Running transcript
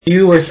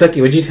You were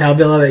Sookie, would you tell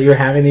Billa that you were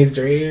having these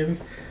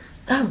dreams?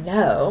 Oh,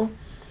 no.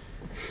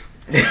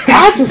 This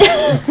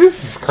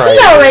is crazy.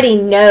 He already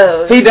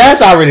knows. He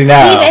does already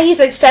know. He's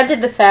accepted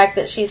the fact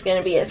that she's going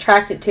to be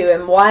attracted to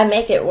him. Why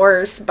make it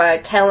worse by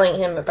telling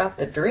him about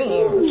the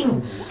dreams?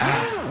 Give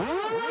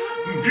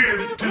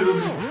it to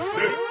me.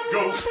 Let's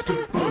go to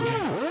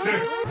boogie.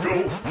 Let's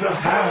go to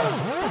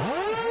house.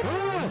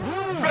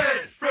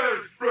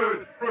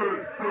 Fred.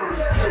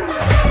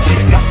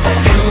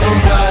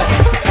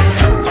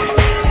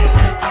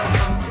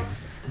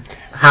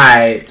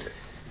 Hi,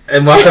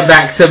 and welcome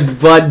back to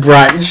Blood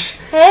Brunch.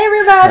 Hey,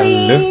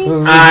 everybody.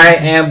 Hello. I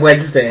am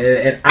Winston,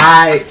 and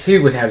I,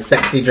 too, would have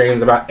sexy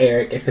dreams about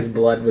Eric if his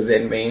blood was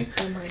in me.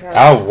 Oh, my gosh.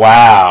 Oh,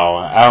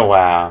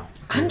 wow.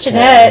 I'm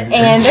Jeanette,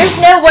 and there's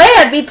no way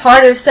I'd be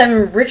part of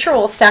some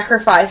ritual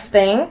sacrifice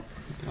thing.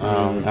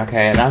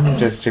 Okay, and I'm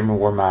just Jimmy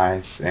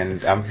Warmice,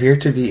 and I'm here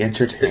to be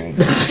entertained.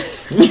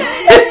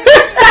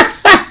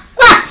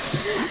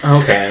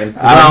 Okay.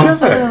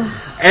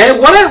 And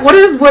what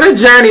a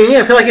journey.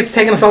 I feel like it's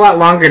taken us a lot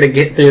longer to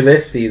get through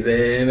this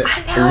season. I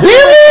know.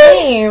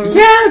 Really?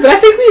 Yeah, but I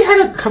think we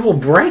had a couple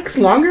breaks,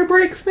 longer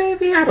breaks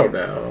maybe. I don't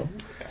know.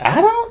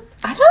 I don't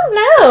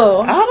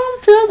know. I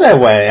don't feel that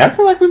way. I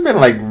feel like we've been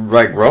like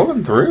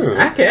rolling through.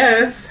 I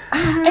guess.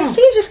 It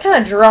seems just kind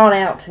of drawn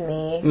out to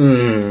me. I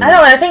don't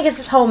know. I think it's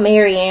this whole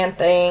Marianne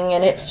thing,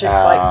 and it's just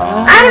like...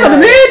 I don't know. The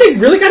Marianne thing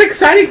really got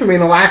exciting for me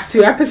in the last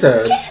two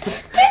episodes. Did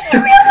it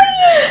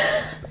really?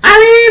 I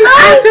mean,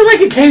 I feel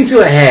like it came to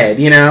a head,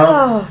 you know?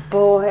 Oh,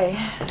 boy.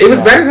 It was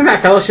better than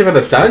that Fellowship of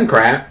the Sun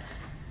crap.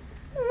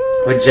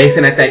 With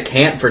Jason at that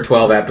camp for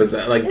 12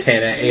 episodes, like 8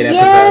 episodes.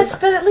 Yes,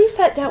 but at least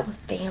that dealt with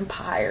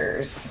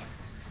vampires.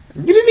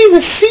 You didn't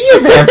even see a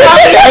vampire.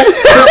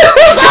 It's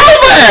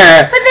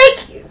over. But they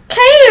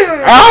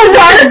came. Oh my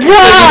god! You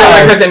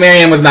don't like that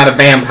Marianne was not a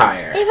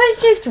vampire. It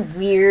was just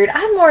weird.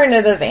 I'm more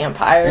into the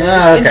vampires.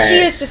 Oh, okay. And she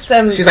is just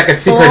some... She's like a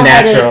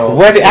supernatural...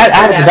 What?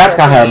 I was about to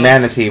call her a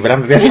manatee, but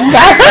I'm... What is it?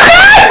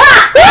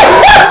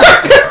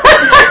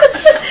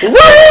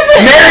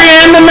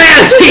 Marianne the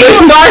Manatee.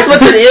 It starts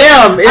with an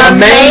M. A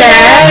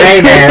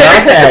Maynard.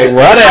 Okay,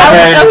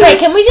 whatever. Okay,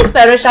 can we just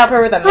Photoshop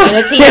her with a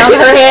manatee on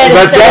her head?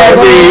 But that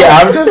would be...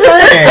 I'm just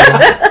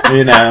saying.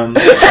 You know.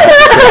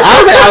 I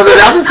was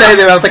about to say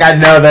that. I was like, I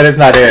know that is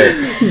not it.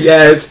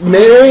 Yes,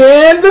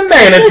 Marianne the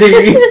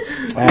Manatee.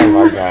 Oh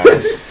my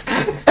gosh.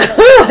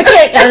 I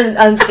can't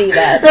unsee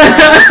that. I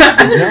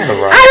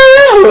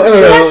don't know.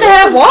 She has to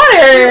have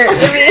water.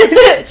 I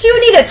mean, she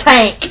would need a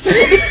tank.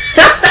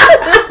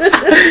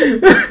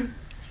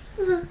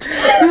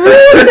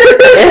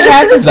 It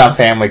happens on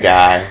Family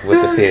Guy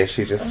with the fish.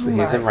 He's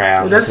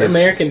around. That's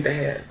American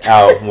Dad.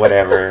 Oh,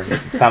 whatever.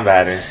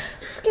 Somebody.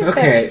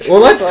 Okay,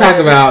 well, let's talk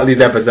about these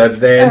episodes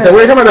then. So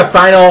we're talking about the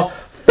final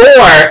 4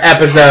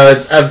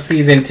 episodes of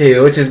season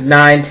 2, which is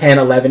 9, 10,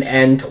 11,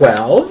 and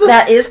 12.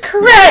 That is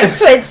correct,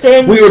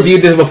 Winston. We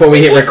reviewed this before we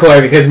hit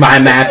record because my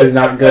math is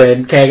not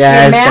good. Okay,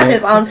 guys? Your math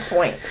is on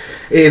point.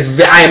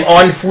 I am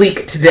on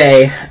fleek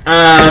today.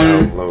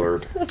 Oh,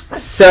 Lord.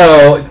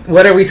 So,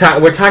 what are we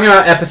talking? We're talking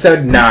about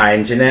episode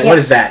 9. Jeanette, what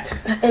is that?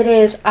 It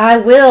is I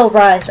Will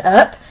Rise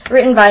Up,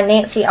 written by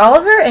Nancy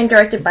Oliver and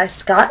directed by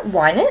Scott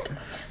Wynett.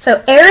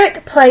 So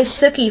Eric plays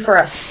Sookie for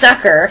a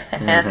sucker,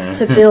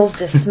 to Bill's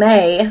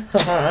dismay.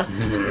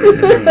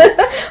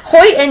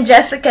 Hoyt and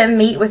Jessica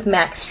meet with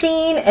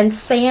Maxine, and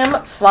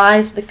Sam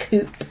flies the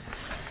coop.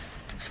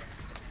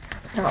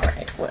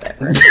 Alright,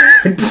 whatever.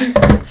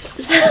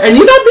 And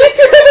you know these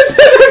 2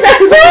 episodes are back.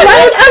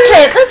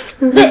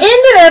 The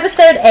end of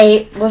episode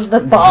 8 was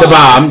the bomb. The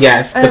bomb,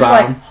 yes, I the was bomb.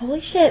 like,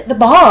 holy shit, the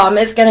bomb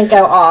is gonna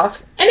go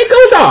off. And it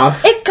goes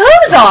off. It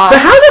goes off. But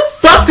how the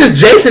fuck does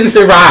Jason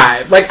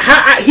survive? Like,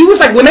 he was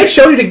like, when they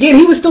showed it again,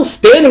 he was still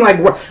standing like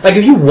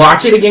if you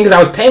watch it again, because I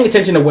was paying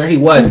attention to where he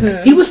was,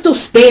 he was still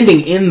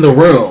standing in the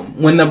room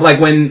when they moved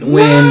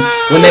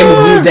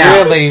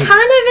out. Really?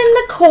 Kind of in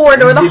the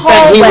corridor, the You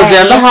hallway. think he was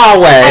in the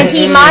hallway? And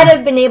he might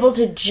have been able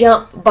to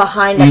jump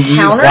behind a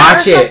counter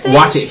Watch or it. something.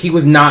 Watch it. He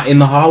was not in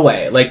the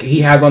hallway. Like, he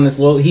has on his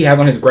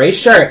gray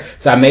shirt,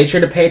 so I made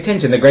sure to pay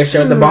attention. The gray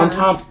shirt with the Bon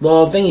Top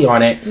little thingy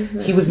on it.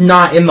 He was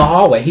not in the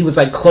hallway. He was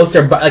like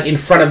closer, but like in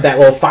front of that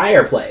little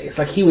fireplace.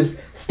 Like, he was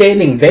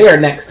standing there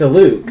next to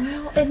Luke.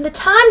 Well, in the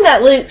time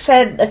that Luke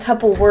said a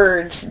couple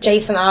words,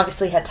 Jason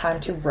obviously had time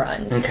to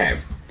run. Okay.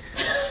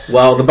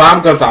 Well, the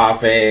bomb goes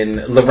off,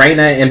 and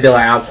Lorena and Bill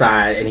are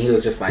outside, and he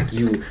was just like,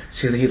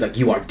 he's like,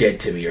 you are dead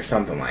to me, or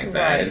something like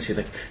that. Right. And she's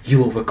like, you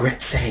will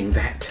regret saying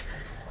that.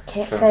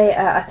 Can't say,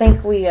 I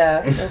think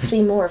we'll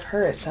see more of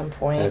her at some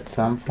point. At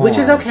some point. Which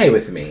is okay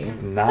with me.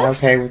 Not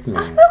okay with me.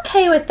 I'm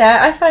okay with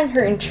that. I find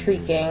her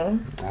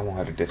intriguing. I want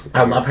her to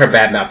disappear. I love her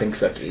bad-mouthing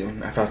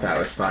Sookie. I thought that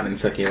was fun, and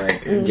Sookie,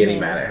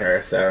 getting mad at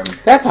her, so...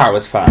 That part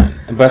was fun.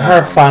 But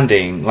her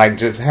funding,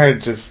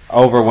 just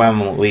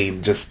overwhelmingly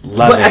just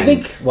loving but I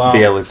think,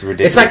 Bill is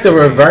ridiculous. It's like the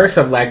reverse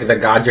of, the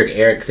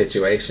Godric-Eric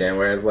situation,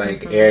 whereas,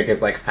 Eric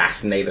is,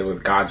 fascinated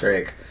with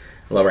Godric.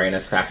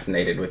 Lorena's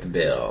fascinated with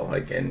Bill,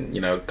 and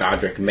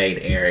Godric made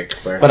Eric.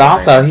 But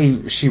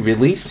also, she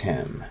released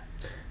him.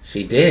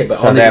 She did, but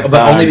So only that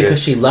bond because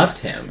is- she loved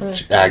him.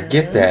 I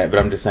get that, but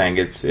I'm just saying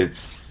it's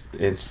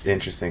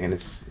interesting and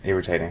it's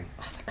irritating.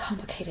 That's a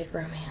complicated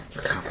romance.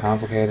 It's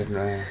complicated,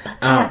 man.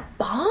 That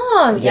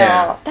bomb,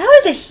 yeah. y'all. That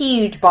was a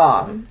huge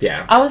bomb.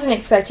 Yeah. I wasn't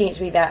expecting it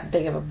to be that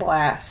big of a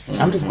blast.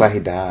 I'm just glad he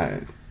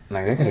died.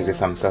 Like, they could have did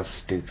something so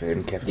stupid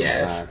and kept him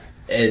Yes. alive.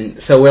 And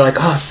so we're like,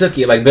 oh,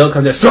 Sookie. Like, Bill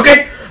comes in,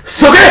 Sookie!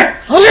 Sookie!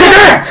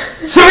 Sookie!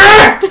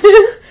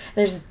 Sookie!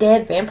 There's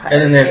dead vampires.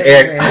 And then there's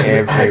everywhere.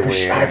 Eric.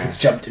 Everywhere. I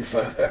jumped in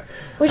front of her.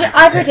 Which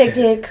I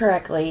predicted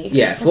correctly.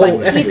 Yes, It's like,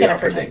 well, he's we going all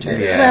to protect her.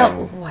 predicted. Yeah.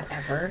 Well,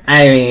 whatever.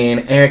 I mean,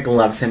 Eric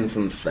loves him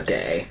some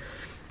Sookie.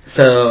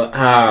 So,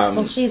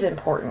 Well, she's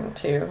important,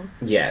 too.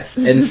 yes.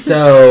 And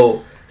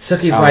so,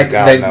 Sookie's Oh, like,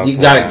 God knows you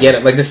gotta why. get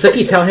it. Like, does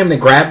Sookie tell him to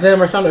grab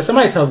them or something? Or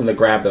somebody tells him to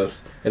grab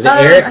those. Is it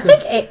Eric? I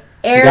think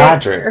Eric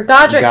Godric. or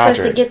Godric says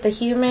to Godric. get the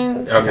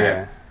humans. Okay.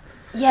 Yeah.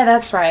 Yeah,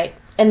 that's right.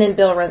 And then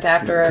Bill runs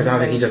after her. Because I don't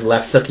think he just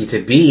left Sookie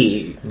to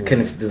be,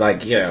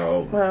 like, you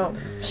know. Well,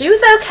 she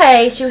was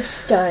okay. She was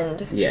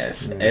stunned.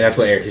 Yes, and that's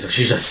what Eric. He's like,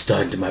 she's just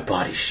stunned. My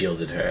body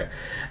shielded her,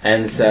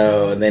 and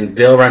so then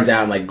Bill runs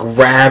out and like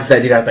grabs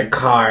that dude out the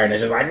car, and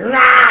it's just like,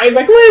 nah. He's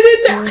like, what is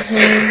it now?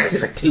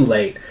 She's like, too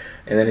late,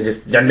 and then it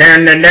just when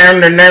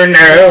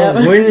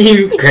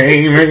you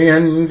came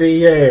in,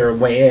 the air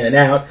went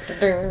out,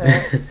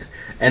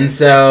 and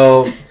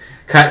so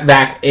cut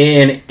back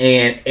in,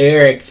 and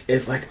Eric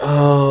is like,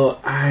 oh,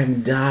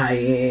 I'm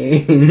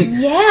dying.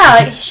 Yeah,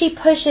 like she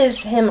pushes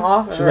him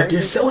off of She's her. like,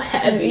 you're so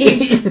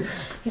heavy.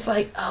 He's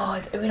like,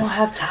 oh, we don't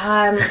have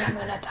time. Like, I'm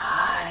gonna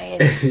die.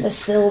 And the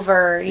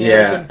silver, is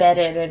Yeah.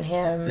 embedded in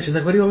him. She's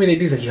like, what do you want me to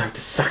do? He's like, you have to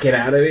suck it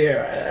out of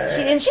here.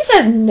 And she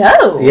says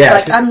no. Yeah,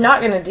 like, she's- I'm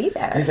not gonna do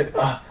that. He's like,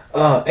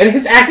 oh, and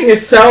his acting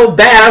is so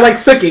bad. I'm like,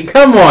 Sookie,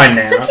 come on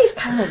now. Sookie's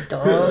kind of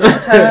dumb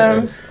at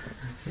times.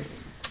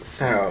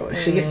 So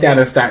she gets down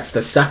and starts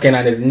to sucking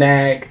on his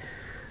neck.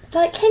 It's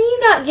like, can you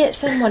not get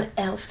someone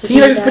else to Can do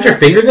you not just that? put your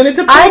fingers in it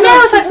to pull I know,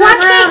 out it's like, the why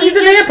silver can't out? you He's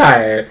a just-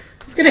 vampire.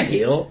 It's gonna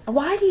heal.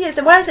 Why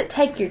does it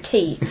take your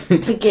teeth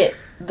to get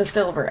the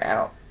silver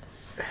out?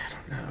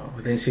 No.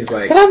 Then she's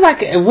like, But I'm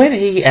like, would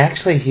he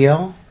actually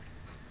heal?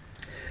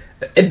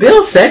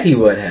 Bill said he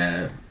would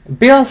have.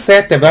 Bill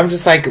said that, but I'm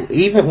just like,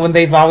 even when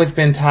they've always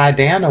been tied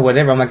down or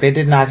whatever, I'm like, they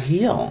did not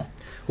heal.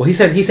 Well, he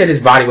said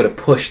his body would have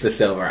pushed the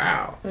silver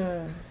out.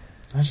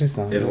 I just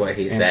don't. Is what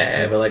he said.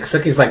 Interesting. But like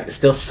Sookie's like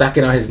still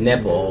sucking on his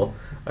nipple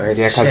or his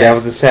Yeah, chest. because that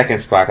was the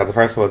second spot. Because the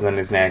first one was in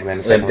his neck, then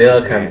the second When Bill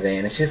one was comes in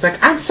in and she's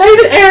like, I'm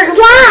saving Eric's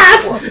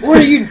life. What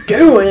are you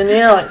doing? And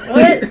you're like,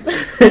 what?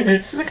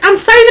 She's like, I'm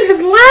saving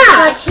his life.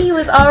 Like, he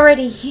was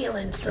already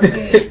healing so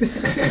good.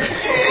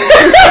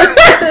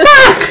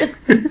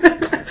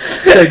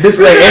 So this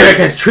way Eric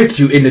has tricked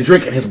you into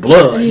drinking his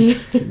blood. And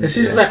she's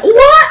just like, what?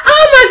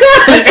 Oh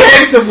my god! And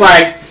Eric's just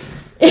like,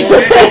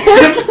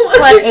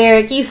 Like,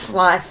 Eric, you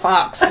sly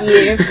fox, you.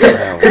 because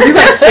he's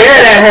like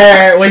staring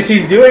at her when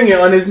she's doing it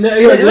on his nose.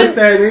 He like looks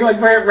at her and he like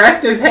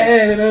rests his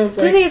head and I was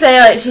Didn't like, he say,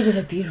 like, she did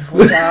a beautiful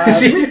job?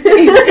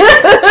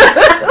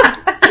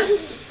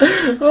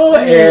 oh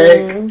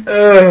Eric,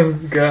 oh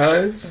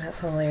gosh. That's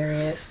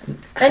hilarious.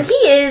 And he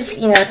is,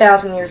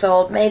 1,000 years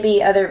old.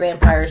 Maybe other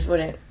vampires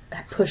wouldn't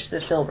push the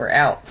silver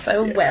out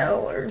so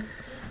well. Or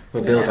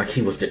But Bill's like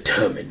he was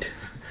determined.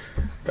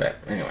 But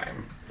anyway.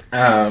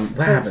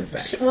 What happens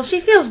next? she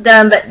feels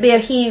dumb, but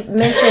he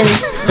mentioned,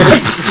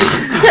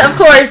 of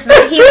course,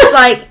 but he was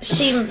like,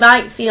 she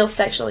might feel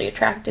sexually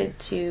attracted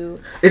to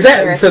Is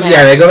that Eric so? now.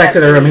 Yeah, they go back to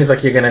That's the room. what He's like,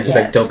 he's like,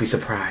 Yes. don't be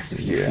surprised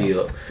if you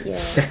feel Yeah.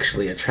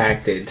 sexually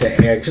attracted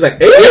to Eric. She's like,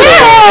 ew.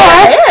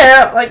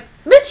 Yeah, like,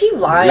 bitch, you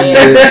lying.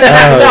 I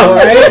know,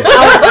 right?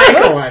 I was like,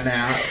 come on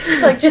now.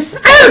 It's like, just I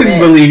stop don't it.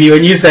 believe you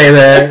when you say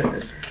that.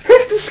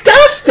 It's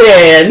disgusting.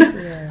 Yeah.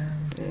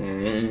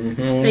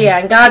 Mm-hmm. But yeah,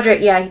 and Godric,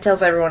 he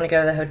tells everyone to go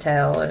to the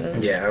hotel,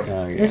 and Yeah.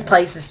 Oh, yeah. his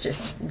place is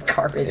just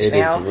garbage It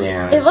now. is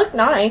ruined. It looked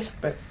nice,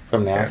 but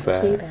From the too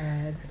outside.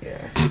 bad.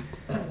 Yeah.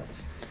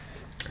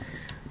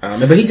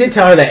 But he did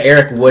tell her that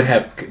Eric would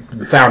have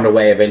found a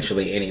way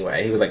eventually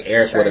anyway. He was like,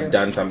 Eric would have True.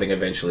 done something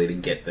eventually to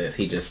get this.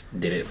 He just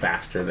did it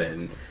faster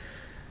than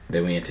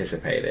we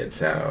anticipated.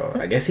 So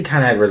I guess he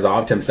kind of had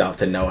resolved himself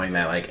to knowing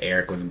that like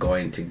Eric was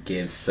going to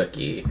give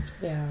Sookie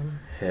Yeah.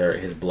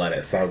 his blood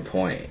at some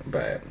point.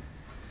 But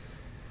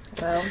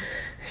Well,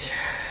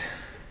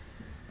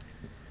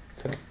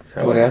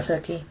 so What else?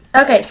 Sookie.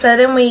 Okay, so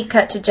then we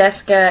cut to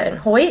Jessica and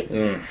Hoyt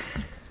Mm,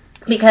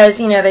 because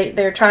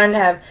they're trying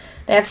to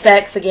have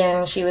sex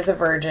again. She was a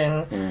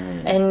virgin,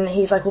 and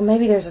he's like, well,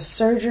 maybe there's a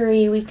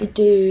surgery we could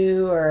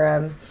do, or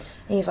and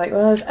he's like,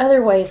 well, there's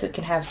other ways we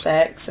can have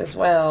sex as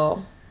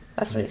well.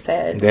 That's what he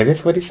said. That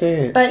is what he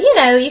said. But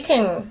you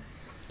can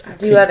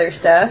do other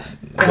stuff.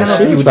 I don't know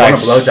She if he was would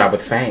want a like- blowjob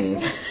with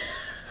fangs.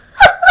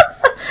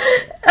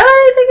 I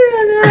didn't think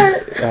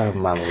about that. Oh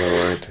my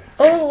lord.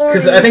 Oh Lord.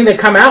 Because I think they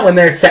come out when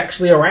they're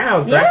sexually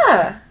aroused, right?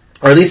 Yeah.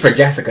 Or at least for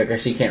Jessica,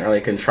 because she can't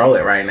really control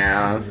it right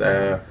now.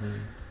 So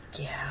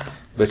Yeah.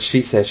 But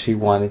she said she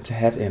wanted to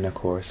have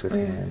intercourse with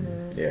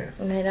him. yes.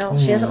 And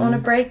she doesn't want to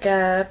break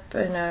up,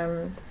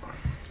 and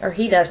or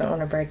he doesn't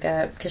want to break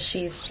up because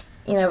she's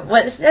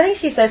I think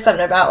she says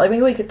something about, like,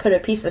 maybe we could put a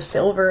piece of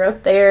silver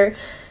up there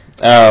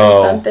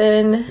Oh. or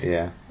something.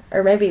 Yeah.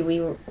 Or maybe we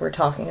were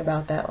talking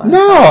about that last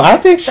No, time. I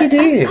think she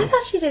did. I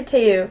thought she did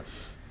too.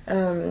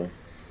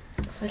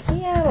 It's like,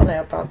 yeah, I don't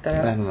know about I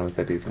that. don't know what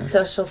that is.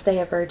 So she'll stay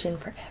a virgin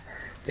forever.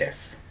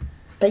 Yes.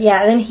 But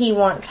yeah, then he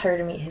wants her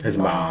to meet His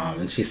mom,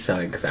 and she's so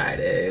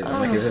excited. I'm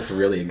like, is this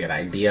really a good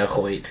idea,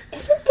 Hoyt?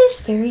 Isn't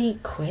this very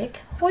quick,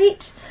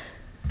 Hoyt?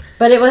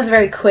 But it was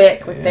very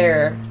quick with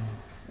their,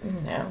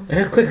 And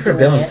it's quick for doing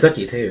Bill and it.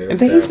 Sookie, too. And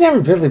he's never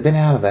really been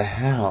out of the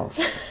house.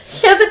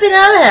 He hasn't been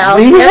out of the house.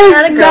 He hasn't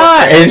had a has not,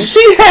 girlfriend. and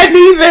she hadn't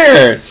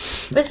either.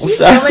 But she's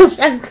So- so much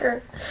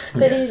younger.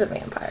 But Yes. he's a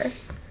vampire.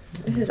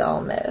 This is all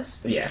a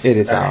mess. Yes. It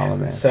is Okay. all a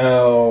mess.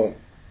 So,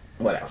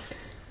 what else?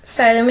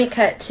 So then we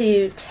cut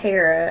to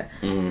Tara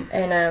Mm.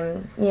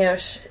 and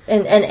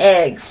and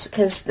eggs,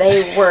 because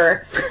they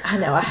were. I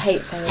know I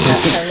hate saying that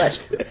so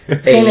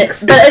much.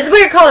 Eggs. But it's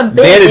weird calling them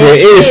Benedict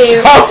Benedict is too.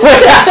 so Why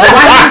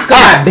you just go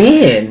by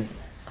Ben?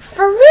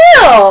 For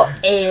real,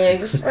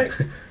 eggs.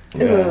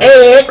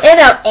 Egg and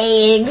up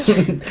eggs.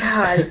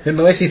 God. And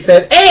the way she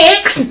says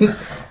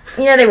eggs.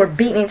 They were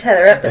beating each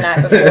other up the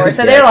night before,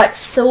 so they're like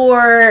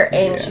sore,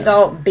 and she's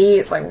all beat.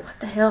 It's like, what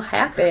the hell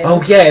happened?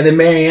 Oh yeah, and then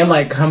Marianne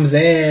like comes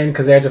in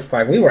because they're just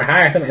like, we were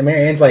high or something. And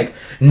Marianne's like,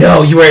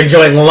 no, you were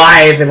enjoying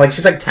life, and like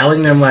she's like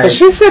telling them like. But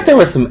she said there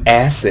was some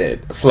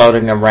acid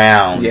floating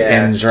around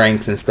in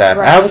drinks and stuff.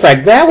 Right. I was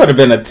like, that would have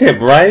been a tip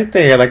right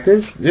there. Like,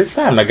 this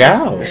time to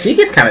go. She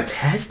gets kind of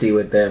testy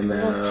with them though.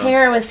 Well,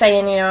 Tara was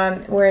saying,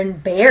 we're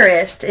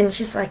embarrassed, and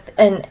she's like,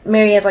 and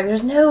Marianne's like,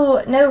 there's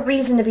no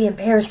reason to be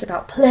embarrassed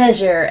about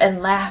pleasure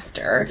and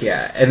laughter.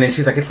 Yeah, and then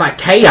she's like, it's not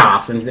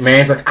chaos, and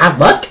Marianne's like, I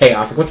love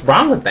chaos. Like, what's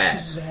wrong with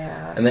that?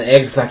 Yeah. And then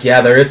Eggs is like,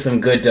 yeah, there is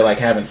some good to like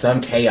having some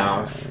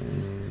chaos.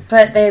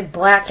 But they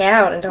black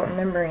out and don't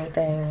remember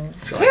anything.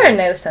 Tara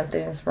knows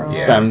something is wrong.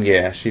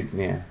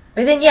 Yeah.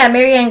 But then,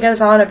 Marianne goes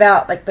on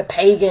about, like, the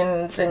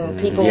pagans and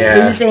people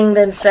losing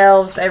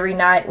themselves every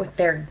night with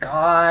their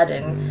god.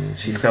 And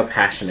She's so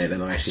passionate in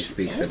the way she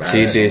speaks about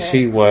She it. did.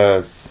 She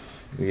was.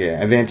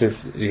 Yeah. And then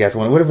you guys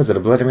wonder, what was it, a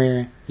Bloody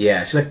Mary?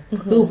 Yeah, she's like,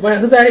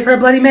 who's ready for a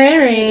Bloody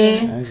Mary?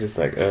 I was just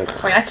like, ugh.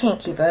 it's like, I can't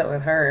keep up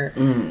with her.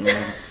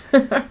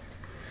 Mm-mm.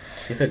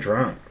 She's a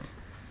drunk.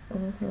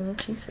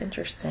 She's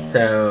interesting.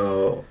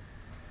 So,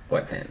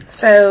 what then?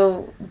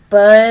 So,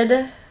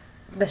 Bud,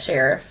 the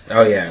sheriff,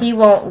 Oh, yeah. he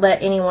won't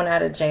let anyone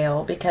out of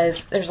jail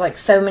because there's, like,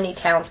 so many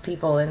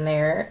townspeople in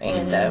there,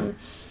 and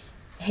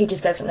he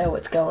just doesn't know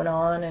what's going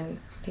on, and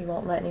he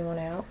won't let anyone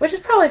out, which is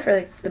probably for,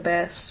 like, the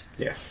best.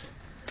 Yes.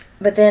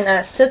 But then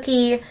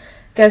Sookie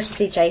goes to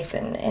see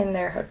Jason in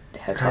their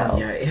hotel. Oh,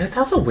 yeah. It was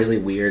also a really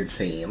weird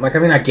scene. Like, I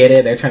mean, I get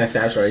it. They're trying to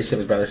establish a relationship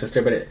with brother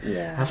sister, but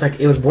I was like,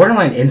 it was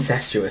borderline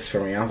incestuous for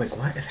me. I was like,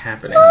 what is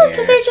happening Oh, here?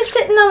 because they're just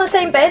sitting on the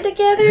same bed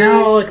together?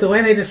 No, like, the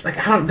way they just, like,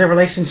 their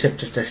relationship,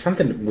 just, there's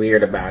something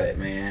weird about it,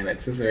 man.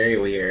 It's just very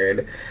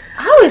weird.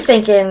 I was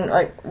thinking,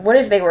 like, what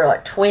if they were,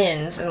 like,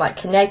 twins and, like,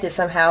 connected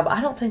somehow, but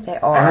I don't think they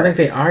are. I don't think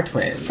they are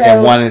twins. So-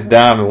 And one is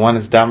dumb and one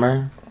is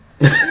dumber.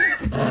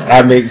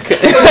 I mean,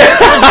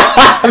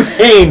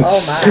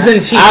 Oh, my. Because then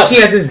she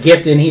has this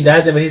gift and he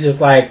does it, but he's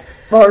just like,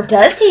 Or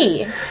does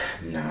he?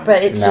 no.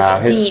 But it's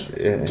just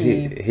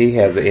deep. He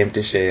has an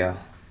empty shell.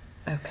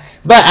 Okay.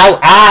 But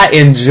I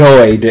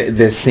enjoyed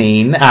this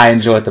scene. I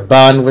enjoyed the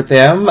bond with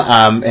them,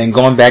 and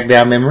going back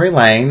down memory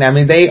lane. I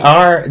mean,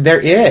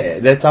 they're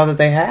it. That's all that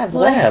they have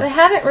Well, left. they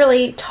haven't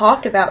really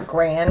talked about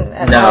Gran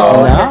at No.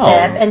 all and her No.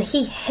 death, and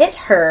he hit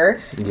her,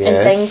 and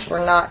Yes. things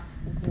were not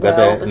well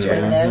that-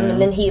 between yeah. them.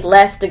 And then he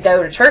left to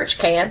go to church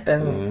camp,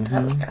 and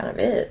that was kind of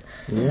it.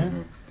 Yeah.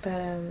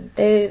 But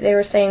they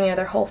were saying,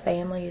 their whole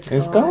family is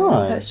It's gone.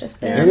 gone. So it's just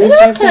Yeah, them. it It is was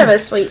just kind of them. a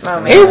sweet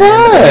moment. It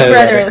was. His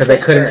brother and Because they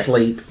couldn't sister.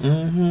 sleep.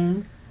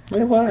 Mm-hmm. It I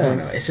don't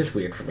know. was. It's just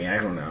weird for me. I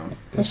don't know.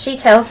 And she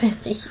tells him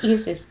to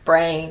use his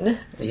brain.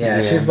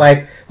 Yeah, she's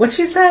like, what'd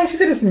she say? She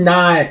said it's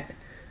not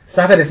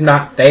that it's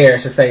not there.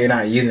 It's just that you're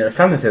not using it or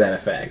something to that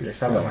effect or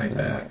something like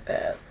that. Like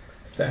that.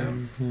 So,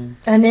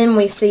 And then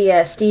we see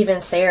Steve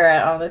and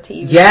Sarah on the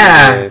TV.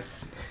 yeah. Yes.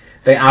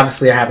 They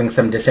obviously are having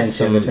some dissension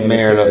Some between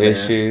marital the two of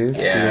them. issues.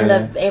 Yeah.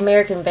 And the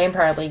American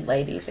Vampire League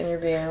ladies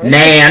interviewing. It's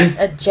Nan. just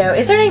a joke.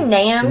 Is her name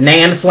Nan?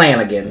 Nan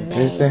Flanagan.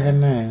 Is that her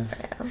name?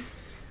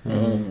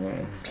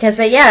 Mm-hmm. Because,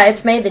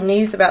 it's made the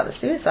news about the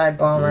suicide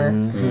bomber.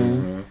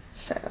 Mm-hmm.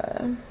 So,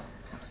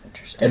 that was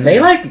interesting. And they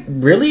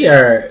really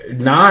are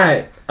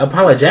not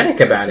apologetic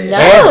about it. No.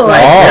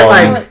 They're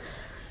like,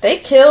 they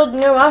killed,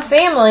 my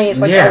family. It's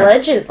like, Yeah.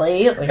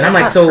 allegedly. Like, and I'm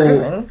like, that's so,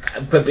 not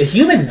proven. but the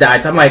humans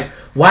died. So I'm like,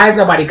 why is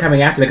nobody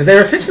coming after them? Because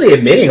they're essentially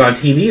admitting on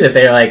TV that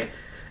they're like,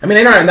 I mean,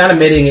 they're not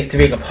admitting it to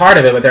being a part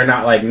of it, but they're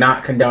not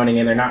not condoning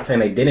it. They're not saying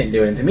they didn't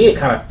do it. And to me, it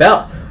kind of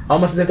felt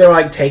almost as if they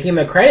were taking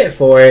the credit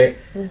for it.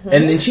 Mm-hmm.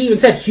 And then she even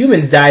said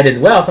humans died as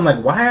well. So I'm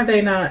like, why are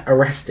they not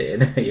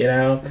arrested?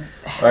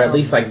 Or at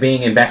least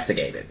being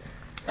investigated.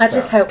 I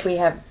just hope we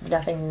have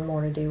nothing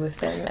more to do with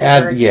them.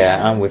 ever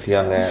again. I'm with you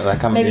on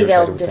that. I'm Maybe irritated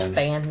they'll with them.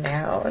 disband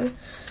now. And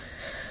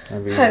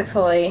I'll be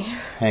hopefully.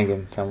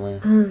 hanging somewhere.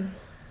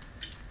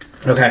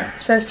 Okay.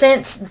 So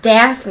since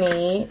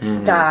Daphne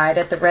Mhm. died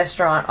at the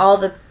restaurant, all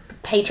the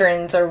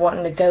patrons are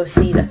wanting to go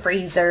see the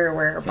freezer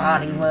where her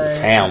body was.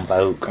 Town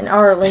folk. And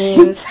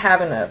Arlene's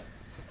having a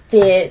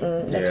fit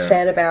and Yeah.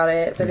 upset about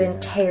it. But then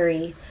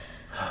Terry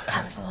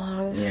comes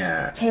along.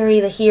 Yeah.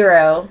 Terry, the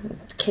hero,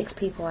 kicks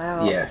people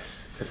out.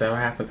 Yes. Is that what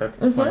happens at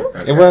this point?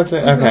 Okay. It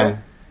wasn't okay.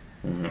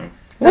 Mhm.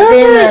 But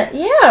then,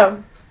 yeah.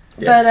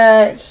 Yeah.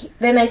 But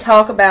then they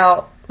talk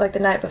about like the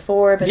night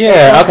before. But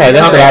Yeah, okay,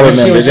 that's what I And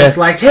she remember. was just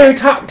like, Terry,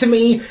 talk to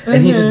me.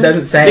 And he just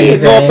doesn't say Big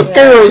anything. gulp of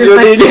girl, She's you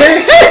like, need- you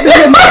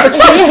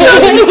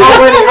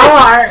already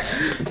are. I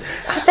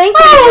think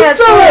they had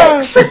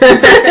sex.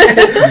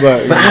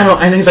 But I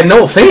don't, and he's like,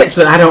 no offense,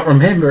 but I don't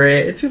remember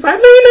it. And she's like,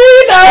 me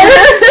neither.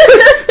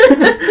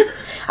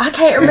 I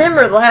can't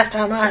remember the last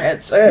time I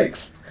had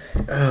sex.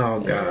 Oh,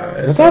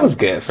 God. But that was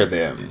good for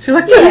them. She's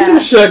like, give me Yeah. some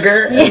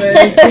sugar. And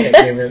then he can't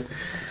give it.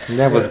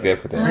 That was good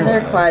for Oh, them.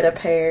 they're quite a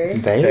pair.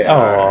 They They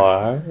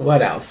are.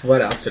 What else?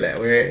 What else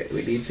today?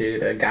 We need you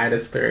to guide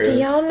us through. Do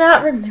y'all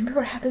not remember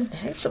what happens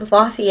next? With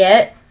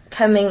Lafayette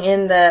coming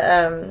in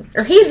the,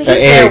 or he's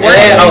there Eggs.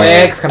 working.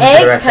 Eggs comes to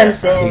the Eggs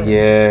comes in.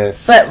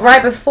 Yes. But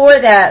right before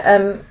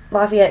that,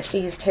 Lafayette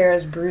sees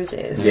Tara's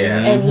bruises. Yeah.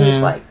 And he's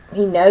Mhm. like,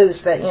 he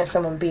knows that,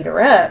 someone beat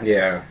her up.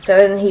 Yeah. So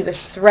then he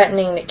was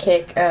threatening to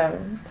kick,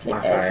 Eggs'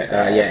 Eggs'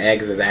 ass.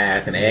 Eggs'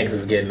 ass, and Eggs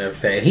is getting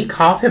upset. He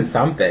calls him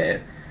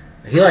something.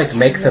 He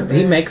makes a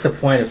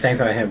point of saying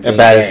something to him being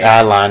About his gay.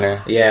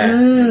 eyeliner. Yeah.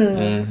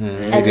 Mm-hmm.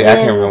 And I then,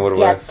 can't remember what it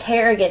was.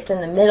 Tara gets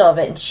in the middle of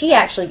it, and she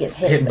actually gets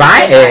hit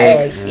by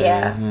Eggs.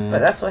 Yeah, Mhm. but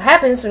that's what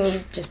happens when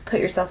you just put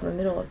yourself in the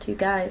middle of two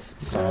guys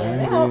swinging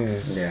it out.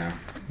 Yeah.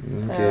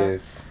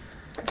 Yes.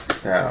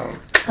 So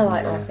I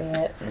like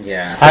Lafayette.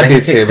 yeah. I then do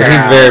he too, kicks but her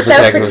he's out. very He's so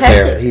protective of Tara.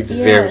 protective. He's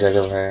Yes. very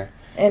protective of her.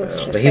 And it's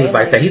So, his but he was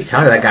like family. that. He's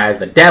telling her that guy's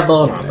the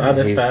devil and all this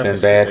other He's stuff. been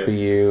and bad shit. for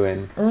you,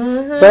 and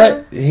Mm-hmm.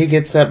 but he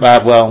gets up.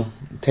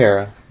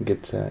 Tara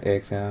gets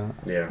Eggs out.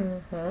 Yeah.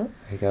 Mm-hmm.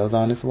 He goes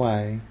on his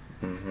way.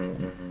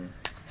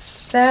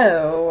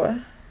 So,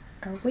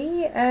 are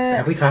we at...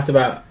 Have we talked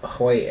about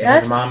Hoyt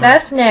and his mama?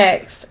 That's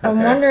next. I'm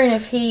Okay. wondering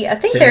if he... I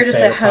think Jimmy they're just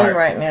stayed at home apart.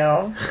 right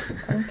now,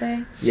 aren't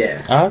they?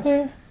 Yeah. Are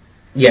they?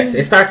 Yes.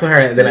 It starts with her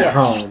and then at Yes.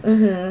 home,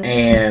 Mm-hmm.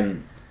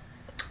 and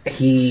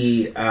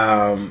he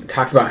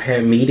talks about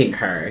him meeting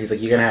her. He's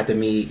like, "You're gonna have to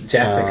meet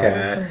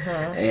Jessica,"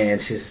 and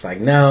she's just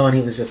like, "No," and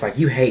he was just like,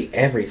 "You hate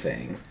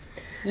everything."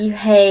 You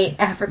hate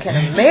African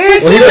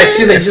Americans. Well,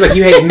 she's like,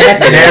 "You hate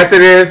Methodists."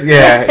 Methodist?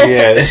 Yeah,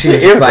 yeah. She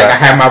was just like, I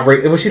have my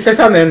when she said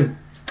something,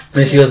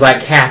 then she was like,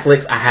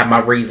 Catholics, I have my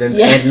reasons,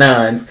 Yeah. and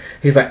nuns.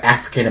 He's like,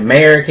 African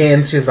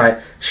Americans. She was like,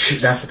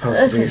 shoot, that's supposed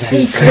That's to be a a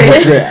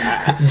secret. secret.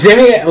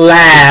 Jimmy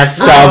laughed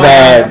so Oh,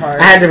 bad. my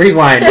I had to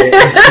rewind it.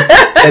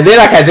 And then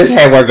I just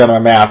had work on my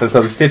mouth, and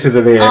so the stitches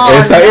are there, Oh,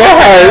 and so no. it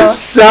hurts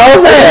so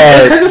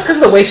bad. It was because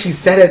of the way she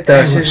said it,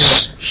 though. She was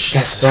Shh,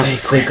 that's that's a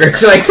secret.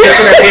 She like tipping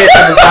her head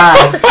to the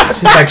side.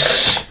 She's like,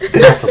 shh,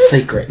 that's a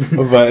secret.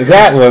 But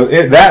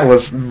that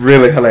was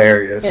really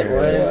hilarious. It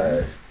really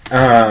was.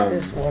 Um,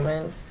 This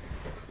woman.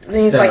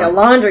 Then it's So- like a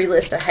laundry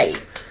list of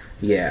hate.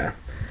 yeah.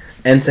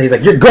 And so he's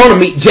like, you're gonna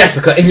meet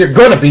Jessica, and you're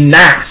gonna be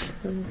nice.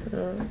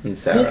 And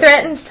so, He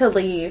threatens to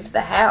leave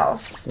the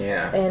house.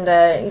 yeah.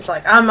 And he's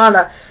like, I'm not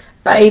a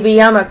baby,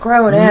 I'm a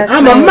grown ass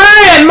I'm a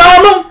man,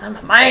 mama! I'm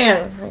a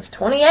man. He's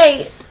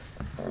 28.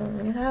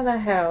 Get out of the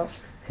house.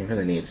 He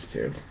really needs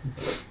to.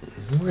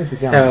 Where is he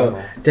going?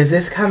 So, does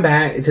this come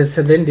back?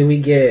 So then do we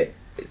get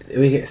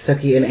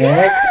Sookie and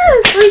Eric?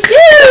 Yes, we do!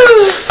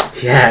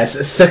 Yes,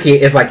 Sookie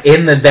is like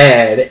in the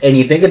bed, and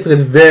you think it's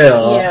with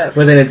Bill, Yes.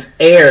 but then it's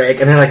Eric,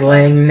 and they're like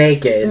laying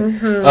naked.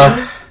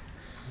 Mhm.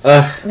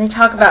 Ugh. And they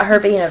talk about her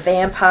being a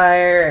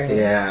vampire. And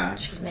Yeah.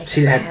 She's making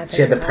She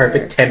had the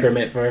perfect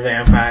temperament for a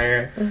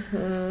vampire.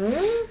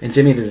 Mm-hmm. And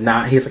Jimmy does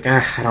not. He's like,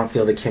 I don't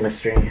feel the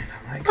chemistry. And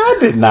I'm like, I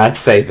did not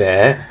say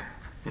that.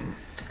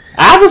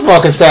 I was more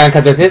concerned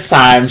because at this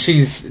time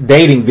she's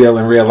dating Bill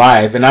in real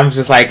life, and I was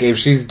just like, if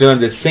she's doing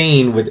this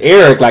scene with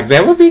Eric, like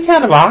that would be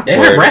kind of awkward.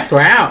 and her breasts were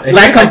out. And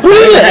Like she's,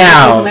 completely playing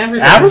out. and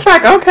everything. I was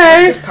like,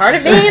 okay. It's part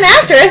of being an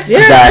actress.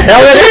 Yeah. The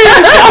hell it is.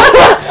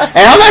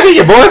 And I'm like,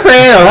 your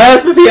boyfriend or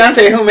husband,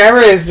 fiance, whomever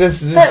is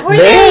just But were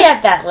there. they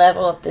at that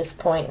level at this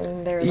point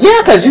in their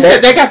Yeah, because you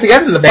said they got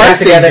together in the They got first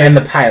together season.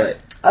 in the pilot.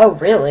 Oh,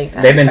 really?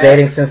 They've been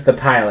dating since the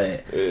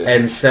pilot.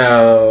 And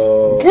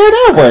so... Girl,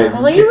 that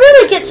Well, you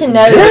really get to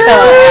know the Yeah.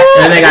 fellow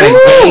actor. And then they got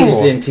Ooh.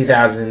 engaged in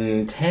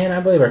 2010, I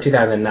believe, or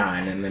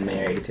 2009, and then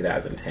married in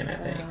 2010, I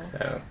think.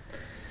 So,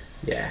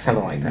 yeah,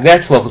 something like that.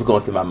 That's what was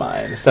going through my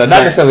mind. So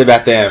not But- necessarily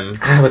about them.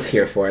 I was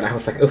here for it. I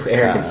was like, ooh,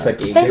 Eric and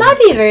Sookie. They might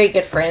be very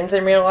good friends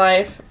in real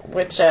life,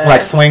 which...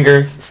 Like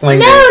swingers,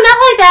 slingers. No, not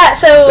like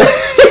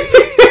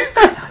that.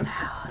 So...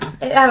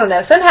 I don't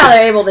know. Somehow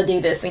they're able to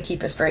do this and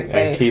keep a straight And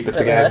face. keep it but,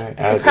 together.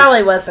 I It just-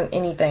 probably wasn't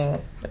anything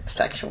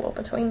sexual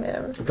between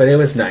them. But it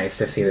was nice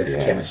to see this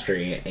Yeah.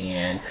 chemistry.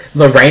 And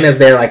Lorena's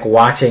there, like,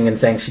 watching and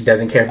saying she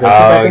doesn't care for Bill.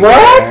 Oh, She's like,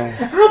 what?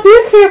 yeah. I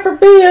do care for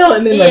Bill.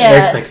 And then, like,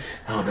 Yes.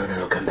 Eric's like, oh,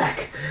 no, come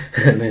back.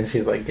 And then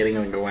she's, like, getting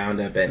like, wound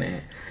up in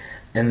it.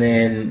 And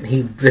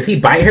then does he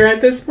bite her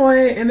at this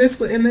point? In this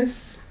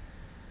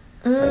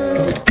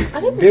I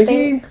didn't Did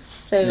think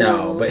so.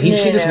 No, but she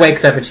just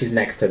wakes up and she's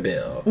next to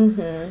Bill.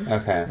 Mm-hmm.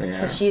 Okay. Yeah.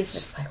 So she's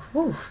just like,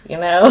 whew, you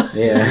know?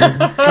 Yeah.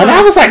 And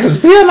I was like,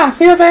 does Bill not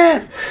feel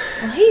that?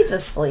 Well, he's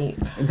asleep.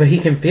 But he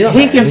can feel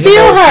He her. can He feel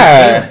know what she's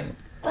her. feeling.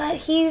 But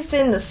he's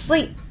in the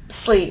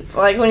sleep,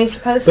 like when he's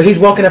supposed to. But he's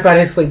woken up out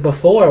of his sleep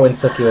before when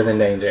Sookie was in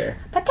danger.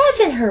 But that's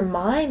in her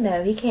mind,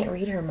 though. He can't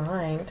read her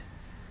mind.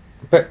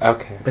 But,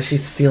 okay. But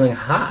she's feeling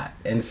hot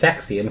and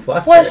sexy and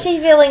flustered. Well,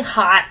 she's feeling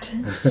hot.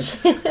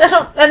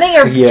 I think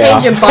her Yeah.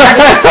 change of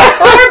body,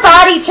 her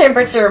body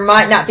temperature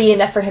might not be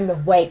enough for him to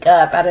wake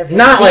up out of his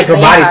Not deep like her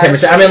body vampire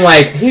temperature. I sleep. mean,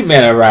 like, He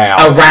meant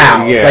aroused.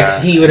 aroused. Yeah.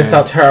 Like, he would have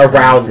felt her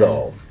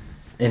arousal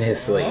in his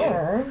sleep.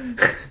 Oh.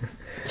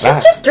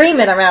 She's just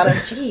dreaming about him.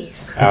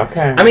 Jeez.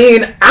 Okay. I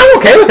mean, I'm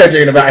okay with her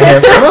dreaming about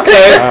him. I'm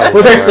okay Oh,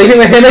 with her Lord. sleeping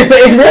with him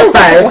in real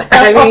life.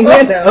 I mean,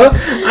 you know,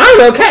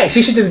 I'm okay.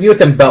 She should just be with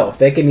them both.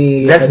 They can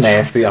be That's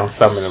nasty on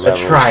so many a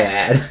levels.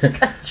 triad,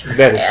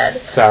 That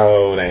is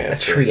so a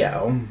nasty.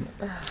 trio.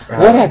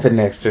 What happened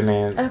next,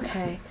 Janine?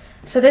 Okay.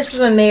 So this was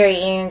when Mary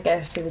Ann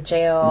goes to the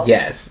jail.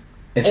 Yes.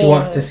 And she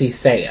wants to see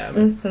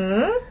Sam.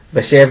 Mm-hmm.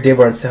 But Sheriff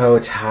Dearborn's so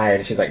tired.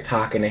 And she's like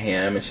talking to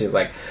him. And she's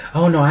like,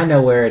 oh no, I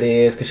know where it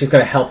is. Because she's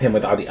going to help him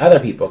with all the other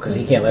people. Because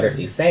he can't let her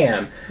see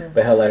Sam.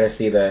 But he'll let her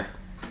see the...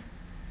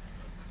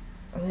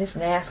 And this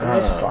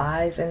nastiness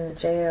flies in the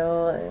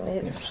jail.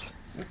 And it's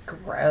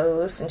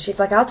gross. And she's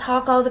like, I'll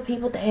talk all the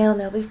people down.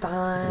 They'll be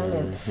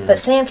fine. But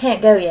Sam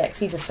can't go yet because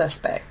he's a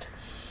suspect.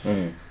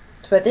 Mm.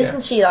 But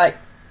isn't she like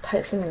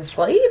puts him to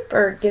sleep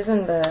or gives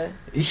him the...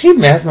 She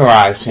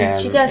mesmerized him.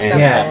 She does and- something.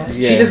 Yeah.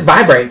 Yeah. She just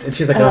vibrates. And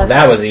she's like, oh,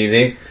 that was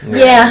easy.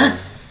 Yeah.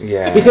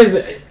 Yeah.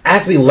 Because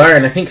as we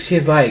learn, I think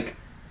she's like,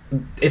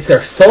 it's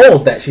their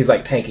souls that she's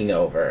like taking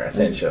over,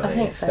 essentially. I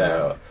think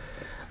so.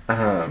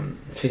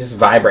 She just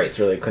vibrates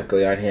really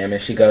quickly on him,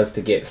 and she goes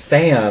to get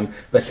Sam,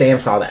 but Sam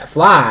saw that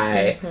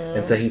fly,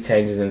 and so he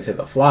changes into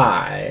the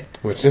fly.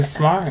 Which is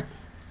smart.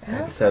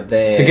 And so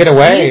then To get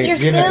away.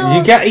 Use your you know, skills.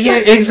 you got,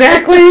 yeah,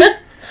 exactly.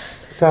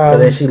 So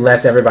then she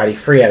lets everybody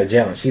free out of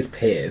jail, and she's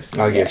pissed.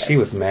 Oh, yeah, she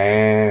was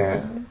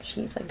mad.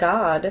 She's a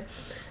god.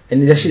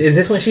 And is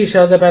this when she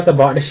shows up at the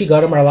bar? Does she go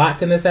to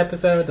Merlotte's in this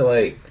episode to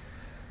like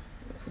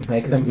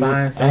make them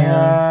find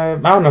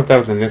Sam? I don't know if that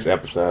was in this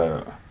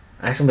episode.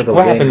 Actually, the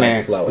What wind, happened like,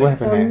 next? flowing. What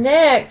happened Well,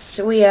 next?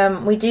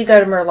 next we do go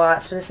to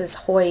Merlotte's. So this is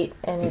Hoyt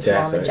and his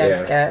mom and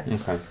Jessica.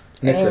 Okay.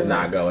 This does And-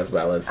 not go as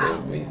well as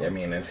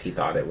as he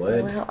thought it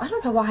would. Well, I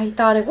don't know why he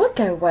thought it would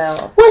go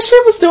well. Well, she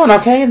was doing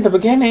okay in the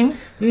beginning.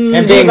 And And he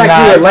was being like, you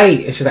nice. were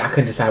late. And she's like, I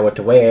couldn't decide what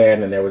to wear.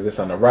 And then there was this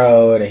on the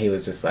road. And he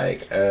was just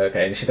like,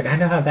 okay. And she's like, I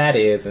know how that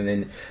is. And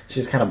then she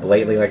just kind of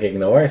blatantly like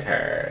ignores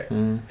her.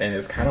 And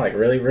it's kind of like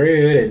really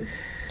rude. And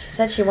She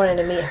said she wanted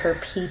to meet her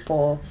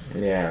people.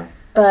 yeah.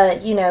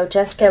 But, you know,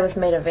 Jessica was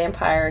made a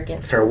vampire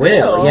against Her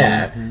will,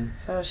 yeah.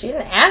 So she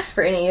didn't ask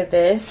for any of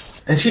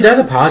this. And she does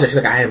apologize. She's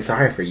like, I am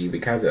sorry for you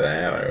because of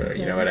that. Or,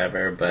 you know,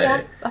 whatever. But...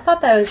 Yeah, I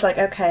thought that was like,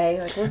 okay.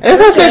 Like, we're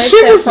As I said, good she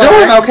so was far.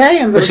 doing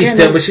okay in the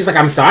beginning. But she's like,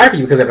 I'm sorry for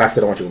you because I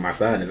still don't want you with my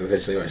son. Is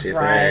essentially what she's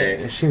Right.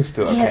 saying. She was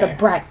still okay. He has a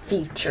bright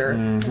future.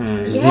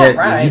 Mm-hmm. Yeah,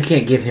 right. You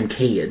can't give him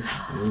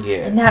kids. Yeah.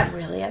 And that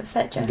really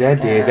upset Jessica.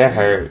 That did. That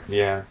hurt.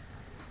 Yeah.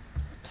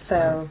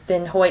 So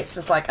then Hoyt's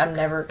is like, I'm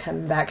never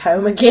coming back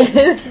home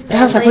again. But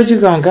I was like, where you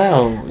gonna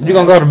go? You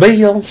gonna go to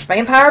Bill's?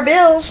 Vampire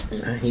Bills.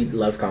 He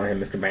loves calling him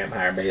Mr.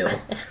 Vampire Bill.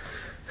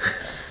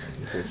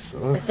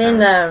 But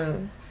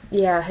then,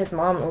 yeah, his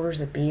mom orders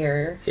a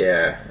beer.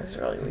 Yeah. It was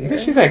really weird. Then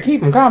she said,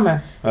 keep him coming.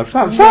 Or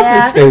something, Yeah, I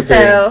something think stupid.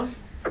 so.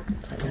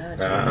 It's like,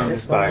 oh,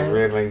 Jesus, It's like, woman.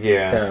 really?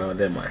 Yeah. So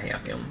then what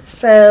happens?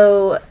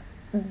 So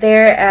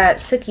they're at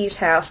Sookie's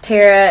house.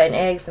 Tara and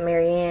Eggs and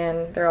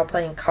Marianne, they're all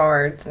playing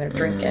cards and they're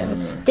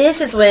drinking.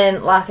 This is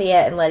when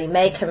Lafayette and Letty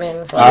Mae come in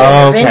for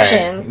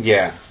intervention.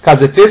 Yeah.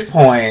 Because at this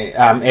point,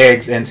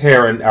 Eggs and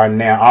Tara are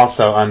now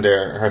also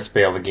under her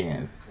spell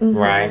again.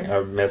 Right?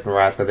 Or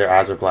mesmerized because their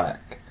eyes are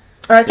black.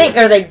 Or I think,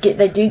 or they do.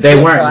 They get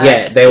weren't black.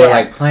 yet. They were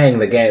like playing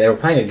the game. They were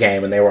playing a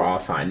game and they were all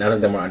fine. None of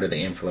them were under the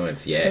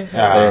influence yet.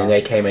 And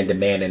they came in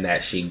demanding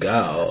that she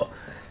go.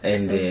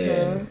 And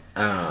then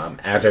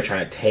as they're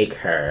trying to take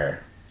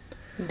her,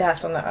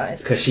 That's when the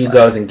eyes. because she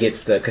goes and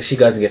gets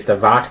the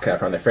vodka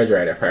from the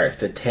refrigerator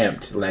first to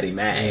tempt Letty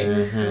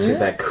Mae.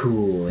 She's like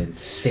cool and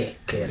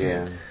thick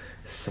and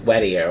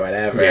sweaty or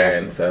whatever,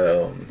 and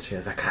so she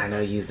was like, I know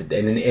you's the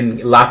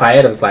and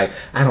Lafayette was like,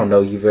 I don't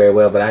know you very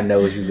well, but I know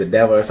you's the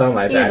devil or something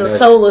like He's that. a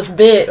soulless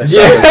bitch.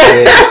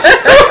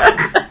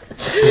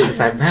 She's just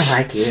like, I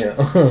like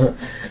you.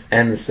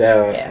 And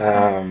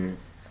so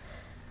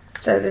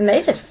So then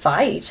they just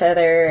fight each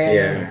other. And,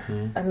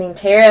 yeah. I mean,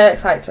 Tara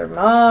fights her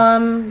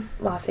mom.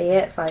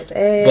 Lafayette fights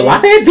Eggs. But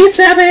Lafayette beats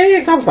up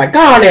Eggs. I was like, go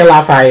on there,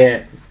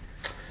 Lafayette.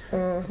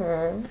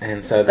 Mm-hmm.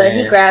 And so But then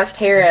he grabs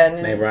Tara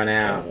and they run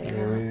out. Yeah.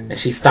 And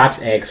she stops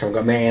Eggs from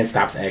going. Marianne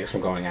stops Eggs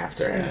from going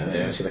after her.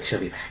 And she's like, she'll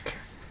be back.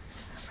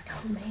 I was like,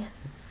 oh man.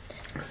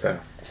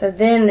 So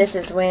then this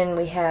is when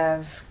we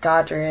have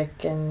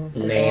Godric and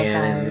the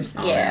Nan vampires. and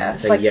all Yeah. that.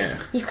 It's So, like yeah.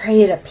 you've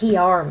created a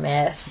PR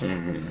mess.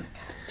 Mm-hmm.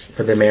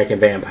 for the American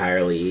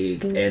Vampire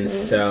League. And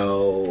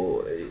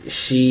so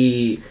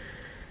she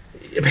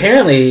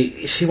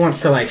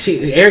wants to, like,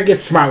 Eric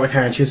gets smart with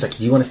her, and she was like,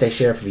 you want to stay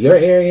sheriff of your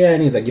area?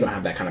 And he's like, you don't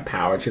have that kind of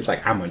power. And she's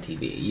like, I'm on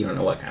TV. You don't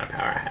know what kind of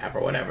power I have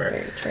or whatever.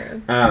 Very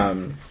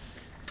true.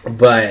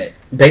 But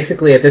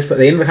basically, at the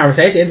end of the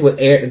conversation ends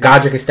with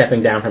Godric is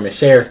stepping down from his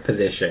sheriff's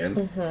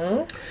position.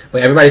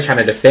 But everybody's trying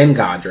to defend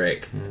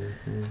Godric.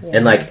 Yeah.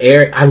 And, like,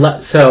 Eric, I do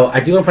want to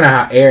point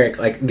out how Eric,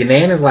 like,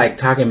 Ganan is, like,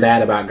 talking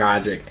bad about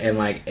Godric, and,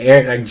 like,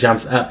 Eric, like,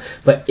 jumps up.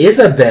 But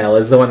Isabel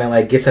is the one that,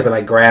 like, gets up and,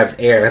 like, grabs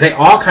Eric. Like, they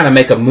all kind of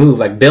make a move.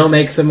 Like, Bill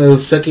makes a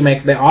move,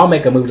 they all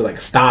make a move to, like,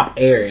 stop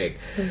Eric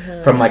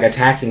from, like,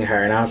 attacking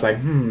her. And I was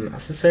like,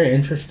 this is very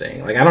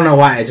interesting. Like, I don't know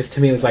why. It just,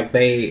 to me, it was like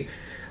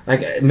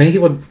as many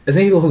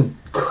people who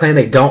claim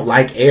they don't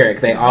like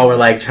Eric, they all were,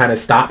 like, trying to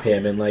stop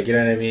him, and, like, you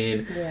know what I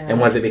mean? Yeah. And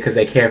was it because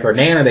they care for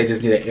Nan, or they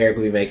just knew that Eric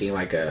would be making,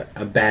 like, a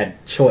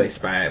bad choice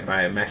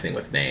by messing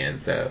with Nan?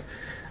 So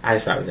I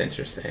just thought it was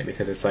interesting,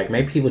 because it's like,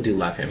 maybe people do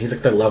love him. He's,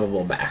 like, the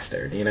lovable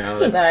bastard, you know?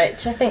 Pretty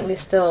much. I think they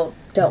still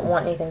don't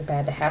want anything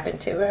bad to happen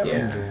to him.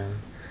 Yeah.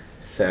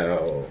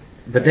 So,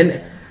 but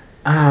then,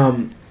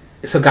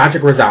 so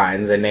Godric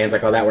resigns, and Nan's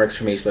like, oh, that works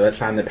for me, so let's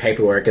sign the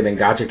paperwork, and then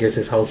Godric gives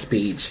his whole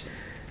speech.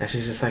 And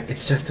she's just like,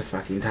 it's just a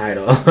fucking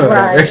title.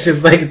 Right. It's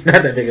just like, it's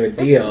not that big of a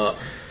deal.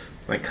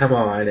 Like, come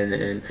on. And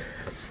then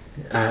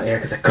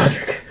Eric is like,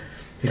 Godric,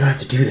 you don't have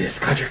to do this,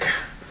 Godric.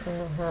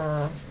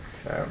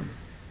 So,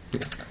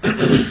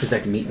 he's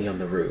like, meet me on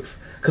the roof.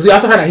 Because we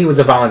also found out he was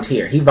a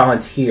volunteer. He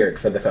volunteered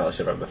for the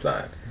Fellowship of the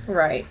Sun.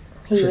 Right.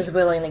 He was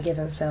willing to give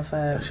himself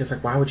up. She's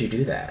like, why would you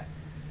do that?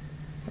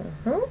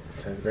 So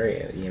it's very,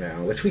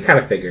 which we kind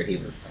of figured he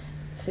was...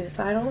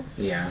 Suicidal?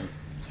 Yeah.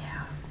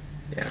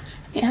 Yeah.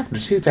 Yeah, after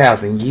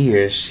 2,000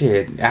 years,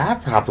 shit, I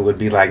probably would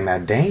be like, now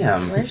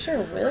damn. Where's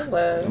your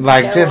Willow?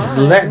 Like,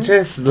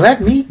 just let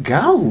me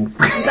go.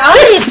 It's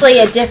obviously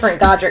a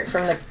different Godric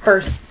from the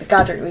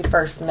Godric we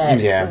first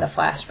met in the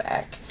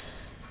flashback.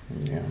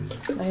 Yeah.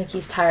 I think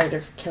he's tired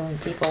of killing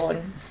people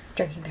and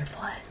drinking their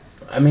blood.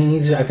 I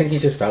mean, I think he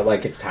just felt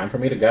like it's time for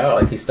me to go.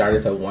 Like, he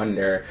started to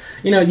wonder.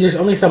 There's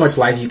only so much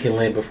life you can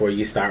live before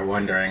you start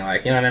wondering.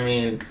 Like, you know what I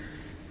mean?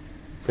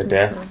 The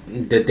death.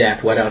 The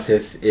death. What else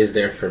is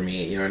there for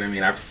me? You know what I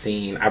mean?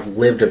 I've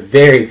lived a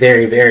very,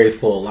 very, very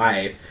full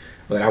life,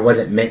 but I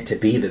wasn't meant to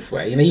be this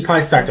way. You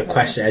probably start to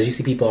question as you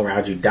see people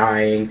around you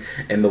dying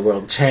and the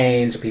world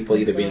change, or people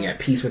either being at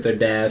peace with their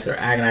death or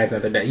agonizing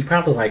at their death. You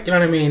probably, like, you know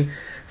what I mean?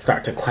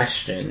 Start to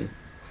question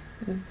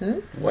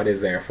what is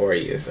there for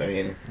you. So, I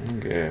mean, I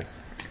guess.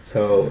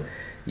 So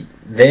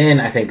then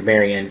I think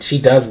Marianne, she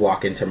does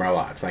walk into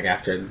Merlotte's, like,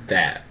 after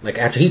that. Like,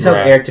 after he tells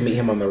Eric to meet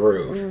him on the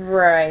roof.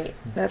 Right.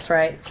 That's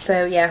right.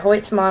 So, yeah,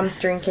 Hoyt's mom's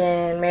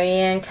drinking.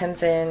 Marianne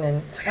comes in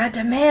and it's like, I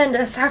demand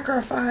a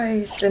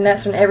sacrifice. And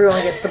that's when everyone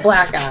gets the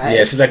black eye.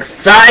 Yeah, she's like,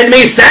 find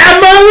me Sam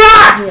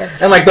Merlotte!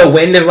 Yes. And, like, the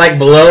wind is, like,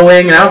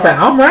 blowing. And I was like,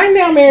 all right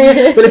now,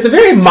 Marianne. But it's a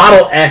very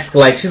model-esque,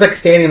 like, she's, like,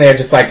 standing there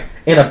just, like,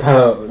 in a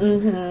pose.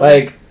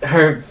 Like,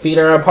 her feet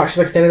are apart. She's,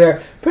 like, standing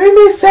there, bring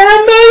me Sam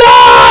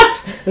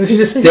Merlotte! And she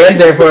just stands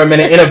there for a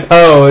minute in a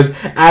pose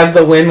as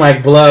the wind,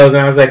 like, blows.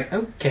 And I was like,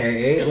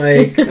 okay,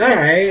 like,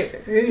 alright,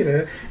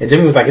 And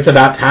Jimmy was like, it's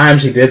about time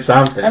she did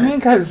something. I mean,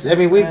 because,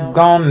 we've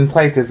gone and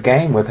played this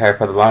game with her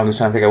for the longest,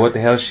 trying to figure out what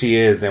the hell she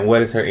is and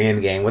what is her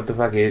end game. What the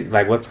fuck is,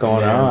 like, what's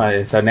going on?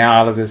 And so now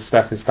all of this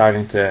stuff is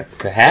starting to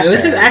happen.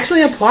 This is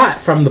actually a plot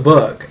from the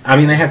book. I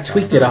mean, they have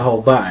tweaked it a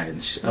whole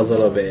bunch, a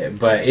little bit,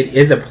 but it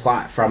is a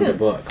plot from the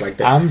book.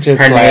 Like, I'm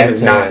just her glad name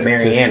is not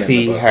Marianne to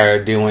see in the book.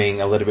 her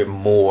doing a little bit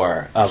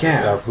more of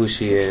who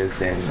she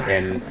is,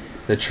 and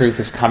the truth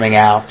is coming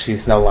out.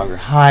 She's no longer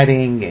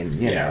hiding, and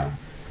you know,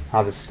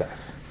 all this stuff.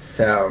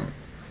 So,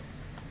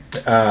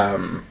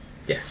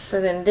 yes.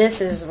 So then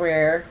this is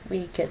where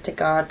we get to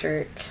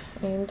Godric,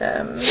 and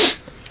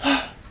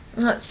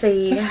let's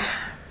see.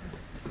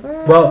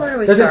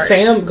 Well, doesn't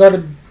Sam go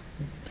to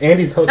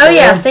Andy's hotel? Oh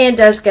yeah, Sam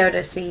does go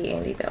to see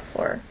Andy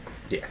Belfour.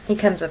 Yes. He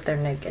comes up there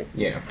naked.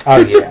 Yeah. Oh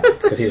yeah,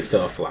 because he was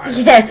still a fly.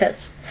 Yes.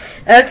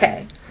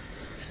 Okay.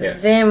 So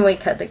Yes. then we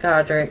cut to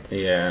Godric.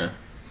 Yeah.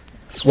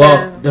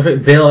 Well,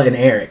 Bill and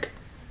Eric,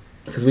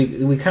 because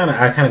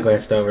I kind of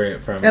glanced over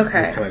it from.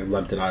 Okay. We kind of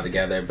lumped it all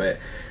together, but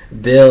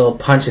Bill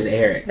punches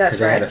Eric That's because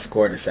they right. had a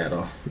score to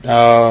settle.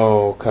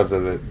 Oh, because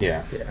of the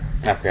Yeah.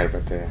 I forgot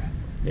about that.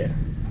 Yeah.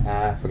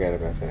 I forgot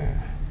about that.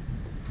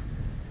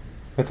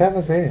 But that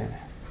was it.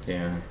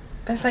 Yeah.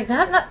 But it's like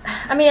not.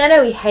 I mean, I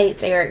know he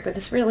hates Eric, but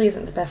this really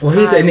isn't the best. Well,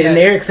 time, and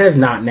Eric says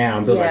not now,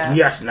 and Bill's Yeah. like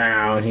yes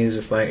now, and he's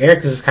just like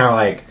Eric's just kind of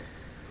like,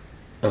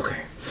 okay.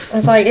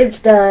 It's like it's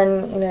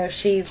done.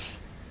 She's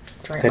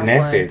drank my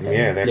Connected, blood,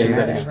 yeah. then Yeah, he's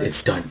like whatever.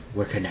 it's done.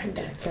 We're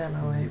connected. Get out of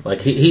my way.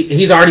 Like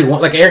he's already won.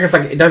 Like Eric is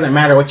like, it doesn't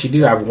matter what you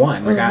do, I've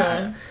won. Like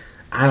I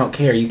don't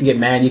care. You can get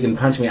mad, you can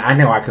punch me. I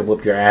know I could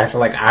whoop your ass.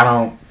 Like I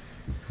don't.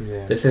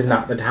 Yeah. This is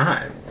not the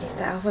time. He's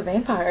the alpha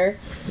vampire.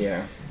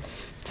 Yeah.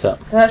 So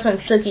So that's when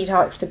Sookie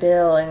talks to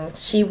Bill, and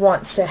she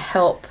wants to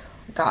help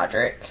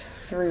Godric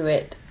through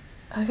it.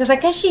 Because I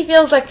guess she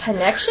feels a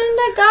connection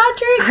to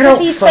Godric I because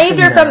don't he saved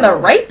her fucking from the know.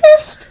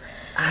 rapist.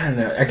 I don't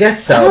know. I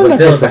guess I don't so. know But if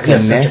Bill's it's like, a you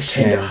have such a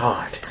connection. tender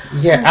heart.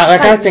 Yeah,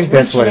 It's I think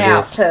that's what it reaching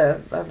out is.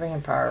 to a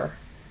vampire.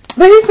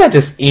 But he's not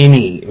just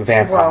any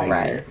vampire Well,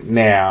 right.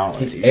 now.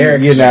 He's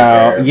Eric you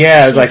know, Sugar.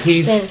 yeah, He like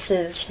he's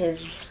senses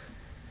his.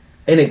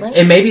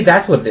 And maybe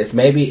that's what it is.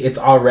 Maybe it's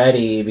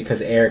already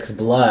because Eric's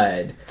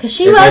blood. Because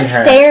she is was in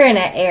her. staring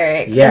at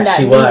Eric. Yeah, in that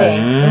she was.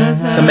 meeting.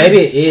 Mhm. So maybe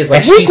it is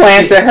like and he she's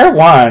glanced at her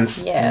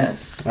once.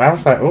 Yes. I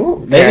was like, ooh.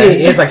 Maybe okay.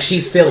 it is like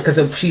she's feeling because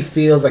if she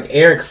feels like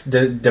Eric's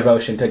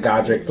devotion to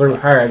Godric through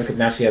her because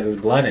now she has his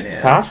blood in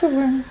him.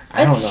 Possibly.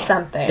 I don't It's know.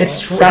 something.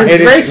 It's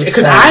It is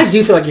because strange. I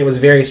do feel like it was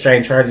very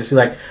strange for her to just be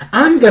like,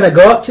 I'm gonna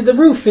go up to the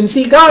roof and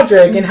see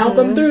Godric and help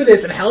him through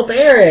this and help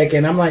Eric,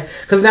 and I'm like,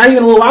 because now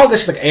even a little while ago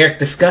she's like, Eric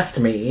disgusts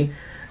me,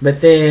 but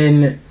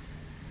then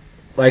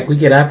like we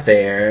get up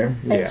there,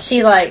 And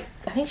she I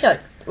think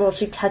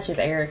she touches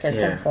Eric at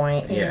some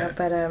point, you know,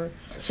 but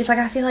she's like,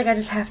 I feel like I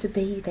just have to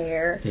be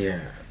there. yeah,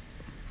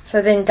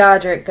 So then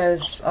Godric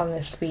goes on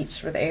this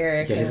speech with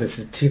Eric. yeah, he and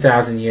says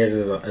 2,000 years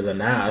is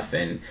enough,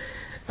 and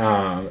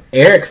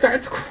Eric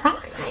starts crying.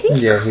 he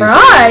Yeah, he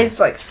cries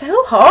like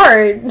so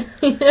hard,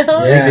 you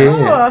know.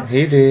 Yeah.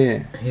 He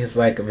did. He's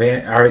like,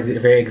 our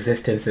very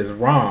existence is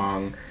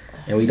wrong,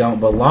 and we don't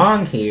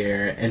belong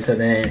here. And so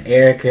then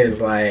Eric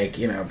is like,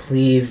 you know,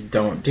 please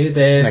don't do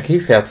this. Like he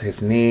fell to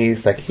his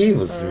knees. Like he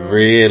was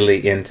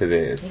really into He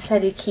this.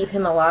 said he'd keep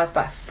him alive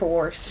by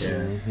force. Yeah.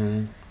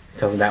 Mm-hmm.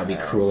 Tells him that would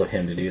be cruel of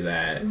him to do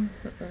that.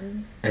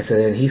 And so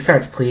then he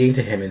starts pleading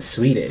to him in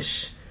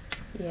Swedish.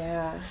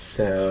 Yeah.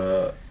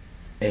 So,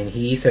 and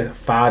he says,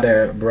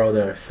 father,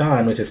 brother,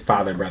 son, which is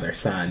father, brother,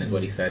 son, is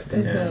what he says to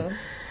him.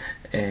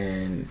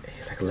 And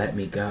he's like, let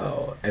me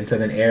go. And so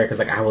then Eric is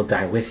like, I will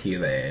die with you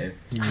then.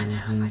 I know.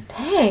 I was like,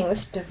 dang,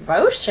 this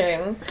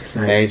devotion. It's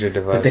like, Major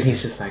devotion. but then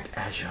he's just like,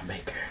 as your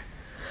maker,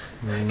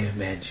 I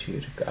command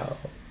you to go.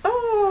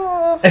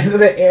 Oh. And so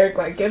then Eric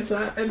like gets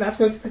up, and that's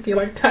when he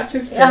like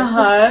touches him.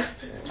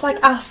 It's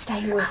like, I'll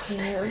stay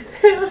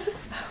with you.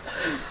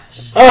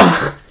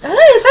 Oh,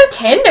 It's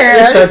so tender.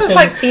 It's so It's just tender.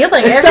 like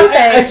feeling it's,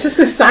 everything. it's just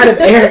the side of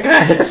Eric.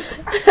 I just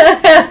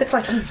It's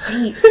like he's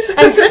deep.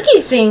 And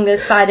Suki's seeing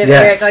this side of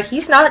Yes. Eric. Like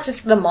he's not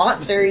just the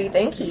monster you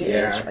think he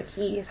Yeah. is. Like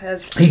he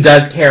has. he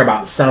does care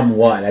about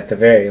someone at the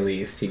very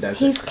least. He does.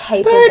 He's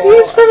capable. But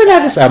he's really of not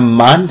that. just a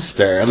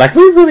monster. Like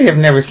we really have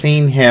never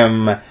seen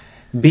him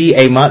be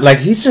a monster. Like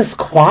he's just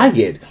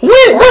quiet.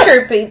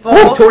 torture people.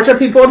 He tortured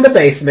people in the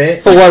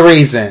basement. For what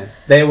reason?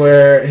 They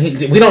were.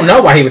 We don't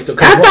know why he was. I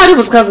thought it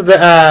was because of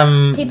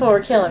the People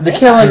were killing. the vampires.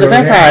 killing of the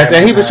Yeah, vampires, and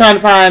he vampires. was trying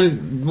to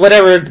find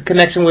whatever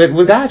connection with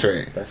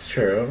Godric. That's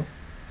true.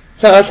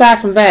 So aside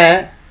from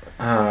that,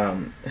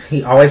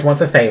 He always wants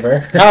a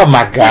favor. oh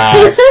my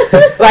gosh,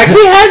 like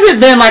he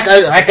hasn't been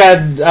like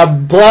a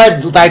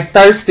blood like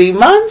thirsty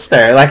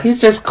monster. Like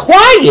he's just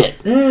quiet.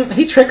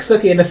 He tricks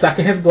Suki into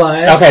sucking his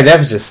blood. Okay, that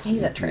was just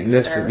He's a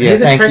trickster. yeah,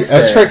 He's a thank trickster.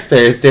 you. A trickster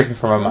is different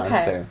from a Okay.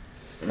 monster.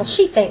 Well,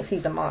 she thinks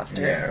he's a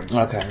monster.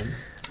 Yeah. Okay,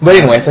 but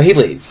anyway, so he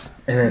leaves.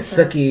 And then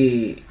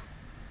Suki,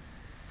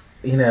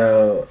 you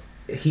know,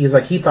 he's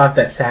like, he thought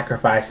that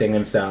sacrificing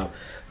himself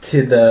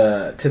to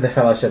the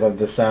Fellowship of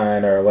the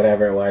Sun or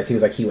whatever it was, he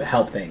was like, he would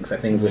help things,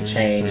 that things would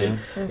change, and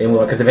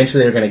because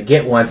eventually they're going to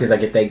get one. So he's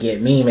like, if they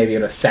get me, maybe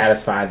it'll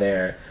satisfy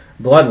their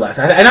bloodlust.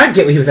 And I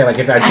get what he was saying, like,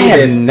 if I do I had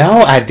this,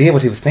 no idea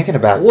what he was thinking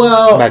about.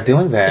 Well, about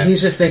doing that.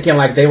 he's just thinking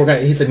like they were gonna.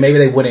 He's like, maybe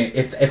they wouldn't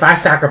if I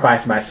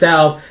sacrificed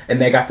myself and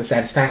they got the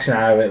satisfaction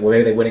out of it. Well,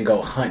 maybe they wouldn't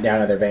go hunt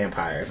down other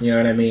vampires. You know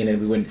what I mean? And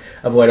we wouldn't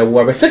avoid a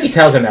war. But Suki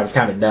tells him that was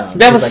kind of dumb.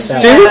 That He's was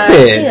like,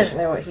 stupid. He doesn't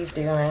know what he's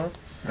doing.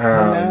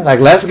 Like,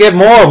 let's get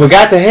more. We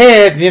got the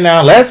head,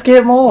 let's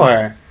get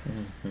more.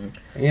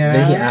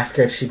 Then he asks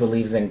her if she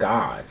believes in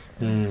God.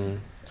 Mm.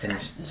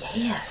 And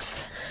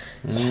Yes.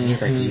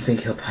 he's like, do you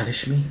think he'll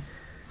punish me?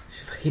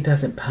 She's like, he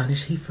doesn't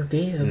punish, he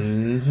forgives.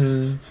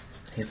 Mm-hmm.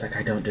 He's like,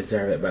 I don't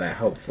deserve it, but I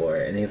hope for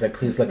it. And he's like,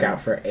 please look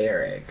out for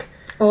Eric.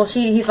 Well,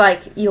 he's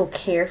like, you'll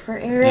care for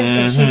Eric,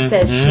 and she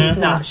says she's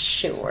not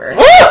sure.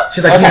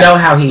 She's like, you know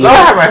how he is.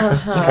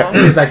 Uh-huh.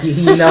 She's like,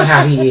 you know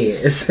how he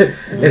is,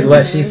 is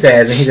what she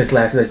says, and he just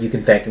laughs. He's like, you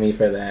can thank me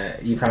for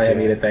that. You probably have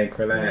me to thank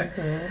for that.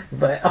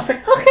 But I was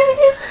like,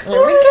 okay. Here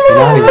we go.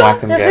 Now he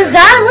walked him This down. is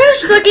that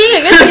wish, Suki.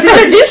 I guess you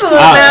better do something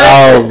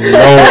about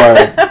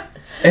it. Oh, Lord.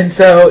 And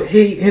so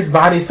his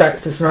body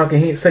starts to smoke,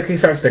 and he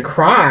starts to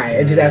cry,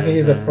 and she's asking,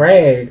 he's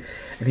afraid.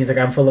 And he's like,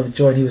 I'm full of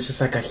joy. And he was just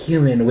like a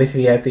human with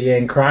me at the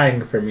end,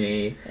 crying for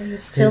me. And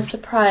he's still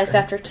surprised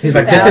after 2,000 He's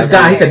like, this is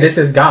God. He said, years.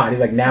 this is God. He's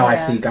like, now I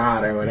Yeah. see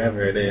God, or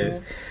whatever it is.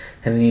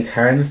 And then he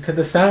turns to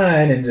the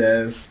sun and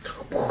just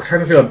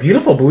turns to a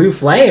beautiful blue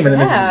flame, and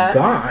then it's Yeah. just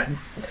gone.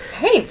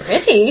 Very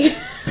pretty.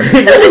 It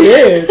really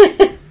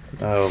is.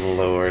 Oh,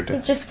 Lord.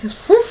 It just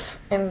goes woof,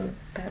 and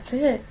that's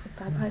it.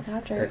 Bye-bye,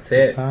 Godric. That's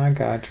it. I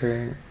got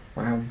you.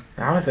 Wow.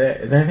 That was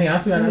it. Is there anything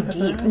else in that Really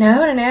episode? deep.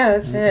 No,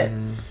 that's it.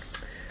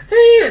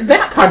 I mean,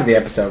 that part of the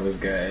episode was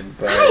good.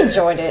 But I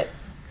enjoyed it.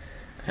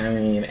 I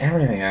mean,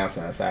 everything else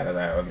outside of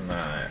that was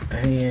not.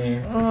 I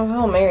mean, Oh, the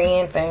whole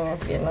Marianne thing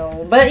is getting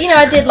old. But,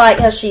 I did like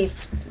how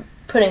she's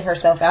putting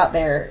herself out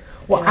there.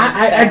 Well,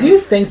 I do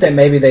think that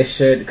maybe they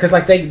should, because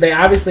like they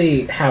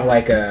obviously have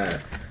like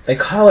they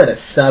call it a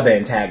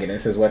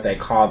sub-antagonist is what they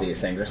call these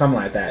things, or something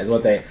like that is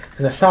what they,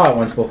 because I saw it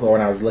once before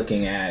when I was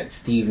looking at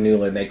Steve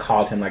Newland, they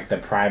called him like the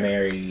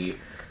primary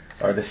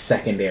or the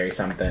secondary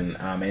something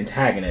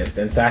antagonist,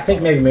 and so I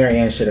think maybe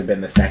Marianne should have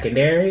been the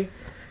secondary,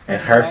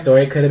 and her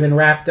story could have been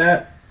wrapped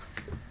up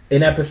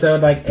in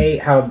episode like 8,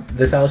 how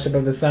the Fellowship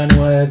of the Sun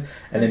was,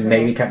 and then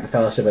maybe kept the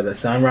Fellowship of the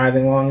Sun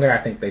rising longer. I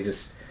think they're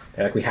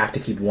like, we have to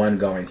keep one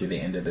going through the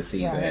end of the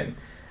season, Right.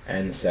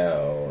 and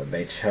so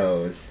they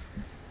chose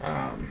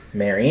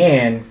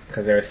Marianne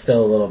because there was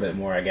still a little bit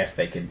more, I guess,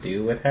 they could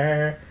do with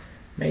her,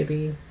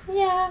 maybe.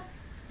 Yeah.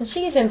 And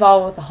she's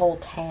involved with the whole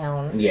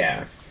town.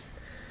 Yeah.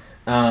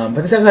 But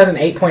this episode has an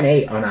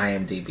 8.8 on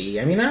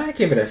IMDb. I mean, I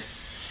give it a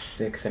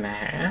 6.5.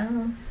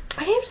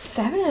 I gave it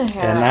 7.5.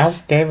 And I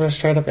gave it a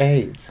straight up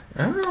 8.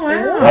 Oh,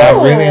 wow. I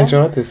Oh. really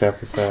enjoyed this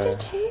episode. I did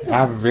too.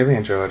 I really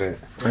enjoyed it.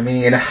 I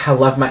mean, I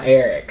love my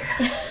Eric.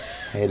 It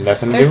had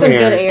nothing to There's do some with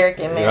good Eric. Eric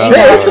in there. Oh,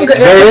 There is some good-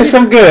 there is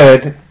some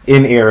good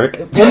in Eric.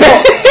 Well,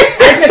 no,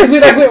 because we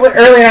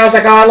earlier I was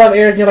like, oh, I love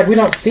Eric. And you're like, we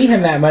don't see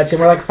him that much, and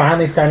we're like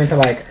finally starting to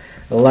like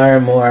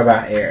learn more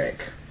about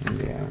Eric.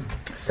 Yeah.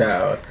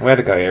 So, Way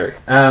to go, Eric.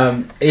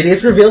 it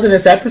is revealed in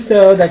this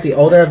episode that the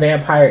older a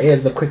vampire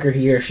is, the quicker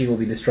he or she will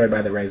be destroyed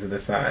by the rays of the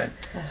sun.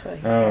 That's what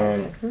he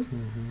said.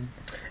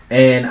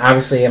 And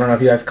obviously, I don't know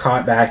if you guys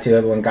caught back to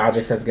it, but when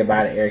Godric says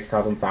goodbye to Eric, he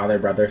calls him father,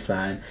 brother,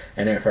 son.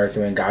 And at first,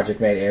 when Godric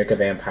made Eric a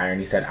vampire, and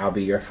he said, I'll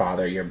be your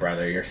father, your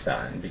brother, your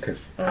son.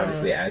 Because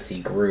obviously, as he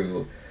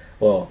grew,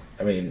 well,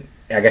 I mean,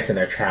 I guess in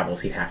their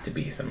travels, he'd have to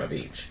be some of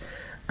each.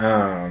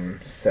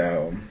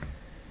 So,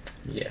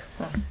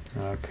 yes.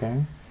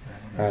 Okay.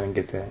 I didn't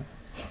get that.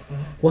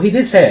 Well, he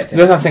did say it. That's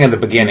what I was saying at the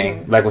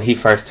beginning. Like when he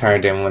first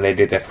turned in, when they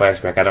did that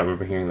flashback. I don't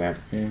remember hearing that.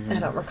 I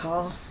don't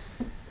recall.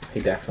 He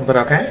definitely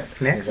But okay, said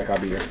it. next. He's like,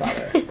 I'll be your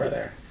father,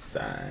 brother,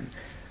 son.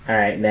 All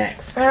right,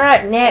 next. All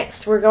right,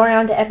 next we're going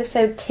on to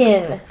episode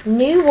 10,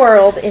 New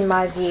World in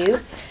My View.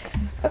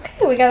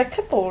 Okay, we got a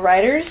couple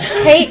writers,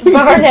 Kate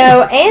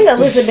Barno and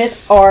Elizabeth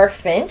R.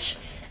 Finch,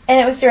 and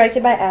it was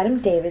directed by Adam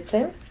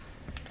Davidson.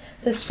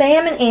 So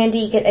Sam and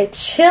Andy get a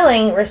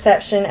chilling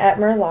reception at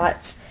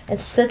Merlotte's, and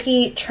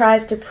Sookie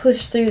tries to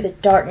push through the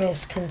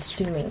darkness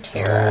consuming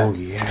Tara. Oh,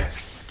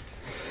 yes.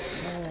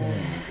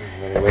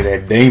 With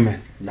that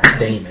demon. Not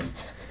Damon.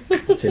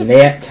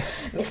 Jeanette.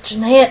 Miss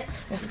Jeanette,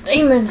 Miss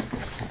Damon.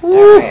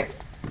 All right.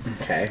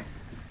 Okay.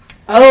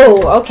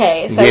 Oh,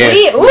 okay. So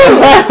Yes.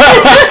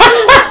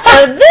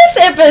 So this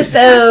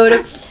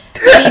episode,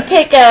 we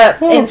pick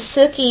up, and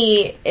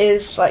Sookie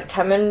is like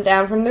coming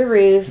down from the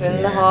roof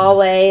in the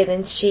hallway,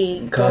 then she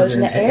goes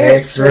into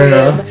Eric's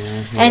room,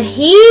 and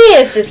he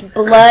is just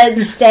blood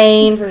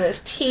stained from his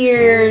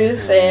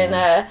tears,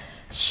 and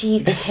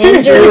she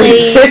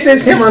tenderly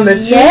kisses him on the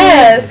cheek.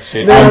 yes,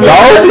 On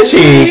both the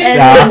cheeks. and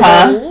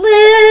then the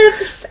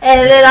lips,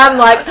 and then I'm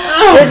like,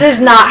 this is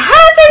not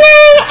happening,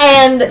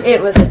 and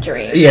it was a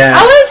dream. Yeah.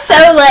 I was so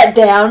let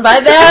down by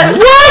that.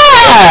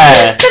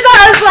 Why? Because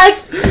I was like,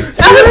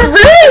 I was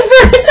rooting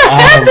for it to my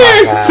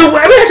happen. God. So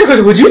let me ask you a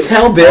question. Would you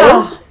tell Bill,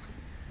 Oh,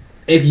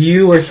 if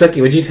you were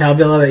Sookie, would you tell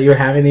Bill that you were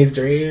having these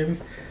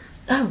dreams?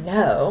 oh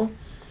no.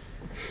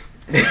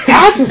 This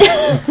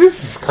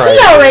is He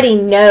crazy. already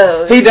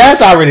knows. He does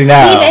already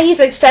know. He's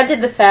accepted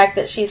the fact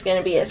that she's going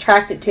to be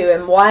attracted to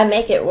him. Why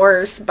make it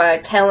worse by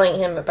telling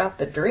him about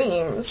the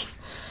dreams?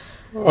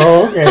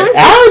 Oh, okay. I'm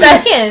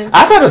I saying.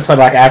 thought it was for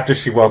like after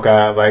she woke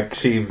up, like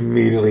she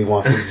immediately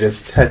wants to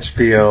just touch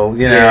Bill,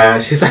 you know. Yeah,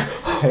 she's like,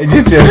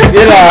 you just,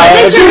 you know.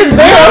 Picture is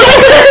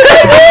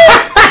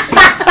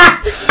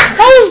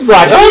I was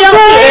like, If you don't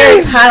see okay.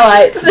 Eric's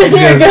highlights, then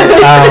you're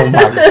Just- oh going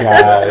my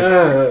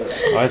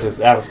gosh.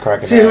 I was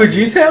cracking Dude, up. would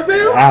you tell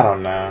Bill? I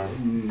don't know.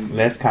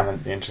 That's kind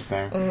of interesting.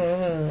 I don't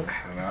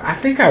know. I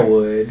think I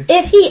would.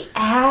 If he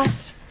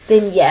asked,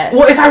 then yes.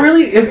 Well, if I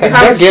really, if I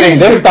They're was getting-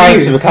 truly they're starting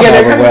to confused, become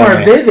they're becoming more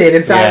overwhelming. vivid.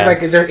 And so I was Yeah.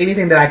 like, is there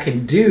anything that I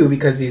can do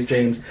because these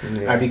dreams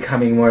Yeah. are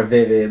becoming more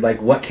vivid?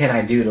 Like, what can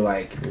I do to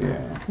like, Yeah. you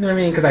know what I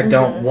mean? Because I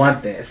don't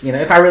want this. You know,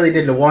 if I really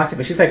didn't want it,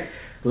 but she's like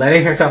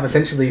letting herself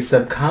essentially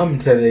succumb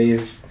to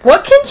these.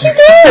 What can she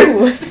do?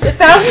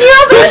 Without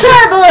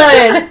Vampire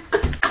blood.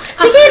 She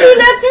can't do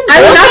nothing. I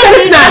mean, not that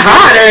it's not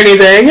hot or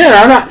anything. You know,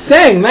 I'm not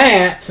saying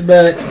that,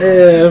 but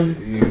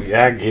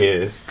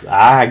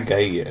I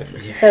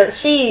guess. So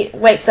she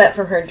wakes up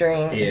from her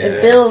dream, Yeah.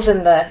 and Bill's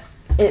in the.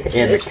 It's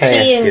In the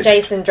she and casket.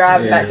 Jason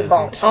driving back to Yeah.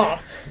 Bon Ton.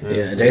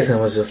 yeah, Jason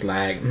was just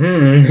like,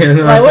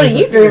 Like, what are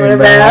you dreaming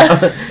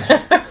about?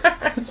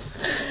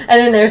 And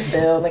then there's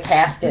Bill in the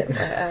casket. It's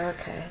like, oh,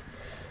 okay.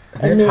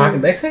 They're And then-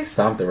 talking. They say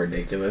something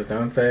ridiculous,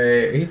 don't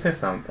they? He says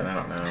something. I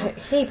don't know.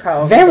 He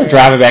probably. They were did.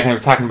 driving back and they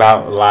were talking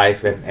about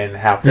life and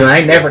how No, I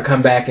things never go.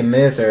 come back and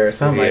miss her or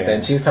something like Yeah. that.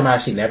 And she was talking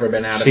about she never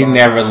been out of She Bon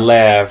never Ton.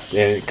 left,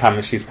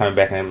 and she's coming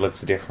back and it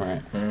looks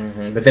different.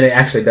 But then it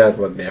actually does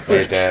look different.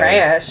 It's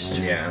trash.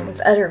 Yeah.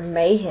 It's utter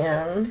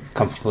mayhem.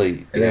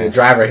 Complete. And then the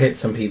driver hits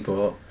some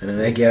people, and then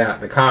they get out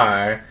the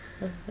car,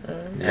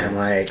 And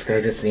like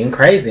they just seemed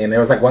crazy. And there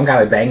was like one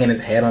guy like banging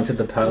his head onto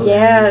the post.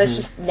 Yeah, there's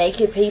just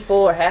naked people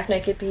or half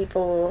naked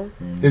people.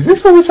 Is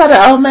this where we saw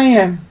the old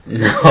man?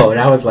 No,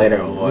 that was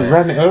later on.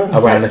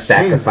 Around the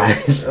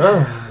sacrifice.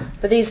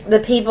 But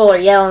the people are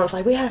yelling. It's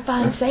like, we gotta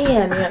find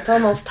Sam. It's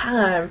almost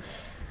time.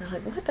 And I'm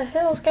like, what the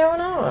hell's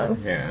going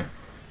on? Yeah.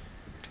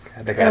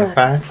 They gotta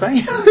find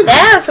Sam.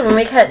 That's when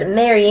we cut to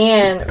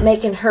Marianne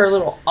making her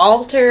little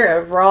altar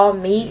of raw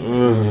meat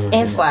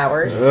and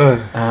flowers.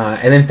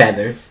 And then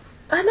feathers.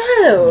 I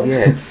know.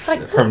 Yes. It's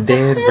like, from what the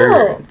dead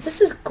hell? birds. This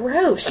is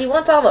gross. She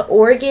wants all the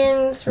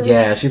organs. From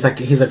Yeah, he's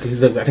like,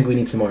 I think we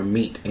need some more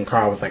meat. And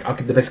Carl was like, I'll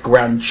get the best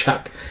ground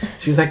chuck.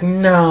 She was like,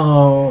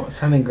 no,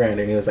 something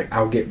grander. And he was like,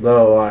 I'll get blah,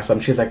 blah, blah, or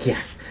something. She was like,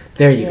 yes,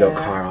 there you go,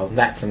 Carl.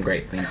 That's some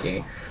great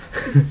thinking.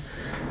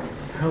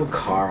 Oh,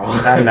 Carl.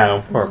 I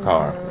know, poor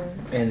Carl.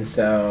 And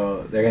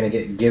so they're going to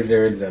get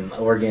gizzards and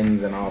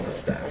organs and all the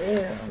stuff.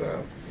 Yeah.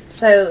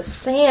 So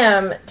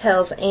Sam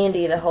tells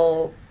Andy the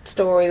whole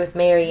story with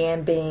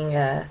Marianne being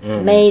a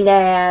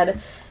Maynard.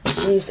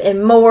 She's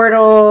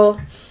immortal.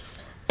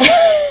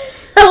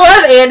 I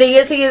love Andy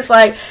because he is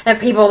like, and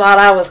people thought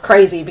I was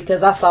crazy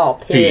because I saw a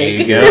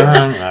pig.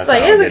 It's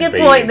like, there's a good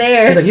point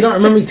there. He's like, you don't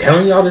remember me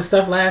telling you all this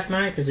stuff last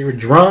night because you were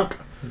drunk?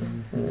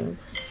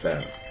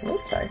 So.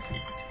 Oops, sorry.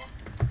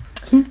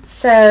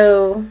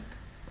 So,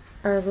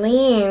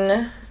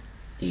 Arlene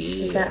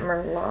is at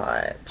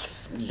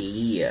Merlotte's.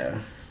 Yeah.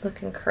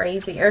 Looking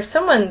crazy. Or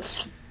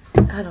someone's,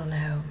 I don't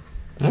know.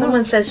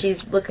 Someone says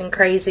she's looking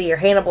crazy or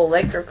Hannibal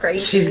Lecter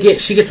crazy.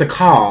 She gets a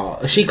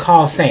call. She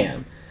calls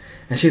Sam.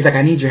 And she's like,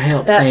 I need your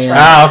help, That's Sam.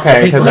 right. Oh,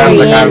 okay. Because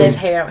Marianne is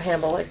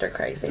Hannibal Lecter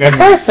crazy. At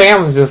first,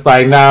 Sam was just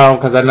like, no,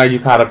 because I know you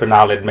caught up in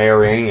all that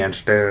Marianne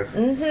stuff.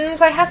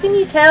 It's like, how can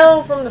you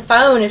tell from the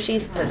phone if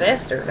she's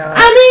possessed or not?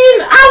 I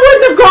mean, I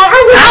wouldn't have gone.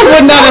 I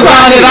would not have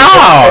gone at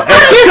all.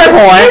 At this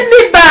point,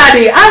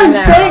 anybody. I'm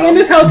staying in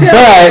this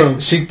hotel room.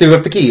 But she threw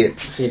up the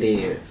kids. She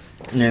did.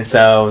 And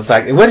so it's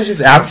like, what did she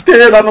say? I'm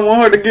scared. I don't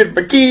want her to get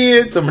my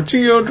kids or my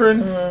children.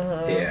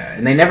 Yeah,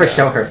 and they never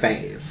show her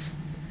face.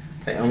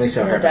 They only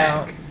show her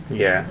back.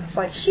 Yeah. It's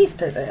like, she's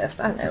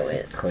possessed. I know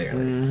it.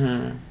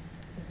 Clearly.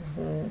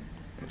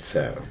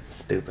 So.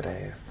 Stupid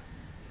ass.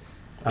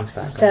 I'm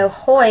sorry. So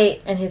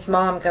Hoyt and his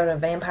mom go to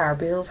Vampire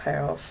Bill's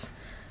house.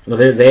 Well,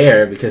 they're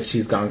there because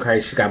she's gone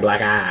crazy. She's got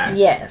black eyes.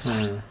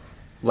 Yes.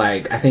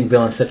 Like, I think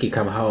Bill and Sookie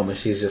come home and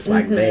she's just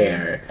like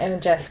there. And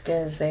Jessica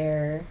is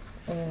there.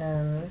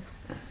 And,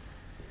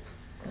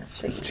 let's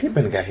see. She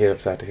been got hit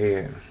upside the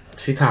head.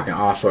 She talking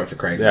all sorts of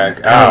crazy. Yeah,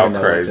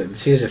 crazy.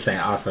 She was just saying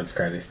all sorts of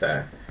crazy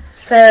stuff.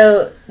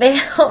 So they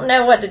don't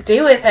know what to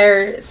do with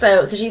her.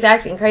 So because she's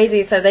acting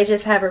crazy, so they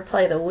just have her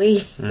play the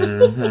Wii.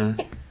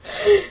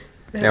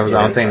 That was the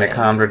only thing that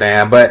calmed her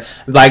down. But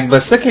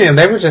Sookie and them,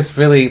 they were just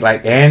really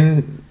like,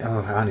 and I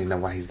don't even know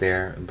why he's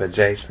there. But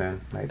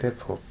Jason, like that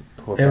poor.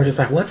 They were just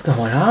like, what's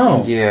going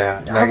on?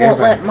 Yeah. I won't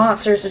let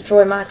monsters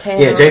destroy my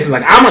town. Yeah, Jason's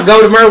like, I'm going to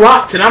go to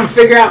Merlotte's and I'm going to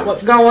figure out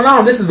what's going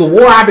on. This is the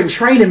war I've been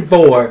training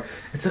for.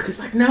 And Sookie's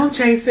like, no,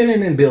 Jason.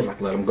 And then Bill's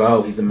like, let him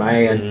go. He's a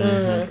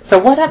man. So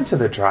what happened to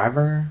the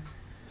driver?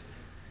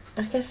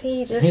 I guess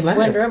he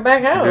went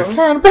back home. Just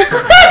turned back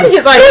around.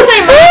 He's like, this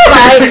ain't my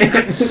fight.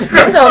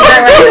 I'm going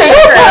back where I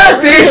came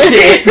from. This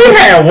shit. He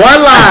had one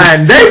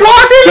line. They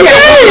walked in. He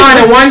had one line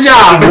and one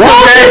job.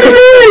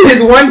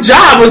 His one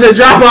job was to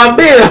drop off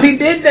Bill. He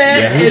did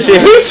that. Yeah,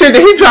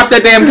 he dropped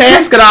that damn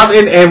casket off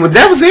and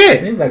that was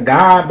it. He was like,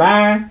 God,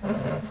 bye.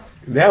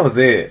 That was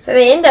it. So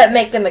they end up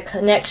making the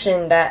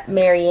connection that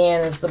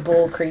Marianne is the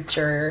bull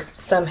creature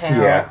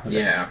somehow.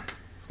 Yeah.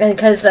 And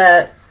because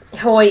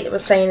Hoyt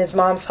was saying his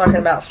mom's talking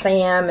about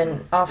Sam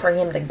and offering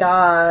him to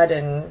God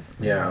and...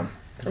 Yeah.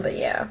 But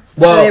yeah.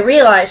 Well, so they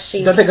realize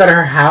she's... Don't they go to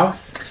her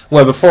house?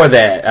 Well, before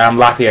that,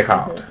 Lafayette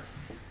called.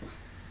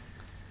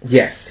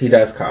 Yes, he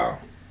does call.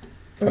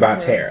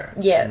 About Tara.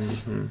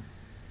 Yes.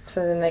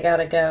 So then they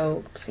gotta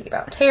go see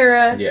about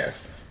Tara.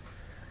 Yes.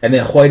 And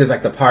then Hoyt is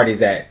like, the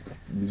party's at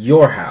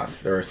your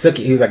house. Or Sookie.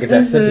 He was like, it's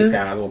at Sookie's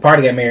house. Well,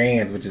 party at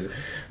Marianne's, which is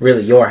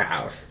really your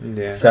house.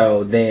 Yeah.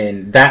 So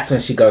then that's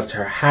when she goes to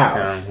her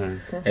house.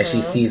 And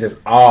she sees it's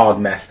all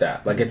messed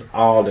up. Like, it's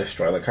all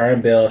destroyed. Like, her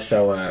and Bill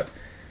show up.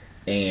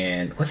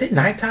 And was it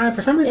nighttime?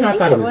 For some reason, I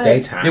thought it was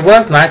daytime. It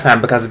was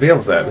nighttime because Bill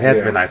was up. It had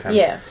to be nighttime.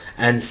 Yeah.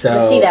 And so...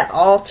 You see that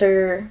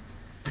altar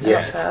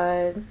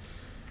outside.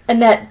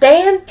 And that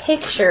damn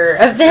picture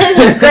of them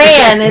and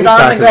Gran is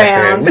on the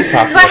ground. It's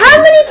like,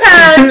 how many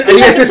times do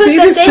you have to see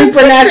this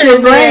supernatural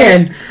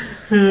Gran?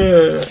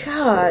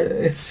 God.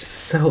 It's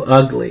so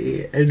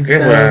ugly. And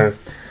it was.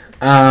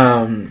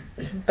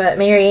 But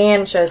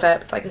Marianne shows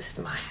up. It's like, this is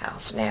my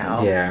house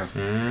now. Yeah.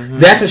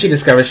 That's when she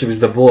discovers she was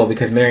the bull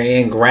because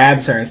Marianne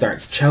grabs her and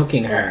starts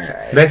choking her. That's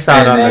right. They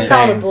saw it on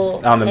the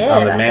bull on the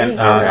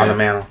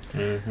mantle.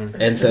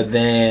 And so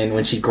then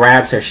when she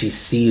grabs her, she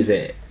sees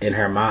it in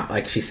her mind.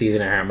 Like, she sees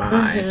it in her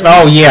mind.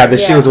 Oh, yeah.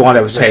 She was the one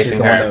that was So she's chasing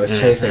the her. one that was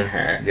chasing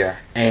her. Yeah.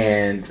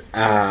 And,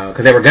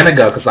 because they were going to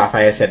go, because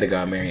Lafayette said to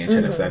go, and Marianne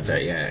shouldn't have said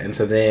that yet. And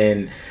so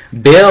then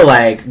Bill,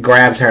 like,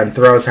 grabs her and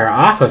throws her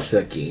off of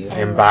Sookie.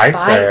 And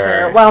bites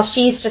her. While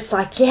she's just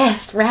like,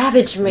 yes,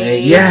 ravage me.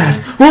 Yes,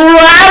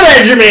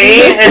 ravage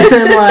me! And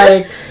then,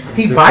 like,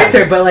 he bites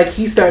her, but, like,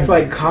 he starts,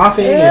 like,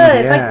 coughing. Yeah, And,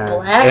 it's like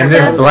black and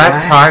stuff. this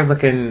black tar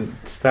looking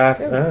stuff.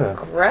 Ugh.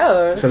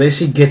 Gross. so then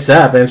she gets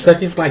up, and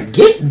Sookie's like,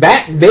 get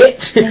back,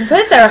 bitch! And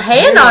puts her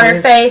hand on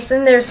her face,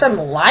 and there's some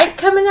light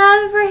coming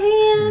out of her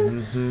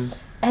hand.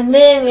 And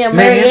then, Marianne's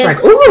Marianne's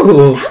like,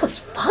 ooh! that was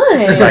fun.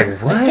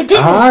 Like, what It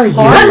didn't are you?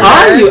 harm What her.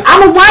 are you?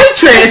 I'm a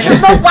waitress!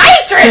 I'm a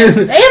waitress!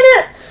 Damn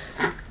it!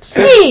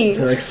 Jeez.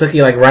 So, like,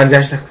 Sookie, like, runs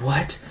out. She's like,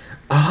 what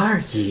are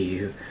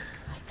you?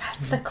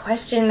 That's the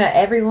question that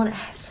everyone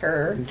asks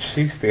her.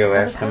 She's still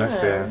asking us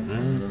that.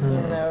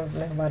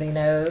 Nobody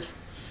knows.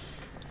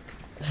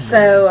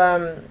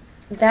 So,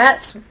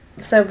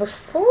 so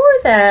before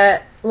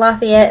that,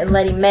 Lafayette and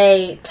Lady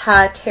Mae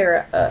tie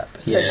Tara up,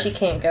 so Yes. she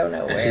can't go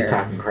nowhere. And she's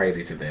talking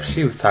crazy to them.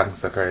 She was talking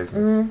so crazy.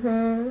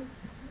 And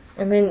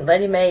then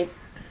Lady Mae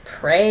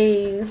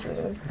prays,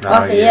 and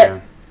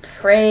Lafayette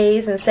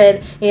prays and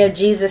said,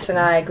 Jesus and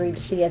I agreed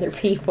to see other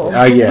people.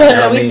 Oh,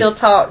 yeah. But we still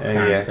talk.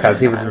 Yeah, because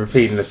he was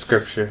repeating the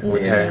scripture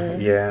with her.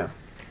 Yeah.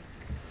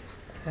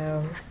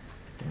 So.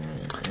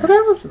 But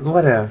that was,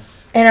 what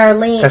else? And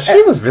Arlene. Because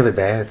she was really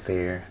bad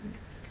there.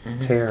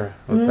 Tara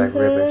was like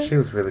really, she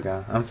was really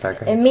gone. I'm sorry.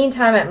 Go ahead. And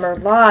meantime at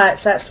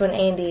Merlotte's, that's when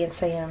Andy and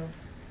Sam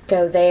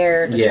go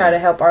there to Yeah. try to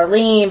help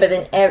Arlene, but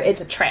then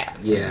it's a trap.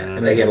 Yeah,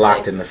 and they get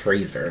locked in the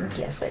freezer.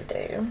 Yes, they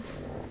do.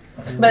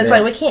 But it's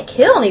like, we can't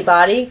kill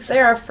anybody because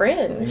they're our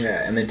friends.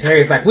 Yeah, and then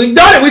Terry's like, we've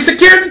done it! We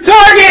secured the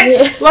target!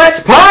 Yeah.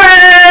 Let's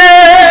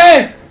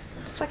party!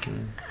 It's like,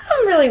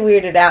 I'm really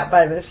weirded out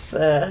by this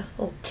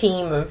little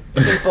team of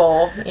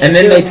people. And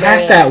then they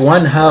attach that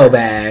one hoe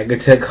bag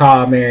to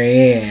call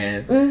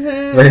Marianne.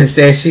 But it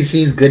says she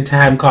sees Good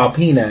Time call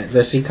Peanut,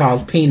 so she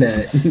calls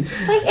Peanut.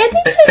 It's like, I think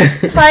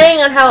it's just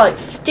playing on how, like,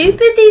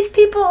 stupid these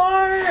people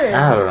are.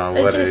 I don't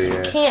know what it is.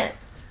 Just can't.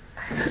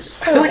 It's just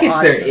so I feel like it's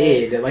odd their to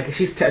me. id. Like,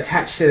 she's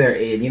attached to their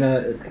id. You know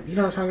what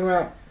I'm talking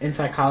about? In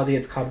psychology,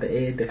 it's called the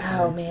id.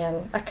 Oh,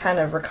 man. I kind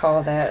of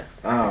recall that.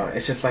 Oh,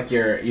 it's just like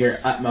your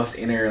utmost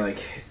inner,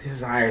 like,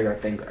 desires or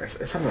things, or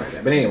something like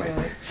that. But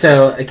anyway,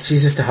 so, like,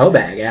 she's just a hoe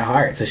bag at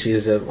heart. So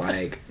she's just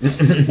like...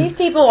 These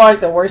people are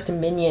like the worst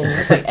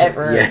minions, like,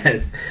 ever.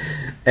 Yes.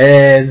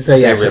 And so,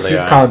 yeah, They really she's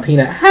are. calling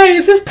Peanut, hey,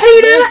 is this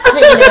Peanut?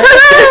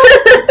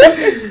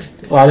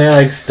 While they're,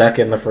 like, stuck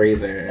in the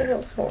freezer. It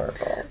was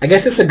horrible. I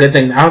guess it's a good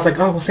thing. I was like,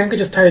 oh, well, Sam could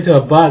just turn into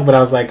a bug, but I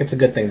was like, it's a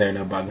good thing there are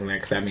no bugs in there,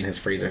 because that means his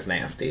freezer's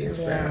nasty.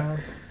 So. Yeah,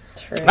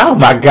 true. Oh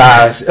my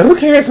gosh. Who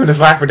cares when it's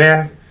life or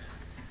death?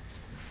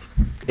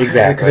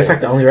 Exactly. Because it's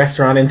like the only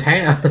restaurant in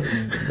town.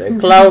 They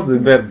close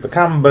it, but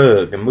become a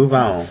bug and move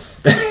on.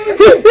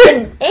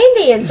 And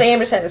Andy and Sam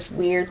just have this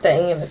weird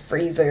thing in the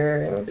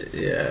freezer. And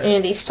Yeah.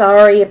 Andy's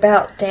sorry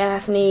about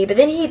Daphne, but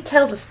then he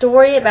tells a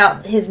story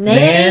about his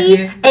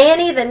nanny,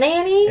 Annie the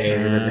nanny.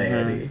 And the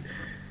nanny.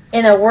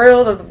 In a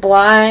world of the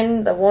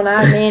blind, the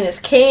one-eyed man is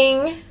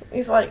king.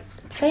 He's like,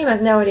 Sam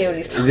has no idea what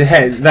he's talking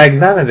about. Like,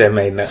 none of that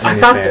made any I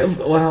thought, sense.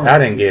 well, I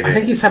didn't get it. I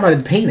think he's talking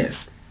about the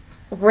penis.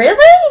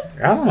 Really?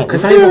 Oh,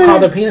 Because some people call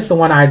their penis the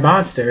one-eyed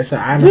monster, so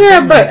I'm Yeah,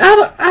 assuming- but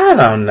I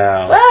don't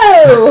know.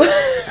 Whoa!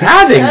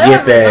 I didn't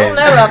get I that. don't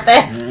know about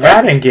that.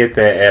 I didn't get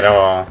that at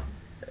all.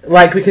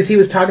 Like, because he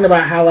was talking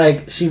about how,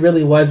 like, she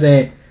really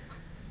wasn't,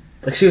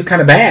 like, she was kind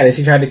of bad, and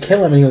she tried to kill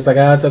him, and he was like,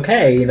 oh, it's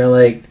okay, you know,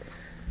 like,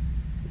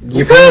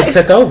 your penis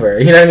took over,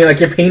 you know what I mean? Like,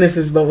 your penis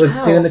is what was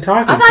doing the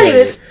talking. I thought he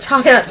was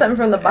talking about something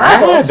from the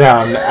Bible. I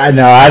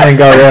didn't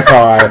go that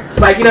far.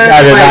 Like, you know,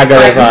 I did not go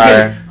like,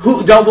 that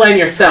far. don't blame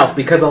yourself,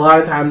 because a lot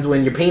of times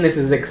when your penis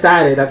is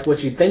excited, that's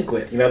what you think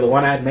with. You know, the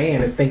one-eyed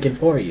man is thinking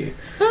for you.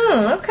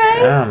 Okay.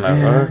 I don't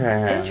know.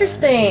 Okay.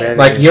 Interesting. That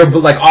Like, is-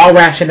 like, all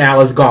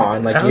rationale is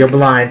gone. Like, you're Okay.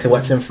 blind to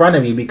what's in front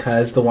of you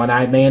because the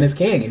one-eyed man is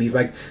king, and he's,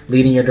 like,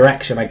 leading your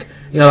direction. Like,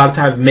 you know, a lot of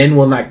times men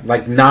will,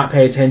 like not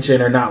pay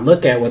attention or not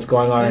look at what's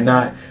going on and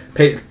not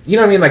pay, you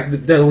know what I mean? Like,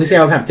 we say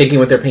all the time, thinking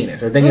with their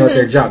penis or thinking with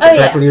their junk. Oh, So yeah.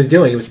 that's what he was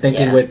doing. He was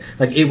thinking with,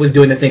 like, it was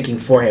doing the thinking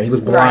for him. He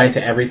was blind Right.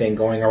 to everything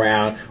going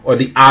around or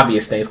the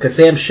obvious things. Because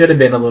Sam should have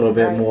been a little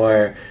bit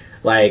more...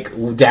 Like,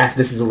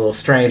 this is a little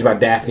strange about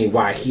Daphne,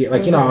 why he,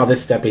 like, you know, all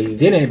this stuff, but he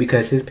didn't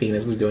because his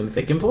penis was doing the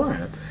thinking for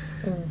him.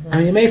 I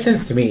mean, it made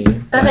sense to me.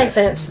 That makes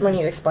sense when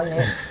you explain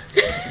it.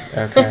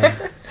 Okay.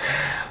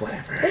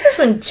 Whatever. This is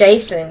when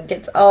Jason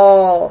gets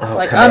all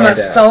like, I'm a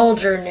commando.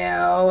 soldier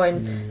now,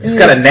 and He's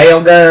got a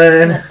nail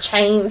gun. a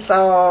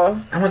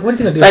chainsaw. I'm like, what is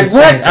he gonna do? Like, with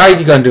what this are chainsaw?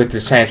 you gonna do with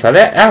this chainsaw?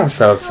 I was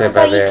so I upset was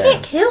by like, you that.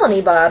 can't kill And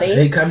anybody.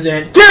 he comes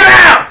in, get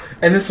out!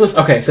 And this was,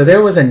 okay, so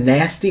there was a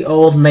nasty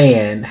old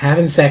man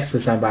having sex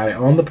with somebody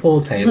on the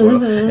pool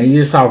table, and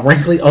you just saw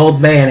wrinkly old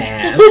man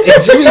ass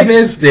ass. And Jimmy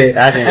missed it.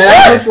 I didn't And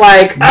I was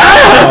like,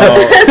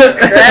 oh.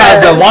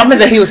 Because the woman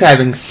that he was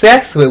having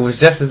sex with was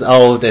just as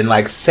old and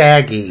like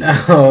saggy.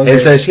 Oh, okay.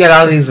 And so she had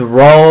all these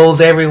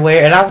rolls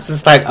everywhere. And I was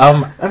just like, oh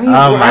my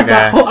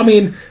God. I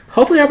mean,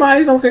 hopefully our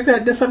bodies don't look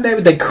like that someday,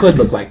 but they could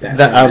look like that.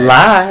 A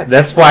lie.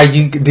 That's why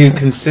you do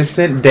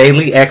consistent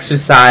daily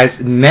exercise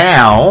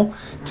now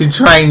to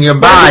train your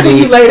body.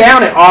 You lay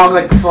down and all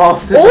like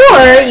falls to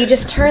Or you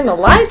just turn the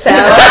lights out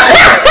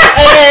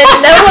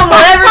and no one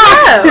will ever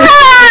know.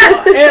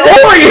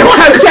 Or you don't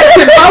have sex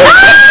in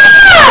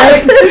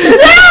public.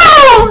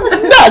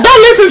 No,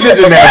 don't listen to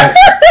Jeanette.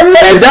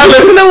 And don't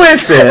listen to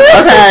Winston.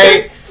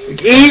 Okay.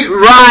 Eat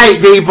right,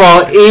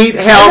 people. Eat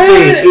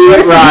healthy.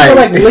 Eat right. People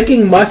like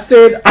licking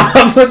mustard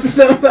off of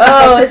some.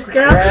 Oh, it's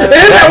girl. gross.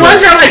 There's that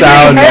one girl like so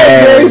hitting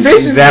her very nasty.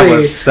 viciously. That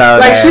was so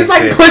like she's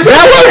like nasty. pushing.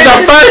 That was the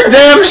first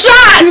damn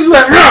shot. She was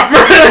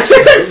like,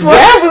 she's like,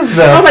 That was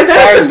the I was like,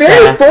 that's first a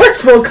very shot.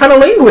 forceful kind of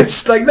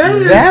linguist. Like that.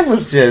 That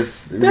was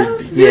just very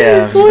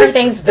forceful.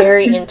 Everything's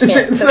very intense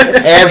at this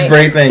point.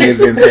 everything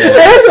is intense.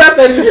 That's what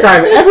they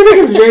describe it. Everything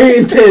is very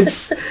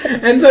intense.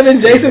 And so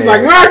then Jason's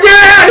like, rock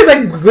it! He's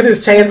like, with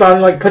his chains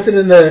on, like puts it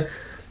in the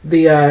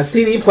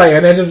CD player,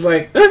 and they're just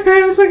like,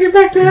 okay, let's get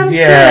back down.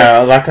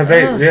 Yeah, like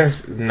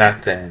there's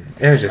nothing.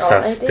 It was just so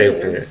All they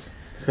stupid.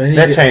 So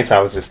That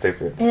chainsaw was just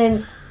stupid.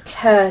 And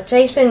then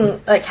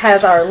Jason like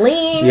has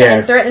Arlene Yeah.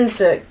 and threatens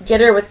to get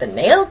her with the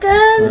nail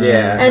gun.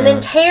 Yeah. And then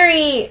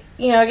Terry,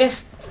 I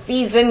guess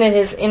feeds into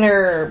his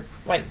inner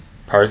like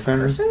Person?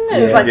 person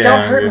and is like, Yeah,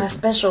 don't hurt yeah. my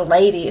special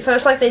lady. So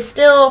it's like they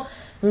still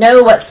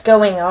know what's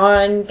going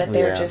on, but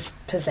they're Yeah. just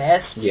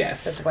possessed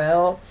Yes. as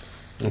well.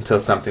 Until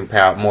something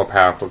more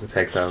powerful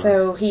takes over.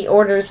 So he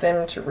orders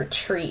them to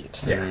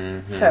retreat. Yeah.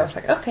 Mhm. So it's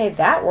like, okay,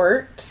 that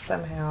worked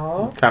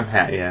somehow.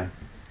 Somehow, yeah.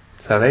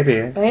 So they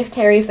did. I guess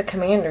Terry's the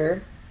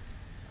commander.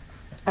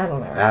 I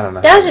don't know. I don't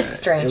know. That was just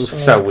strange It was to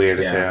me. so weird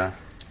as Yeah. hell.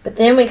 But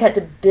then we cut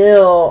to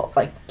Bill,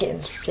 like,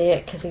 getting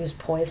sick because he was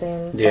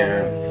poisoned. by Yeah.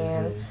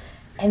 Marianne.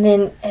 And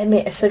then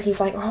Suki's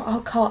like, oh,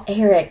 I'll call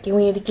Eric. We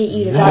need to get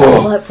you to No. Dr.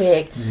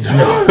 Ludwig.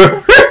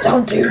 No.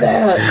 Don't do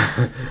that.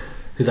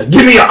 He's like,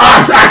 give me your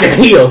arm so I can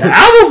heal.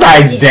 I was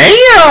like,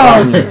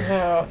 damn.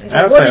 No. He's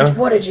like,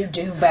 what did you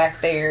do back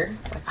there?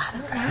 It's like,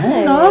 I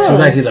don't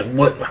know. He's like,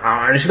 what?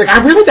 And she's like,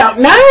 I really don't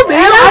know,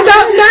 man.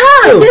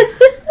 I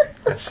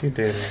don't know. She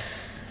did.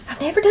 I've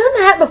never done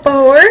that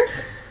before.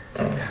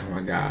 Oh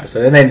my gosh.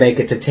 So then they make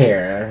it to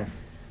Tara.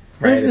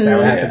 Right? Is that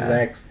what happens Yeah.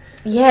 next?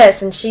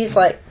 Yes, and she's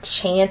like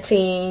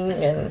chanting,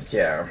 and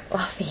Yeah.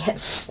 Lafayette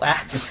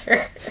slaps her.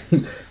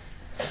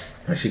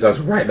 She goes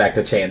right back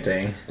to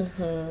chanting.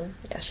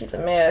 Yeah, she's a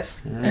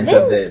mess. Mm. And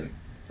so then,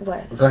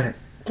 What? go ahead.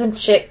 Some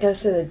chick goes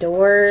to the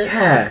door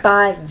Yeah. to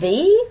buy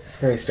V, It's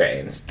very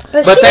strange.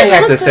 but But she they didn't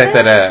had to look set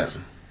that up. possessed.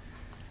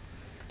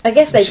 I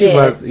guess they She did.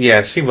 was,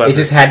 yeah, she was. It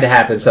just had to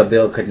happen so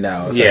Bill could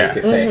know, so Yeah. he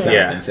could say Mhm. something,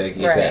 Yeah. so he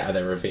could Right. say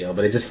other reveal.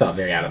 But it just felt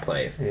very out of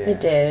place. Yeah.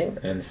 It did.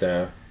 And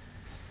so,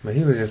 But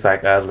he was just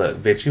like,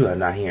 look, bitch, you are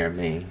not hearing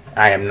me.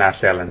 I am not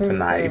selling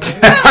tonight.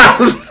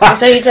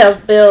 So he tells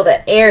Bill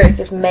that Eric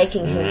is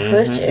making him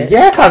push it.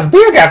 Yeah, because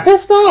Bill got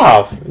pissed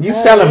off. You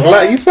Oh, selling yeah.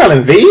 blood? You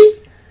selling V?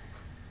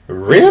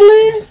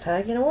 Really? Just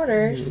taking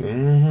orders.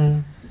 Mm-hmm.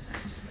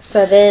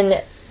 So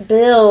then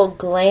Bill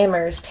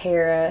glamours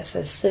Tara so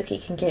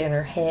Suki can get in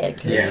her head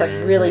because it's Yes.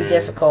 like really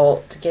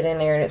difficult to get in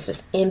there and it's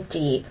just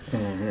empty.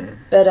 mm-hmm.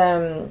 But I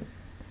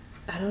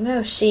don't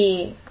know.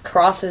 She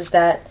crosses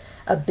that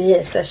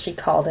abyss, as she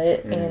called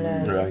it,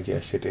 and Oh,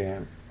 yes, she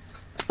did.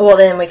 well,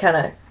 then we kind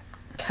of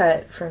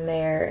cut from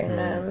there,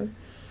 and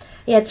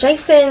yeah,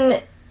 Jason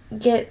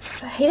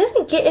he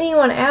doesn't get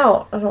anyone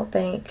out. I don't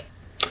think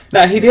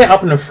No, he did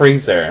open the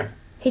freezer.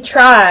 he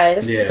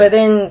tries, Yeah. but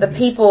then the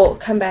people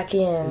come back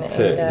in, and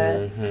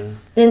Mm-hmm.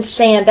 then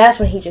Sam. That's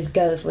when he just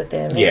goes with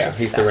them. And Yeah, just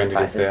he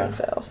surrendered sacrifices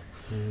himself.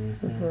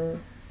 himself.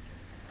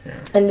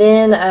 And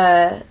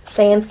then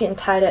Sam's getting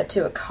tied up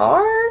to a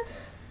car.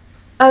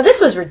 Oh,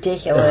 this was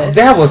ridiculous.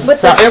 That was With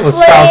so, the it was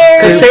so flares.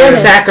 Because stupid. Sam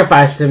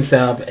sacrificed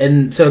himself,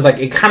 and so like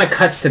it kind of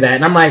cuts to that,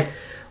 and I'm like,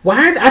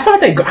 why? I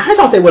thought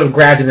they would have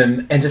grabbed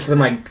him and just been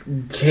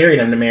like carried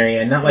him to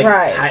Marianne, not like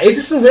Right. it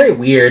just was very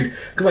weird.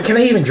 Because like, can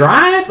they even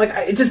drive? Like,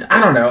 I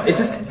don't know. It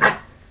just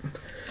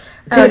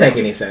didn't make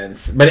any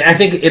sense. But I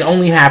think it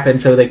only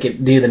happened so they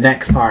could do the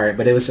next part.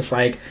 But it was just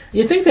like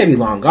you'd think they'd be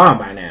long gone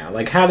by now.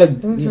 Like how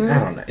did I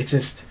don't know. It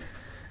just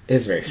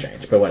is very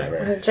strange. But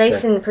whatever.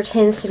 Jason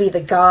pretends to be the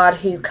god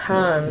who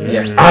comes.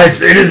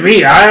 Yes, it is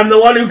me. I am the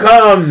one who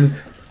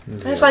comes.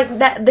 It's like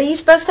that. He's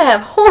supposed to have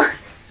horns.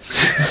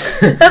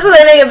 That's what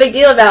they make a big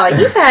deal about. Like,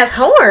 he has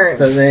horns.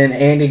 So then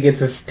Andy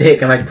gets a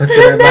stick and like puts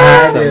it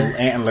behind Some him.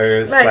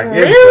 antlers. Like, it was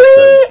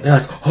really? They're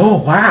like,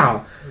 oh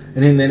wow,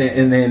 and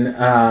then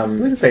What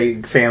did you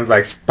say? Sam's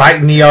like,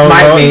 spike me, oh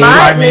Smite Lord. me.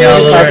 Smite me, Smite oh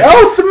me. Lord. like,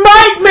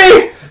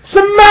 oh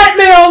smite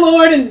me, oh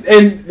Lord, and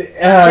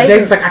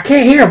Jason's like, I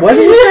can't hear him. What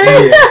did he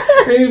say?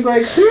 Yeah. And he's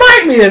like,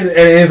 smite me,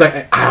 and he's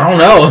like, I don't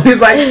know. He's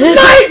like,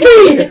 smite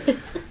me,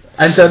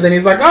 and so then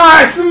he's like, oh,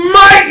 I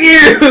smite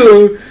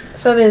you,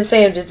 So then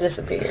Sam just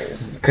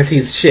disappears. because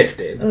he's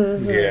shifted.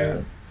 Mm-hmm.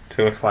 Yeah.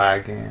 To a fly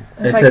again.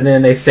 And so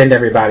then they send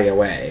everybody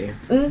away.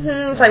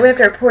 It's like we have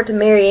to report to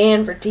Mary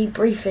Ann for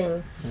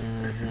debriefing.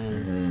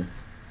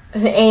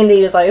 And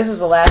Andy was like, "This is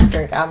the last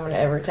drink I'm gonna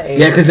ever take."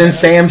 Yeah, because then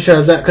Sam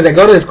shows up because they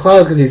go to his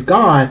clothes because he's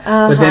gone.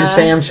 But then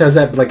Sam shows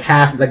up like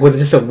half, like with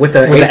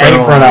an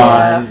apron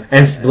on,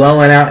 and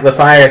blowing out the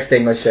fire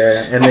extinguisher.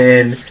 And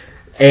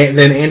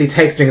then Andy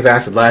takes drinks.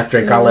 That's the last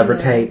drink I'll ever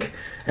take.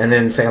 And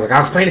then Sam's like,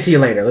 "I'll explain it to you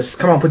later. Let's just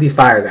come on, put these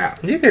fires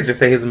out." You could just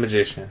say he's a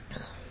magician.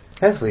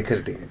 That's what he could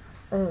have did.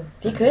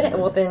 If you could,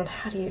 well then,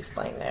 how do you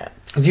explain that?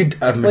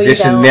 A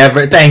magician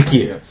never. Thank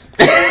you.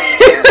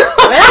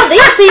 Well,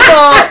 these people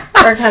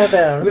are kind of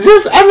dumb.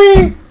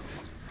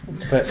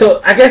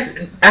 So I guess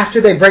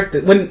after they break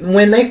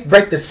when they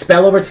break the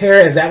spell over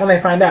Tara, is that when they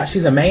find out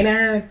she's a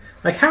Maynad?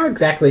 Like, how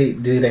exactly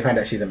do they find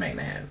out she's a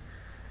Maynad?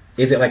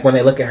 Is it like when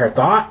they look at her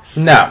thoughts?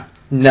 No.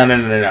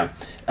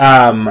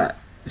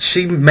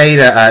 She made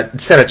a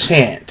set a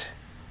chant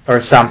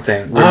or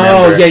something.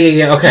 Remember? Oh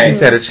yeah. Okay. She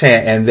said a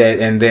chant, and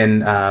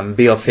then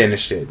Bill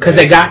finished it because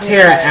they got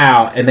Tara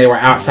out and they were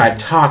outside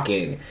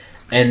talking.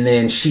 And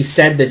then she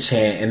said the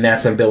chant, and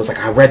that's when Bill was like,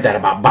 "I read that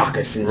about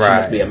Bacchus, and she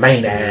must be a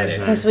Maynad."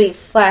 Because we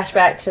flash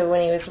back to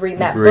when he was reading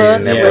that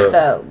book with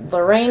the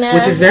Lorena.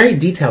 Which is very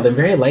detailed and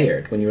very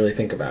layered when you really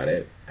think about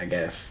it, I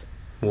guess.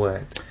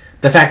 What?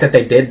 The fact that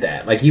they did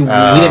that. Like, we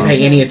didn't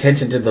pay any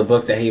attention to the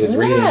book that he was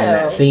reading in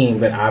that scene,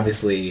 but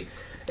obviously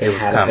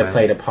it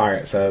played a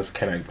part, so it's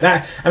kind of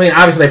that. I mean,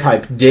 obviously they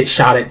probably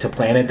shot it to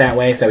plan it that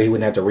way, so he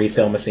wouldn't have to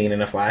refilm a scene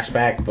in a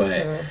flashback,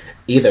 but...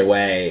 Either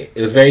way, it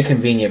was very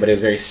convenient, but it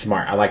was very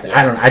smart. I liked it.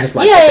 I just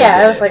liked it.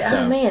 I was like,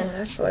 oh man,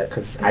 that's what.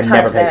 Because I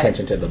never paid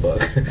attention to the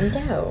book.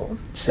 No.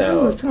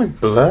 So it's like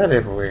blood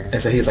everywhere.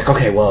 And so he's like,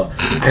 okay, well,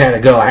 I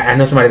gotta go. I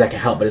know somebody that can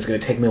help, but it's gonna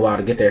take me a while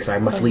to get there, so I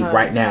must leave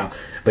right now.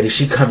 But if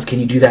she comes, can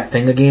you do that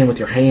thing again with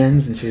your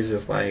hands? And she's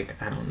just like,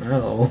 I don't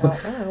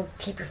know.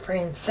 Keep your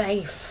friends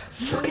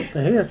safe. What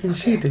the hell can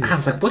she do? I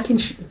was like, what can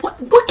she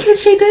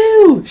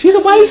do? She's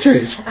a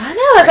waitress. I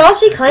know, that's all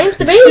she claims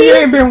to be. She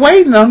ain't been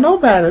waiting on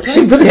nobody.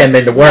 She really hadn't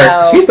been to work.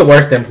 No. She's the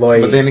worst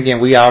employee. But then again,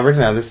 we already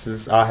know this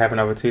is all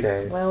happened over 2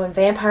 days. Well, when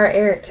Vampire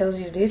Eric tells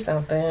you to do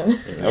something.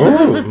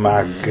 Oh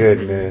my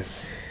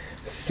goodness.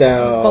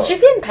 So. Well,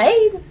 she's getting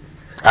paid.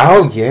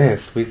 Oh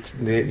yes, we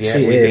did. Yeah,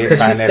 we did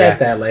find that out.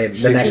 That later.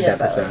 The next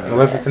episode.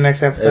 Was it the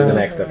next episode? It was the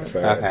next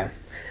episode. Okay.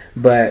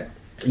 But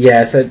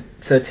yeah, so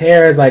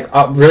Tara's like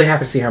really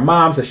happy to see her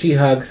mom, so she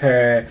hugs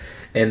her,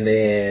 and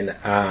then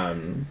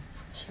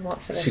she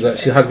wants to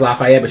she hugs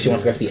Lafayette, but she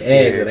wants to go see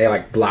Eggs, and they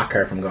like block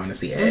her from going to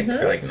see Eggs.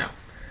 They're like, no,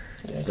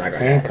 it's not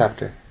gonna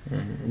handcuffed her.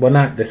 Mm-hmm. Well,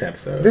 not this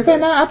episode. Did they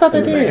not? I thought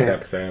they did. Next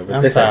episode,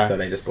 but this episode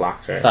they just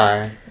blocked her.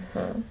 Sorry.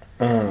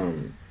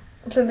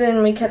 So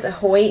then we cut to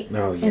Hoyt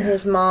and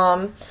his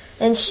mom,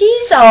 and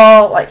she's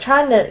all like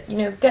trying to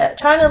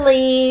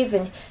leave,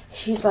 and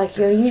she's like,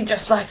 you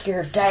just like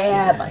your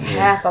dad, like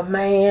half a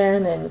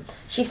man, and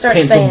she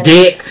starts saying,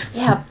 dick.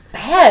 Yeah,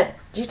 bad.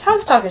 She's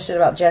talking shit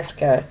about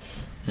Jessica.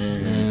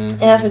 Mm-hmm. And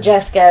that's when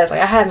Jessica is like,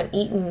 I haven't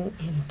eaten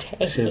in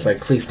days. She was like,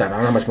 please stop. I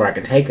don't know how much more I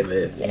can take of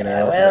this.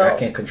 Well, I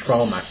can't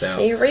control myself.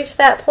 She reached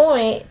that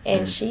point,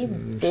 and she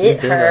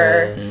bit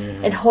her.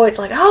 Mm-hmm. And Hoyt's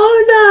like,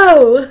 oh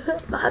no,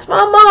 that's my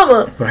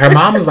mama. But her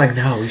mom was like,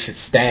 no, we should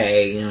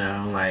stay,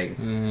 like.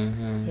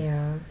 Mm-hmm.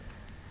 Yeah.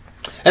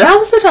 And I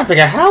was still trying to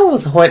figure out, how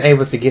was Hoyt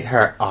able to get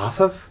her off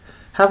of,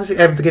 how was she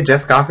able to get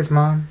Jessica off his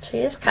mom? She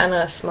is kind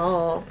of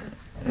small.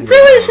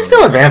 Really? She's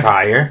still a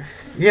vampire.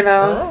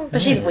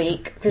 But she's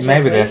weak.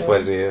 Maybe that's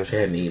what it is. She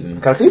hadn't eaten.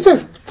 Because he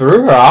just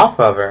threw her off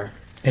of her.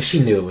 And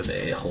she knew it was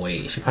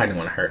Hoyt. She probably didn't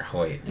want to hurt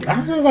Hoyt. I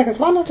was just like,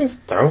 why not just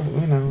throw,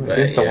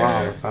 against the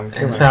wall or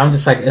something? And so I'm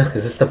just like, is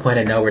this the point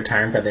of no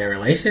return for their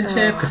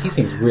relationship? Because he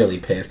seems really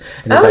pissed.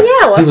 And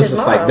he was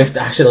just like, I should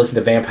have listened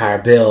to Vampire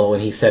Bill when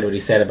he said what he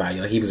said about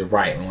you. Like, he was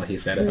right in what he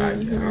said about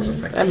you. And I was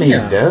just like, I mean,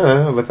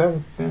 duh, but that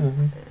was,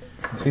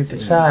 she's a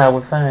child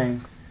with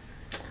fangs.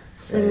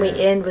 And we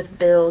end with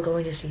Bill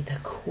going to see the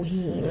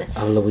Queen.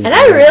 Oh, Louisiana. And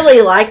I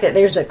really like that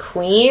there's a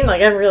Queen.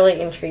 Like, I'm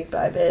really intrigued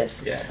by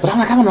this. Yeah. But I'm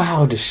like, I don't know,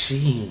 how old is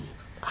she?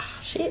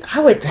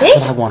 I would think.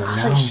 What I want to know. I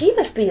was like, she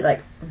must be,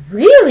 like,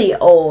 really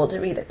old to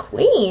be the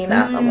Queen.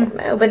 I don't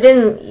know. But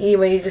then you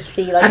just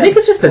see, like, I think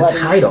it's just the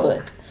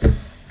title. Foot.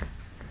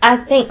 I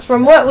think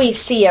from what we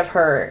see of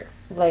her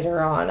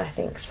later on, I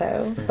think so.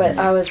 Mm-hmm. But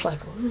I was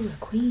like, ooh, the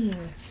Queen.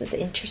 This is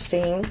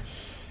interesting.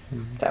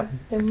 Mm-hmm. So,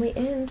 then we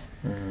end.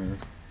 Mm-hmm.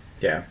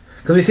 Yeah.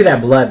 Because we see that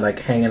blood, like,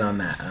 hanging on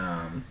that,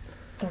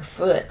 her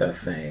foot. The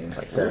thing.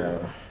 Like,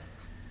 so,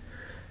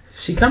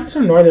 she comes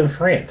from northern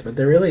France, but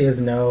there really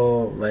is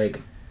no, like,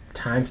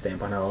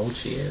 timestamp on how old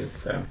she is,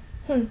 so.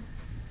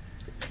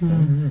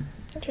 Mm-hmm.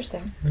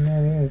 Interesting. Yeah,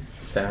 it is.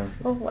 So.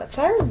 Well, what's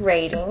our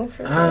rating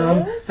for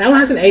this? That one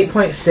has an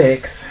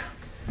 8.6.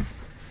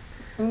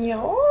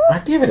 Yeah. I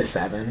gave it a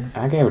 7.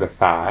 I gave it a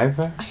 5.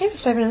 I gave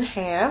it a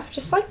 7.5,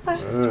 just like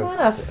last one.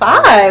 A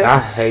 5. I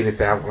hated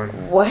that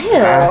one.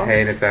 Well. I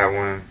hated that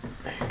one.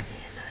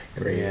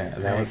 Yeah,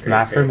 that was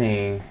not for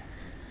me.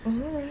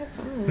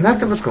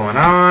 Nothing was going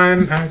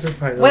on. I was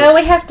just like, well,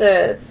 we have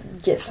to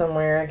get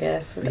somewhere, I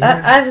guess.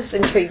 Yeah. I was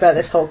intrigued by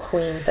this whole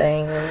queen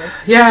thing. And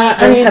Yeah,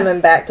 I then mean,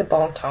 coming back to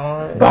Bon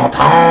Ton. Bon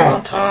Ton.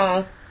 Bon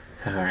Ton.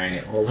 All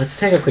right, well, let's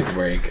take a quick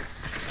break.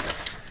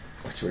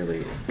 Which really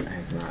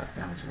is not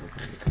that much of a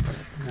break. But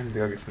I'm gonna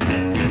go get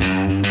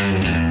some.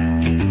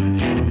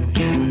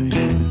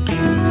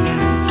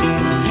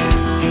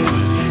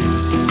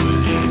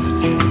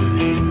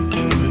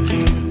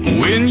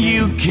 When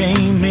you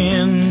came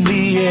in,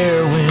 the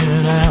air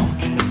went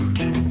out,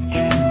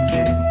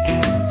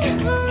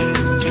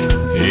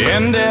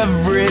 and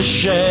every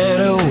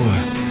shadow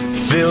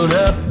filled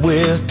up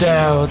with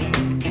doubt.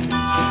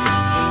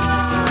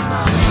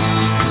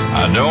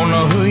 I don't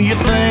know who you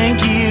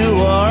think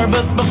you are,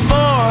 but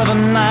before the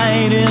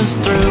night is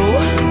through,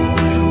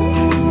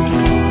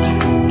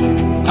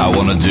 I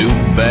wanna do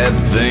bad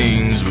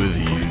things with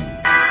you.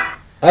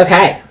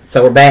 okay,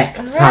 so we're back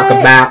to talk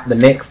Alright. about the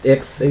next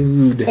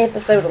episode.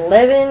 Episode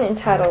 11,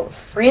 entitled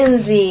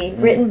Frenzy,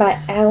 written by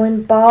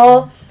Alan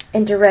Ball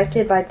and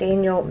directed by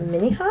Daniel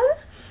Minihan.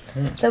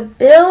 So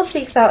Bill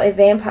seeks out a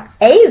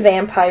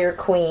vampire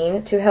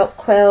queen to help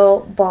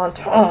quell Bon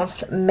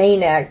Ton's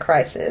Maynard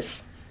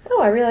crisis.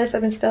 Oh, I realized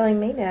I've been spelling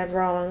Maynard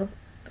wrong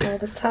all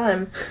this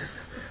time.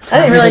 I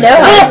didn't really know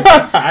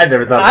how. I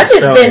never thought. I've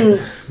just been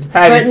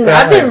How do you putting.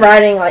 spell I've been it?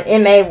 writing like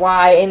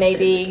Maynad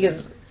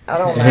because I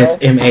don't know. It's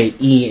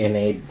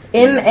Maenad.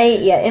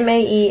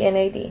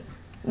 Maenad.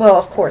 Well,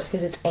 of course,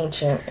 because it's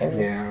ancient. And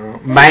Yeah,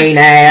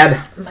 Maynard.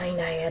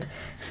 Maynard.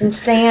 And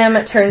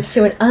Sam turns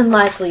to an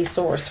unlikely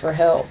source for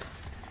help.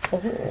 Ooh,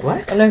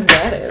 What? I know who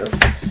that is.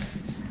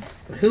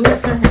 Who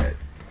is that?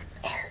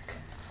 Eric.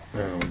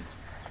 Oh.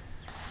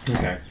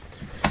 Okay.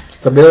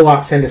 So Bill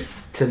walks into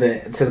to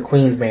the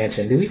Queen's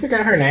mansion. Did we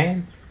forget her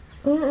name?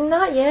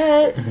 Not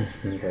yet.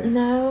 Okay.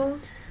 No.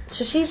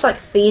 So she's like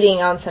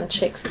feeding on some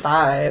chick's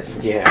thighs.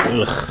 Yeah.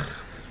 Ugh.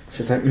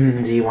 She's like,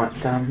 do you want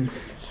some?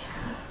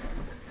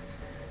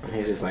 And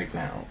he's just like,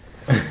 no.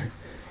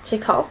 She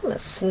calls him a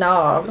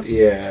snob.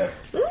 Yeah.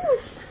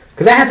 Mm.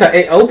 Because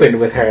it opened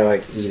with her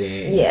like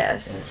eating.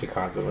 Yes. And she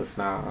calls him a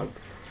snob.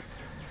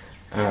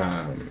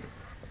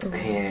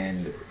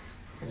 And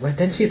but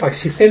then she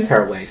sends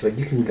her away. She's like,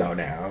 you can go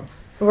now.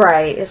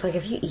 Right. It's like,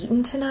 have you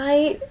eaten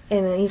tonight?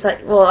 And then he's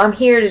like, well, I'm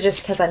here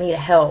just because I need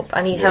help.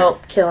 I need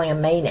help killing a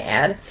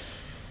Maynard.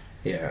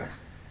 Yeah.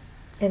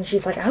 And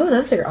she's like, oh,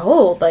 those are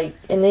old. Like,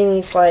 and then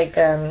he's like,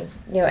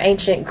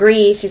 ancient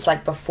Greece. She's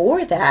like,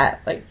 before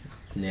that, like,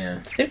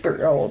 Yeah.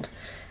 super old.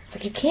 It's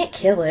like, you can't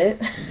kill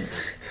it.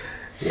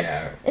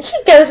 Yeah. And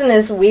she goes in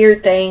this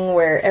weird thing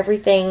where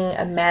everything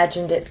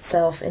imagined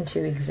itself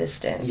into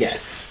existence.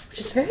 Yes. Which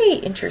is very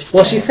interesting.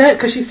 Well, she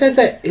says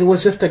that it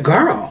was just a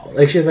girl.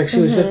 Like, she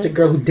was just a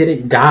girl who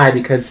didn't die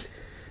because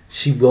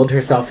she willed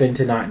herself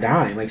into not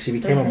dying. Like, she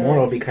became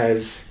immortal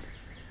because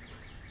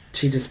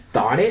she just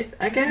thought it,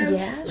 I guess.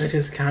 Yeah. Which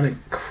is kind of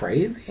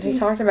crazy. He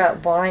talked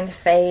about blind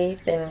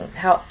faith and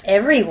how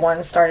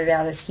everyone started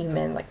out as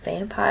human, like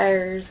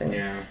vampires. And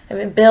I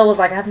mean, Bill was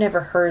like, I've never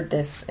heard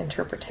this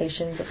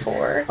interpretation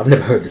before. I've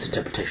never heard this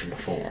interpretation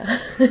before. Yeah.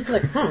 He's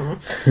like, I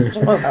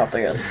don't know about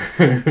this.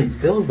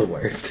 Bill's the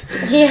worst.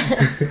 Yeah.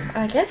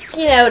 I guess,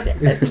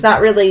 it's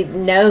not really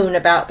known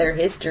about their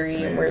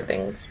history and where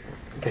things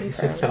But he's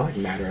just so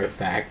matter of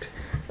fact.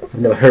 I've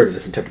never heard of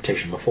this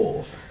interpretation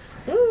before.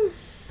 Mm.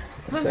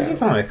 So.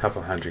 He's only a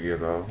couple hundred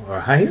years old.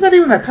 Or he's not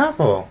even a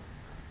couple.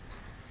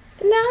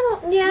 No,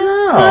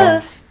 No.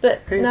 close,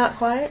 but He's not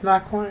quite.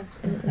 Not quite.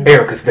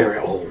 Erica's very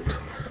old.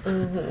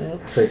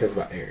 Mm-hmm. So he says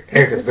about Eric.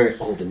 Erica's very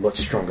old and much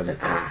stronger than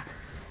I.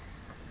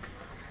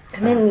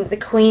 And then the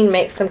Queen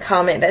makes some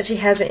comment that she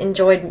hasn't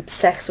enjoyed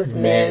sex with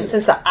men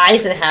since the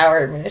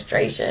Eisenhower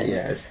administration.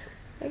 Yes.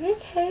 Like,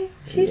 okay,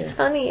 she's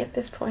funny at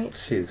this point.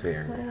 She's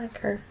very. I like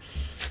her.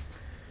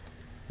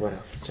 What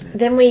else, Jeanette?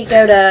 Then we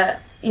go to,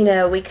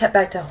 we cut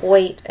back to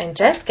Hoyt and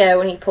Jessica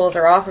when he pulls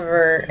her off of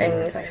her,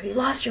 and he's like, have you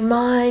lost your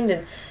mind?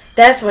 And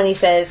that's when he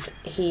says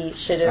he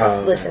should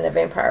have listened to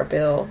Vampire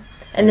Bill.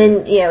 And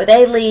then,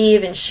 they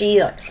leave, and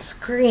she,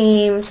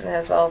 screams and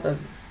has all the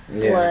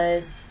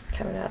blood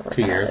coming out of her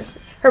Tears. eyes.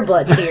 Her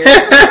blood tears.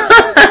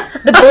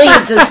 The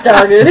bleeds have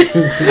started. I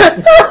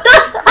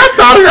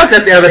thought about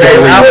that the other day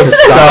when I was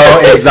so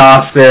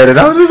exhausted, and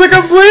I was just like,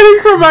 I'm bleeding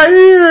from my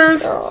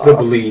ears. The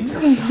bleeds.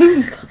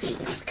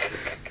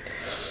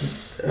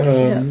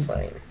 That's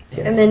funny.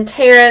 Yes. And then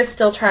Tara's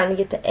still trying to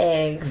get to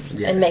eggs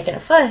and making a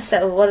fuss.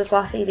 So what does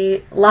Lafayette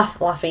do?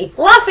 Lafayette.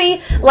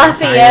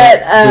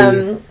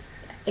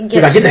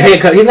 He's like, get the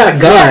handcuff. He's got a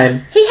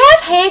gun. He has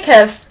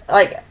handcuffs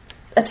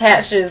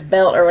attached to his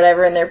belt or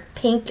whatever, and they're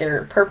pink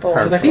or purple.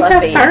 She's like, he's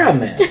got fire on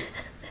that.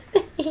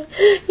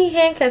 He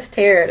handcuffs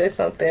Tara to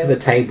something. To the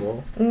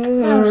table.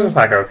 Mm-hmm. I was just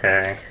like,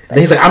 okay. And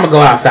he's like, I'm gonna go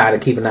outside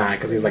and keep an eye,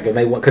 because he's like,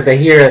 because they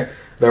hear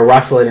the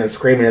rustling and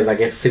screaming. It's like,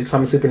 if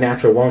something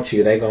supernatural wants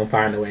you, they gonna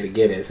find a way to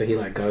get it. So he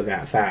goes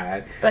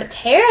outside. But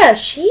Tara,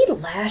 she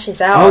lashes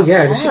out. Oh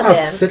yeah, on she all calls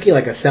of them. Sookie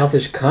like a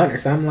selfish cunt or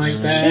something like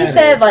that. She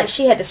said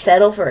she had to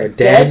settle for a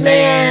dead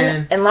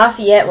man, and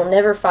Lafayette will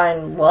never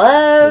find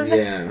love.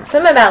 Yeah.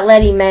 Something about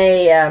Letty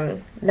Mae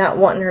not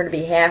wanting her to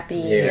be happy.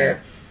 Yeah.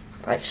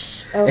 Like, I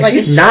was And like,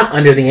 she's not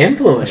under the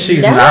influence.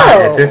 She's No. not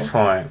at this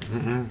point.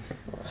 Mm-mm.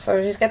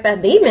 So she's got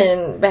that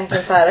demon back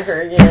inside of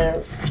her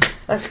again.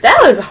 That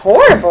was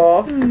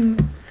horrible.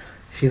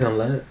 She's in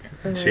love.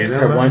 She's It's in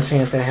her love. one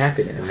chance at And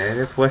happiness. that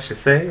is what she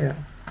said.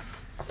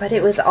 But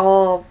it was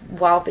all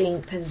while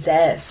being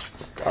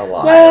possessed a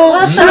lot.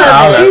 Well, some not of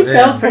all it, of she it.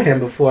 fell for him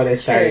before they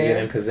started True.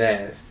 getting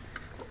possessed.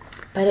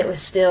 but it was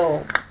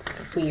still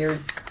a weird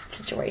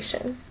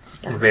situation.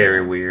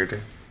 Very weird.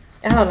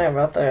 I don't know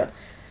about that.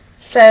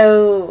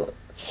 So,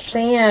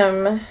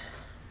 Sam...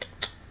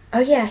 Oh,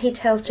 yeah, he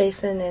tells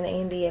Jason and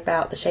Andy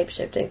about the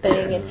shape-shifting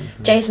thing, and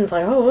Jason's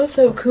like, oh, that's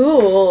so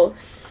cool.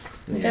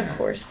 Like, Yeah. of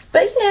course.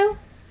 But,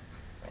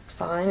 it's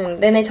fine.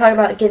 And then they talk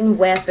about getting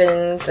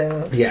weapons,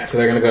 and Yeah, so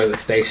they're gonna go to the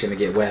station to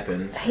get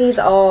weapons. he's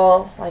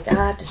all like, I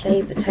have to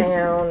save the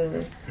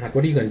town. I'm like,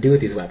 what are you gonna do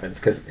with these weapons?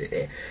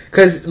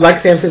 Because like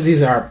Sam said,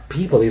 these are our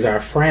people, these are our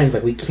friends.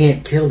 Like, we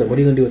can't kill them. What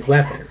are you gonna do with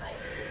weapons?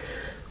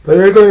 But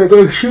they're gonna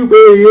go shoot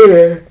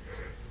me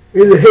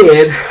in the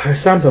head or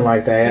something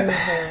like that.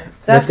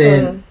 That's But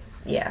then when,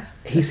 yeah.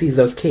 he sees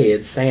those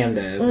kids, Sam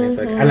does, and it's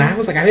like, and I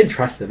was like, I didn't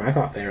trust them. I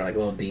thought they were like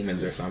little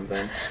demons or something.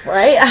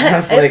 Right?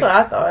 was That's like- what I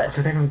I thought. was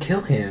like, they're gonna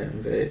kill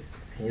him, but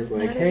he's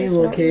like, No, hey, just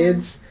little not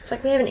kids. It's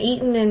like we haven't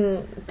eaten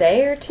in a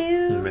day or It's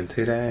two. been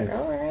 2 days.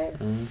 Alright.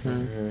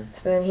 Mm-hmm.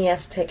 So then he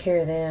has to take care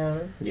of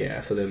them. Yeah,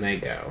 so then they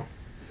go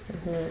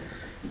Mhm.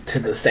 to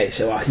the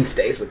station while he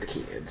stays with the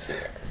kids.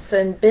 So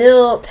then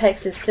Bill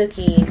texts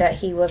Suki that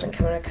he wasn't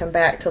going to come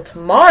back till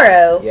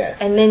tomorrow. Yes.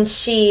 And then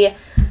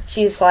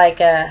she's like,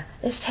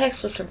 this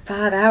text was from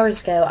 5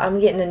 hours ago.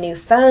 I'm getting a new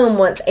phone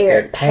once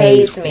Eric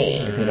pays me.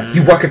 He's like,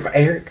 you working for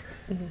Eric?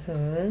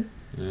 Mm-hmm.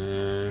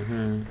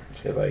 Mm-hmm.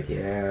 She's like,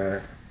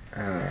 yeah.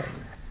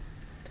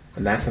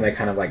 And that's when they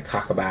kind of like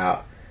talk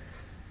about.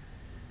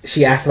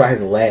 She asked about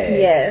his leg.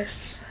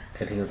 Yes.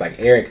 And he was like,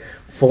 Eric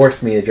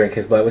forced me to drink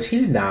his blood, which he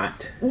did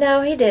not.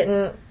 No, he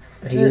didn't.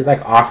 He was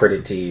like offered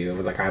it to you. It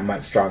was like, I'm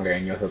much stronger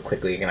and you'll heal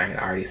quickly, and I can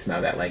already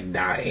smell that like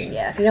dying.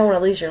 Yeah, if you don't want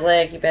to lose your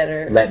leg, you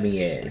better. Let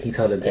me in. He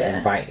told him to Yeah.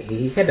 invite.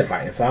 He had to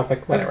invite him, so I was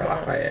like, whatever,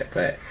 I'll fight it.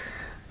 But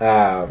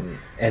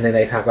and then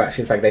they talk about.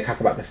 She's like, they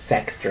talk about the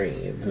sex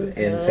dreams,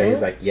 and so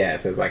he's like,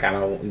 yes. It's like, I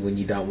don't when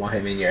you don't want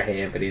him in your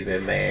head, but he's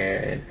in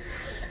there, and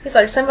He's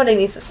like, somebody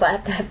needs to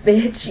slap that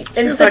bitch.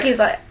 And was Suki's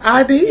like,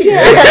 I did.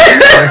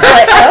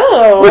 like,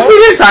 oh. Which we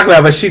didn't talk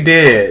about, but she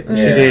did. She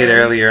Yeah. did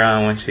earlier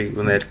on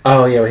when that.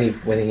 oh yeah,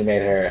 when he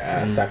made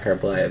her suck her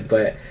blood,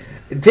 but.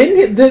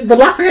 Didn't he, but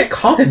Lafayette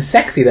called him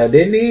sexy though,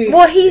 didn't he?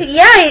 Well, he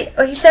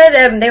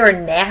said they were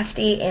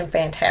nasty and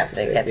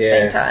fantastic at the Yeah.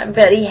 same time,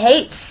 but he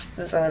hates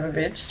the son of a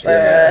bitch, so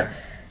Yeah.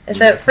 and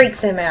so it freaks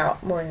him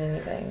out more than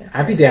anything.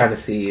 I'd be down to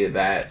see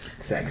that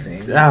sex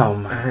scene. Oh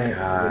my I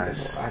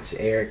gosh. would watch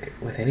Eric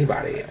with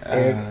anybody.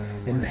 Eric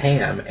and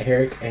Pam.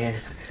 Eric and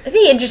It'd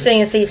be interesting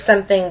to see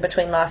something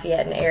between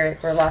Lafayette and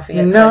Eric, where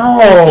Lafayette. No.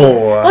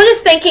 Well,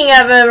 just thinking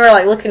of him or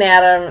like looking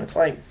at him, it's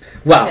like,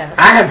 well, Yeah.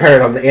 I have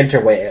heard on the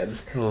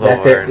interwebs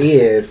that there Lord.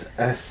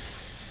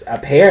 is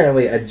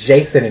apparently a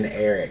Jason and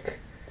Eric.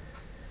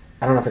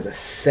 I don't know if it's a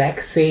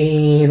sex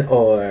scene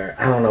or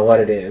I don't know what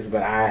it is,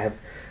 but I have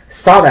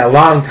saw that a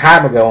long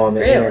time ago on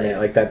the Really? internet,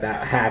 like that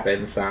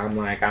happened. So I'm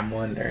like, I'm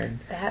wondering.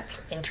 that's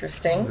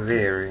interesting.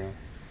 Very.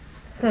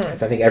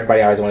 Because I think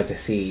everybody always wanted to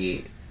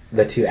see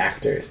the two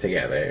actors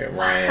together.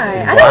 Why?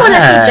 Ryan. I don't want to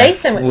Why? see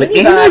Jason with With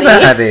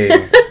anybody.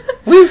 anybody.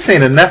 We've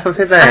seen enough of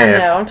his ass. I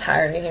know, I'm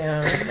tired of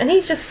him. And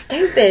he's just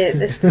stupid at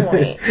this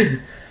point.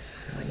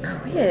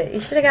 Quit. You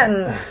should have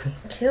gotten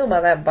killed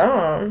by that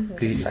bomb. I'm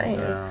just saying.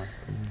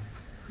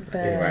 But,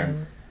 Anyway.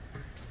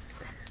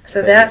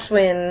 so that's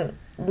when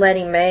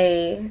Letty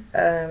Mae,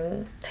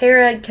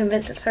 Tara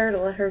convinces her to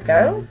let her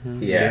go.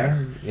 Yeah.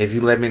 If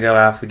you let me go,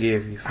 I'll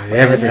forgive you for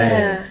everything.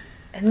 Yeah.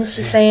 And then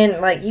she's saying,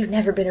 like, you've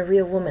never been a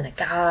real woman of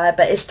God,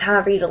 but it's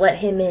time for you to let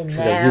him in She's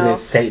like, you now.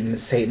 miss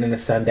Satan in the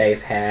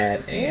Sunday's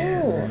hat,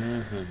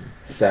 and Ooh.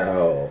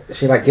 so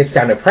she like gets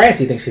down to press.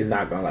 He thinks she's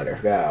not gonna let her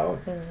go,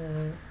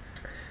 Mhm.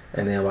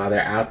 and then while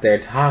they're out there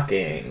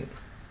talking,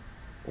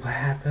 what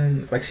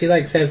happens? Like she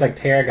like says like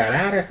Tara got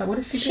out or something. What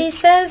did she? She do?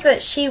 says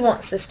that she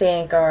wants to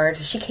stand guard.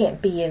 She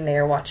can't be in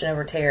there watching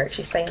over Tarek.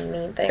 She's saying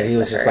mean things. And he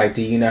was to just her. like,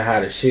 "Do you know how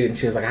to shoot?" And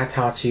she was like, "I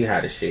taught you how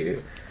to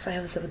shoot." So I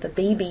was with a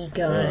BB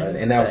gun.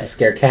 And that was but- to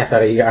scare cats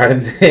out of your yard.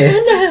 And then I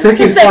know, Suki's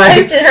because they like,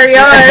 pooped in her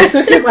yard.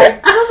 Suki's like,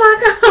 "Oh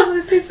my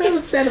god, she's so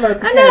upset about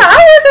the I cat." know,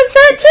 I was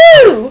upset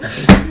too.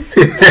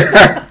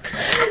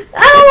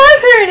 I don't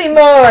like her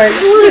anymore.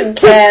 Shooting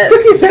cats.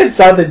 Suki said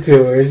something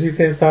to her. She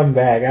said something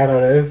back. I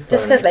don't know. It's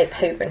Just funny. because they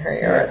poop in her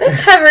yard. They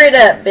cover it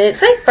up, bitch.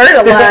 They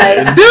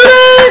fertilize. Do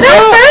they?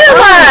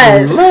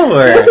 They fertilize.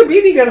 Lord. That's a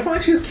BB gun. It's not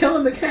like she was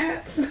killing the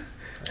cats.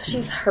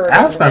 She's hurting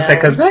I was going to say,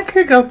 them. because that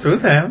could go through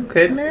them,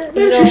 couldn't it?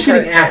 Maybe don't she's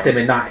shooting hurt at them. them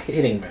and not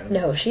hitting them.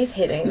 No, she's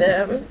hitting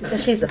them.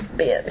 'Cause she's a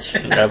bitch.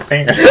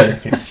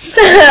 Apparently.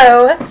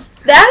 So,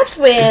 that's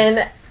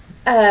when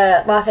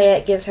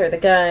Lafayette gives her the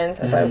guns.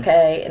 I was like,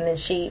 okay. And then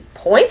she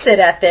points it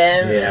at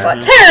them. Yeah. It's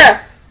like,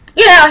 Tara,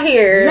 Get out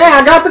here. Yeah,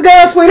 I got the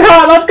gun,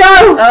 sweetheart. Let's go.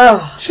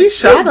 Oh. She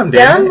showed him,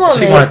 dumb didn't she? She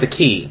woman. wanted the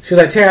key. She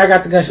was like, Tara, I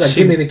got the gun. She's like,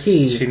 give me the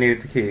key. She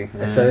needed the key.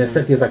 And so then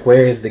Sookie was like,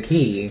 where is the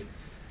key?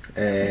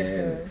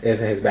 And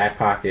it's in his back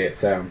pocket.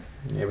 So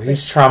yeah, but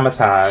he's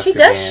traumatized. She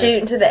does shoot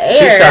into the air.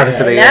 She shot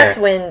into the and air. that's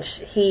when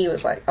he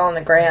was like on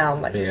the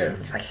ground. Like, Yeah.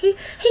 he's like, he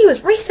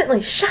was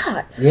recently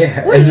shot.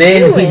 yeah, What are and you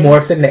then doing? he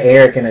morphs into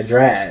Eric in a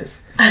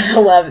dress. I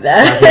love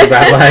that. Talking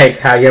about like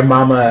how your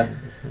mama,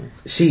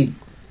 she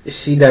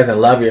doesn't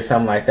love you or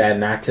something like that,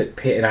 and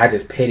I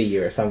just pity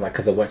you or something like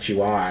because of what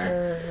you are.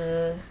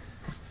 Mm-hmm.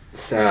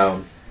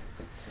 So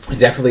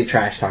definitely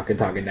trash talking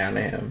down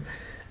to him,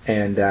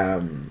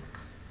 and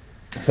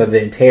so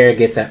then Tara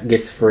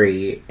gets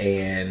free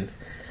and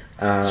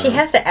She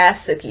has to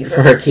ask Sookie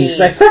for her key. key. She's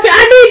like, Sookie,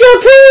 I need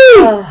your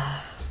key.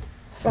 Oh,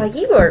 it's like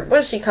you are. What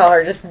does she call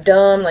her? Just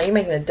dumb. Like you're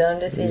making a dumb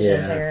decision,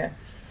 Yeah. Tara.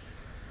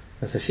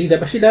 And so she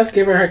does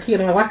give her key,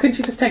 and I'm like, why couldn't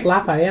you just take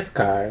Lafayette's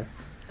car?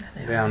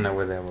 They don't know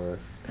where that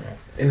was.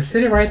 It was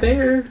sitting right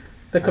there,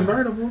 the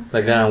convertible.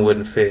 The gun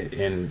wouldn't fit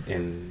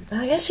in.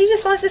 I guess she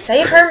just wants to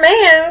save her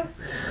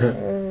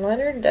man. Let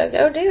her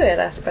go do it,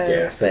 I suppose.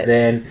 Yeah. So But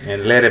then.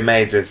 And Letty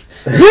Mae just.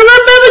 You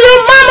remember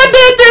your mama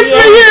did this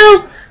for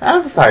you? I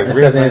was like, And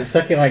really? so then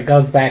Sookie like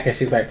goes back and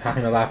she's like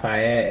talking to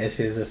Lafayette and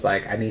she's just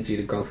like, I need you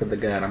to go for the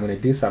gun. I'm gonna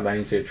do something. I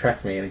need you to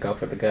trust me and go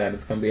for the gun.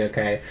 It's gonna be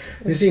okay.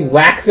 And she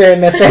whacks her in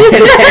the face.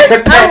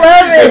 I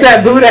love it. With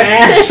that Buddha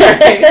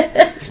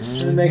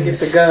ashtray. And they get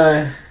the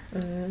gun.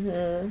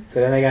 Mm-hmm. So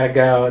then they gotta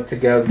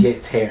go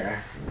get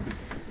Tara.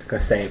 Go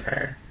save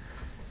her.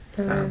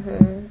 So.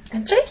 Mm-hmm.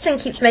 And Jason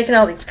keeps making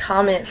all these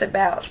comments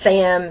about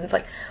Sam. It's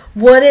like,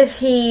 what if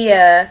he,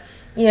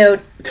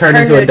 Turned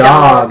into a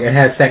dog and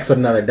had sex with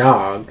another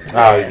dog.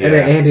 Oh, yeah. And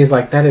then Andy's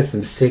like, that is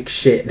some sick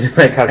shit.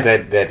 Like, Because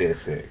that is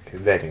sick.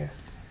 That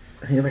is.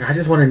 he's like, I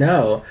just want to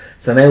know.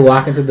 So they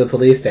walk into the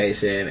police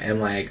station,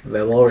 and like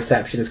the little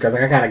receptionist girl's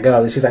like, I gotta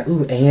go. And she's like,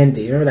 ooh,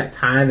 Andy, remember that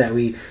time that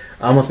we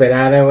almost made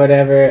out or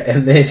whatever?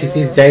 And then she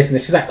sees Jason,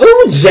 and she's like,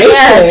 ooh, Jason.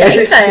 Yeah,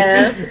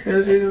 Jason.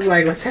 And she's just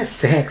like, let's have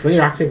sex. Let me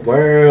rock your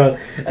world.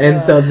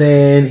 And so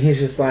then he's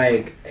just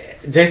like,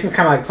 Jason's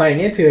kind of like playing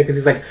into it because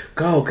he's like,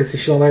 go, because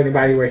she won't let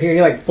anybody we're here. And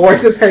he like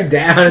forces her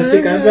down, and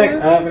she comes back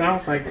up, and I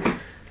was like, this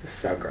is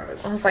so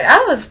gross. I was like,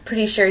 I was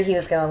pretty sure he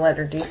was going to let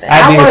her do that.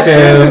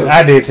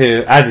 I did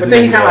too. I just But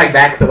then he knew kind of was. like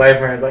backs away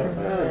from her. It's like,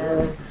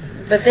 oh.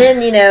 But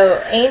then,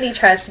 Andy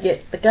tries to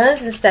get the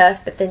guns and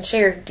stuff, but then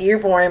Sheriff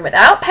Dearborn,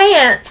 without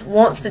pants,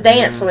 wants to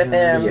dance with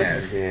him.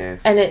 Yes.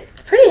 Yes. And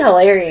it's pretty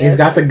hilarious. He's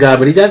got the gun,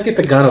 but he does get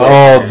the gun away.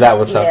 Oh, that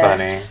was so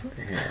Yes. funny.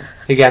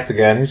 He got the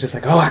gun. He was just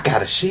like, oh, I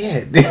got a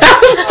shit.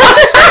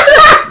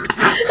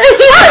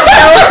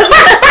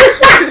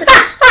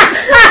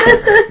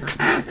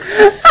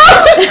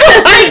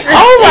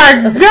 Oh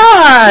my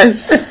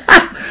gosh!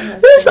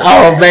 This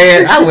old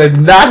man, I would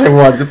not have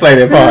wanted to play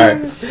that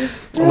part.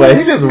 But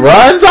he just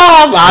runs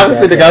off,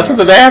 obviously, to go to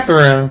the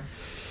bathroom.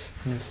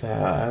 So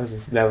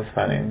that was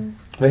funny.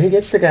 But he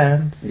gets the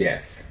guns.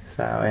 Yes.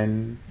 So,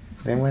 and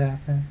then what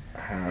happened?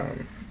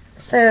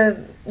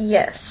 So,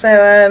 yes.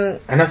 So,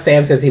 I know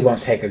Sam says he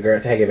won't take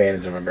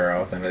advantage of a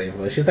girl or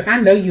something. She's like, I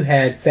know you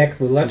had sex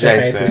with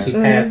What's-Her-Face when she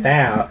passed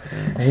out.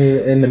 And he,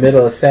 in the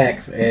middle of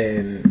sex,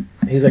 and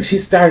he's like, she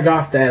started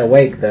off that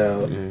awake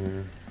though.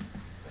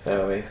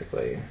 So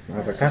basically, I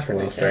was like, that's a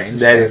little strange.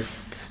 That is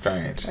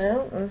strange.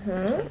 well,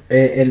 mm-hmm.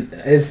 And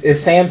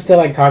is Sam still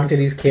like talking to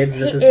these kids?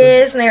 He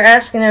is, and they're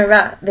asking him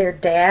about their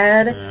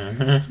dad.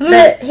 Mm-hmm.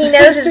 But he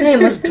knows his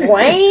name was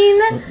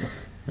Dwayne.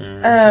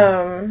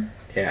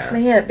 Yeah. But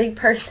he had a big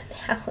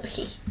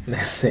personality.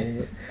 That's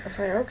it. I was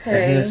like, And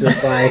okay. he was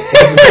just like,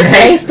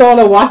 Renee still on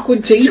a walk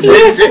with Jesus.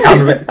 I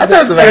thought it was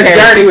On about a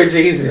journey with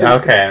Jesus.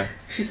 Okay.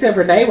 She said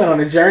Renee went on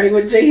a journey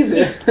with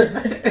Jesus.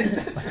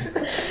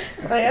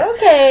 Like,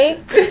 okay.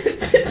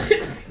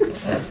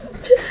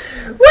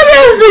 What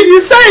else did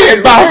you say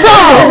about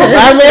Tom?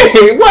 I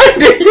mean, what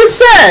did you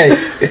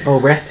say? Oh,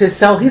 rest his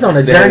soul. He's on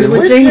a journey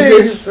with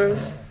Jesus.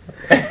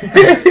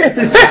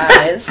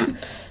 Lies.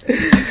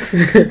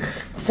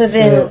 So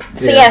then,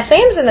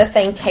 Sam's in the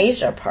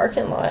Fantasia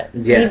parking lot.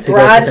 Yes, he he goes to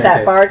bribes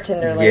that Fantasia.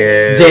 bartender lady.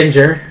 Yeah.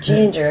 Ginger.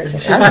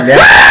 She's like,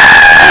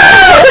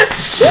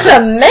 a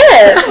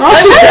mess. Oh,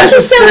 she Why does she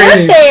does still scream.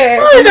 work there?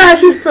 I don't know how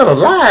she's still I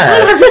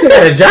alive. just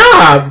got a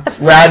job.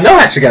 Well, I know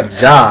how she got a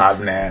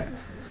job now.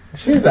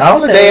 She's the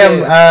only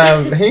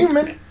damn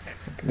human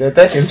that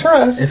they can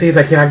trust. And so he's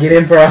like, can I get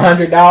in for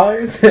 $100?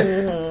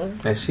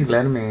 Mm-hmm. And she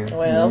let him in.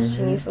 Well,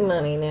 she needs the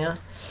money now.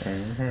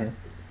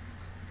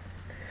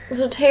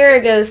 So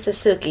Tara goes to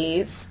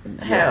Sookie's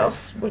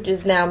house, which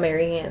is now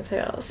Mary Ann's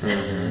house.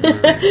 And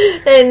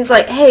it's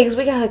like, hey, 'cause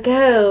we gotta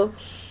go.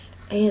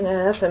 And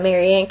that's when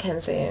Mary Ann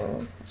comes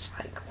in. It's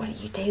like, what are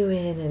you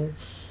doing? And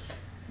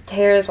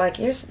Tara's like,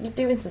 you're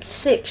doing some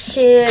sick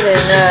shit.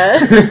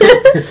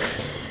 And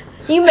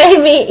you made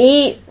me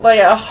eat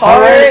like a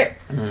heart.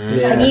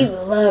 It's like, you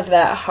love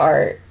that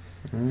heart.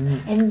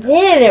 And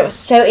then it was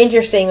so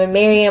interesting when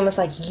Mary Ann was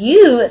like,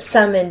 you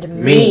summoned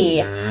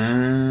me.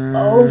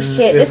 Oh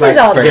shit! It's This is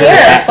all like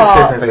Tara's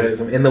fault.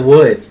 Exorcism in the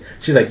woods.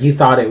 She's like, you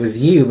thought it was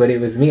you, but it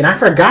was me. And I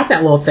forgot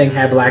that little thing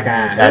had black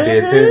eyes. I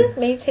did too.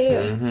 Me too.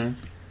 Mm-hmm.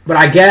 But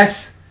I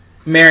guess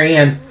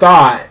Marianne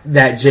thought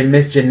that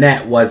Miss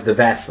Jeanette was the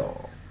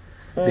vessel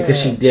because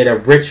she did a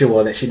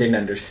ritual that she didn't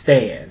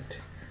understand.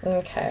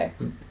 Okay.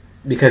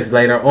 Because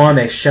later on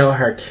they show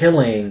her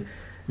killing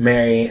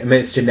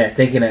Miss Jeanette,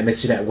 thinking that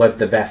Miss Jeanette was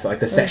the vessel.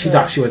 Like she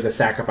thought she was the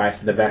sacrifice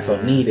that the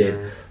vessel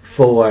needed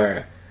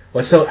for.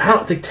 Well, so I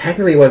don't think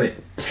technically it wasn't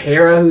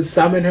Tara who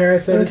summoned her,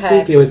 so to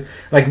speak. It was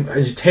like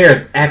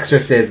Tara's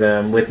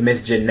exorcism with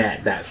Miss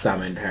Jeanette that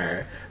summoned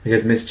her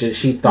because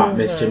she thought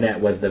Miss Jeanette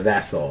was the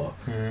vessel,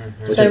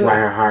 which is why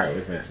her heart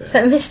was missing.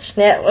 So Miss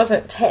Jeanette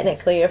wasn't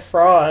technically a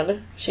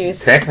fraud. She was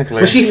technically.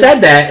 Well, she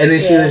said that, and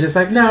then she was just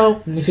like,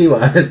 no, she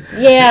was.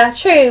 Yeah,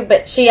 true,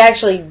 but it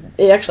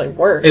actually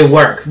worked. It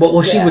worked.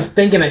 Well, she was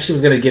thinking that she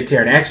was going to get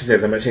Tara an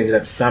exorcism, but she ended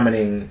up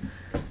summoning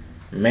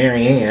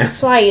Marianne.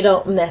 That's why you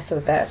don't mess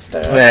with that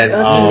stuff. Unless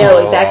you know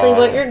exactly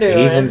what you're doing.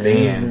 Even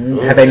then.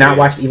 Have they not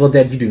watched Evil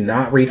Dead? You do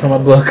not read from a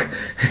book.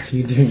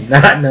 You do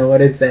not know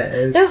what it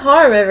says. No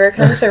harm ever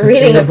comes to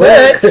reading a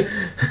book.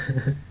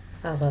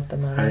 I love The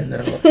Mummy. I know.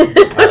 I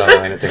don't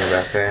know anything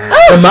about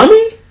that. The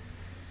Mummy?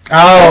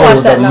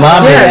 Oh, The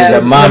Mummy. Yeah,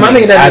 The Mummy. The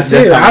Mummy does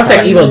it too. I was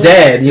saying Evil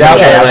Dead. Yeah,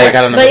 okay, Yeah. like,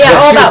 I don't know. But yeah,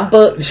 all she was- about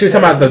books. She was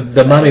talking about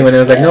the Mummy when it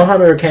was like, no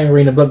harm ever came to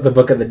reading the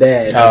Book of the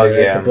Dead. Oh, They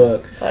read yeah. The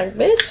book. It's like,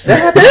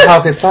 bitch.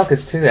 Hocus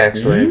Pocus too,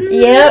 actually.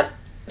 Yep.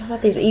 How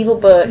about these evil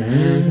books?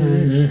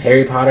 Mm-hmm.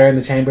 Harry Potter and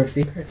the Chamber of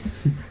Secrets.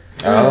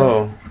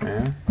 Oh,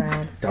 yeah.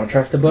 Wow. Don't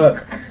trust the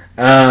book.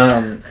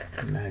 I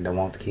don't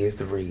want the kids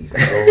to read.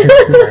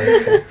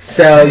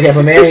 So yeah,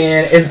 but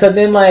Marianne, and so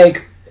then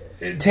like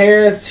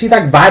Tara's, she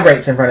like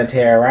vibrates in front of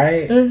Tara,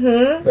 right?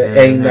 Mm-hmm. But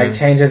and like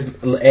changes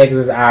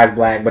Eggs' eyes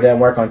black, but it doesn't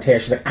work on Tara.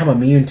 She's like, I'm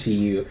immune to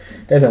you.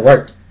 Doesn't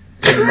work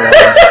anymore.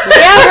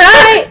 Yeah,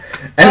 right.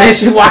 And then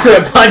she walks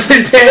up and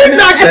punches Tara.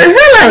 Knock the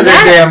hell out of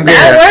that damn girl.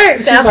 That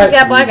works. Now she's like-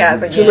 got black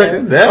eyes again. She's like,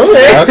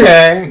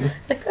 Okay.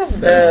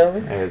 That's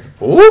dumb. It's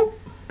whoop.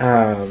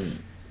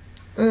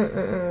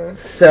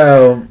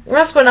 So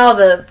That's when all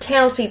the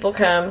townspeople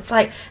come. It's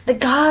like the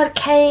god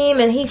came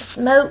and he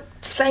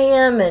smoked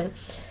Sam, and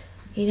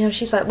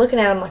she's like looking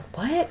at him like,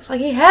 what? It's like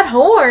he had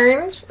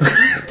horns.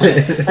 Like,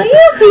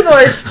 you people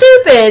are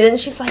stupid, and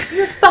she's like,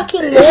 you're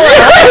fucking moron.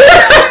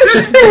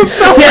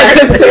 yeah,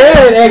 because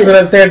Tara and Eggs went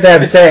upstairs to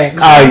have sex.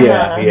 Oh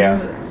yeah.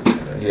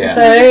 So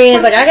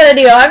Marianne's like, I gotta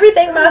do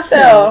everything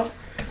myself.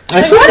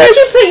 Like, why don't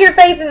you put your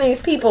faith in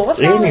these people? What's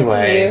wrong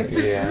Anyway, with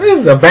you? yeah. This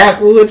is a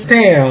backwoods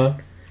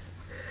town.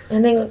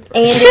 And then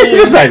It's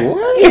Andy. like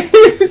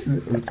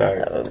what? I'm sorry.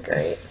 That was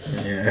great.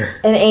 Yeah.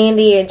 And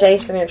Andy and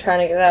Jason are trying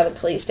to get out of the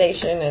police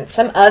station, and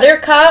some other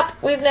cop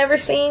we've never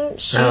seen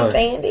shoots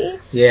Andy.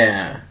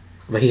 Yeah.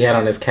 But he had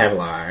on his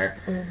Kevlar.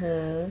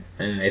 Mm-hmm.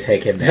 And they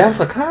take him down.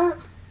 That's a cop.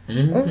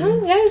 Mm-hmm.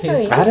 Mm-hmm. Yeah, he's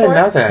really I didn't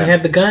know that. He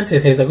had the gun to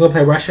his head. He's like, go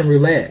play Russian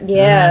roulette.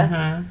 Yeah.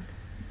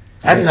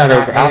 Mm-hmm. I didn't know that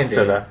was the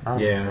opposite though. Oh.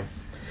 Yeah.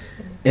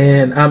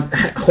 And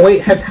Hoyt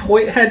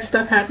had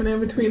stuff happening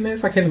between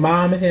this, like his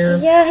mom and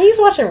him. Yeah, he's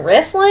watching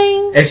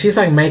wrestling. And she's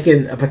like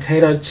making a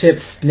potato chip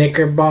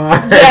Snicker bar.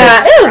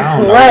 Yeah, it was I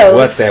don't gross. know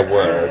what that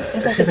was.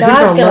 It's like She's the like, "He's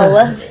God's gonna gonna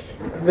love love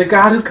it. The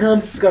God who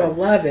comes is gonna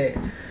love it.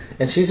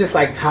 And she's just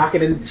like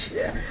talking, and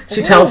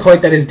she tells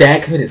Hoyt that his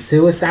dad committed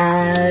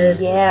suicide.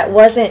 Yeah, it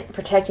wasn't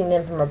protecting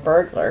them from a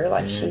burglar,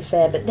 like she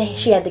said, but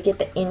she had to get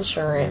the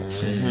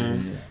insurance.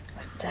 Mm-hmm.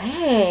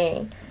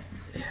 Dang.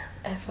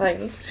 It's like,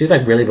 She was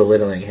like really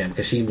belittling him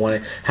because she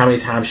wanted how many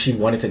times she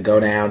wanted to go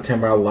down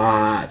timber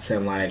lots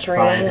and like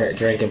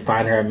drink and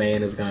find her a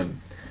man who's gonna.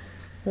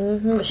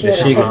 mm-hmm, but she That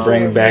had to she take could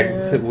bring him. back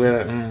to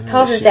with her.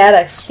 Calls his dad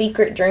a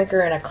secret drinker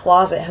and a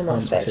closet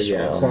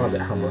homosexual. Yeah,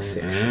 closet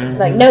homosexual.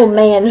 Like, no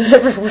man would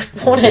ever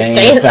want to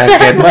Dance dance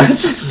that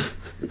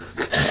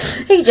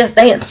much. He just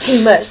danced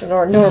too much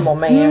for a normal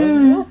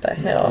man. What the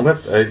hell?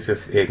 It's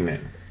just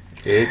ignorant.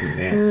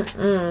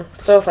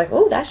 So it's like,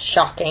 oh, that's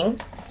shocking.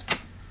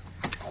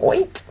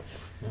 Hoyt.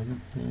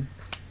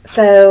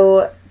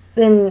 So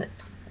then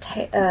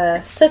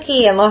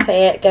Sookie and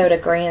Lafayette go to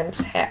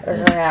Grant's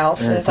her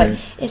house, and it's like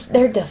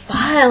they're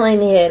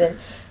defiling it, and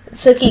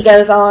Sookie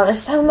goes on,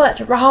 there's so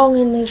much wrong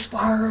in this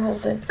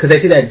world, and Because they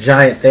see that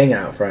giant thing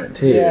out front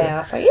too.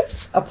 yeah, so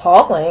it's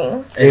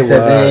appalling. And It so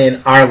was.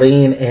 then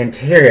Arlene and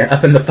Terry are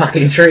up in the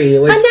fucking tree,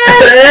 which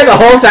I the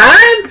whole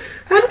time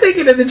I'm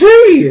thinking of the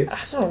tree. I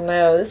don't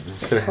know, this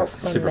is Should have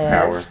a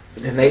superpower. mess.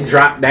 And they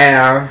drop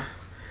down,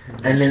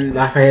 and then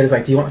Lafayette is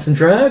like, "Do you want some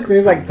drugs?" And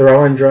he's like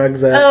throwing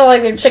drugs up. Oh,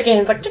 like their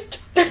chickens, like get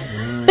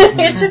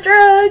your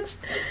drugs.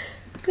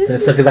 And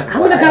Sookie's like,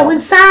 "I'm gonna go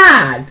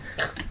inside."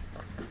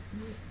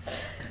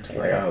 Just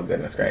like, oh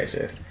goodness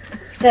gracious.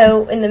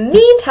 So in the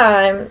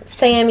meantime,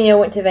 Sam,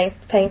 went to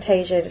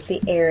Fantasia to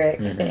see Eric,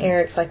 and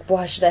Eric's like,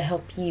 "Why should I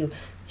help you,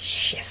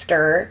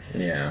 shifter?"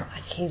 Yeah,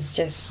 Like he's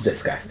just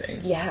disgusting.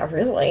 Yeah,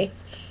 really.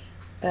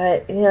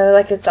 But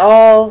like it's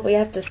all we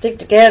have to stick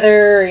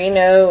together,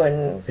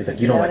 and He's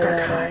like, "You don't like our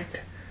yada, yada. kind.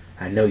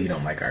 I know you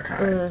don't like our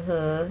kind."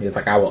 Mhm. He was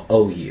like, "I will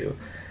owe you,"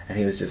 and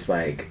he was just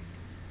like,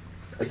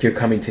 you're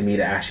coming to me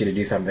to ask you to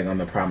do something on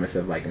the promise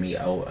of like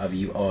of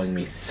you owing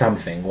me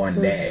something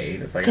one day.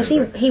 It's like, because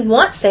he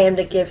wants Sam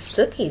to give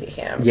Sookie to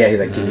him. yeah, he's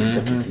like, give me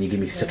Sookie. Can you give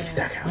me Sookie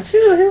Stackhouse? He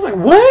was like,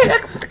 what?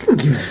 I can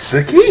give you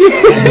Sookie.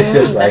 It's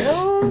just like,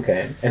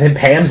 okay. And then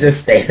Pam's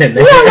just standing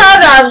there.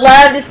 I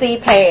love to see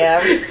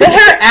Pam. But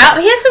her out,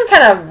 he has some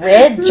kind of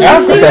red jumpsuit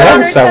on or That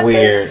was so something.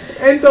 weird.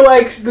 And so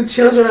like the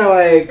children are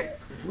like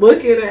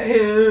looking at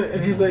him,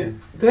 and he's like,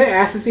 "Do they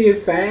ask to see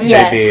his face?"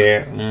 Yes. They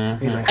did.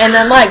 Mm-hmm. He's like, And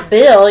unlike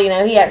Bill,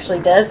 he actually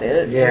does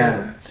it.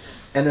 yeah.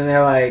 And then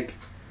they're like,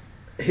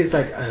 he's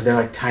like, they're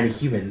like tiny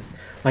humans,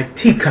 like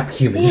teacup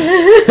humans. He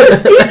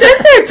says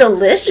they're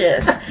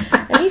delicious.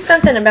 Maybe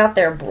something about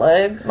their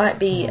blood might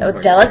be a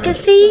my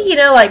delicacy,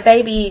 like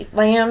baby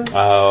lambs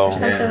Oh, or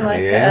something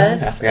like yeah.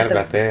 us. I forgot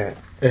about that.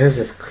 It was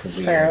just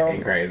weird So-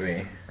 and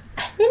crazy.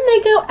 And then they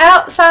go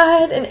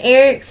outside, and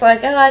Eric's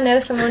like, "Oh, I know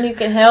someone who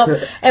can help."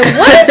 And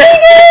what does he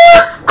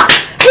do?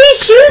 He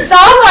shoots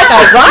off like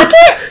a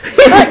rocket.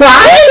 Like,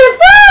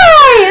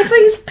 fly! It's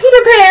like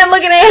Peter Pan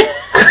looking at.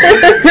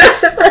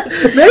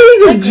 Maybe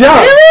he just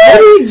jumped. really?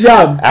 Maybe he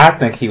jumped. I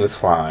think he was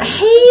flying.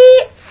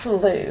 He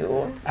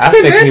flew. I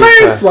Can think he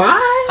vampires was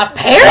fly?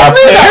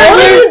 Apparently, the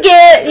older you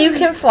get, you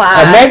can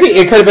fly. maybe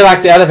it could have been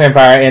like the other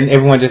vampire, and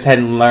everyone just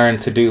hadn't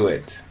learned to do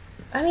it.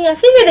 I mean, I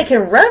figured they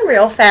can run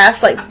real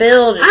fast, like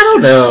Bill just I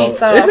don't know.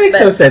 shoots off. It makes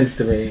but no sense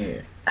to me.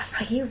 I was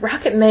like, "You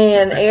Rocket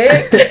Man,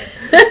 Eric."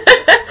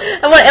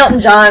 I want Elton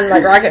John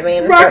like Rocket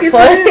Man to start Rocket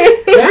playing. Man.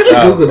 I have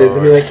to Oh, Google this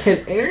and be Lord. like,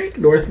 can Eric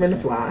Northman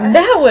fly?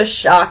 That was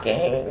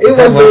shocking. It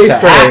was very I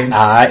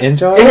strange.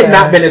 enjoyed It it. had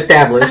not been I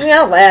established. mean,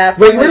 I laughed.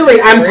 Like literally,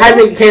 I'm Real?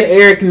 typing "Can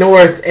Eric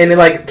North" and then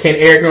like "Can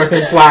Eric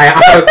Northman fly?"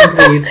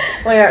 Autocomplete.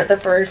 We are at the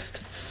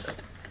first.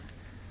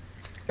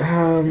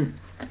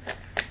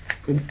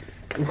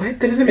 What? That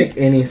doesn't make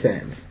any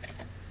sense.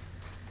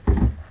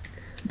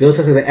 Bill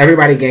says that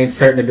everybody gains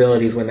certain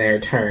abilities when they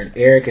return.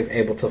 Eric is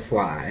able to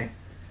fly.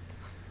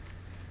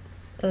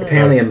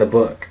 Apparently, in the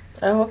book,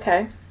 Oh,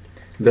 okay.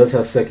 Bill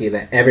tells Sookie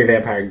that every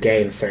vampire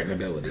gains certain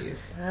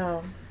abilities.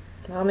 Wow.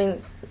 Well, I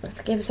mean, let's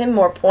give him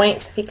more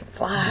points if he can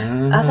fly.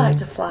 Mhm. I'd like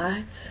to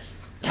fly.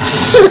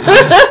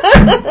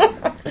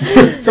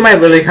 Somebody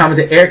literally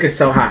commented, "Eric is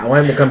so hot. I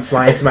want him to come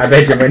fly into my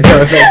bedroom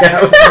window and make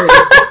out with me."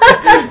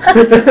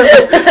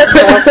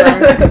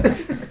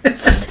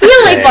 He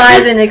only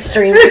flies in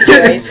extreme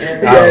situations.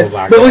 Yes. Oh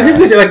my But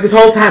God. like this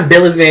whole time,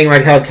 Bill is being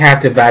like held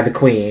captive by the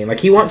queen. Like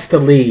he wants to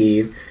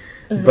leave,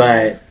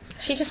 but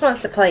She just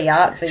wants to play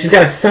Yahtzee. she's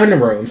got a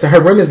sunroom. So her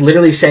room is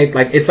literally shaped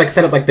like it's like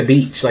set up like the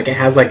beach. Like it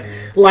has like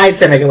lights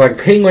that make it like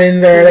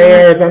penguins are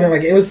there or something.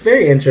 Like it was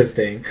very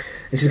interesting.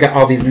 And she's got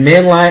all these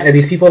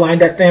these people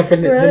lined up there for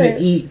them Right.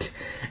 to eat.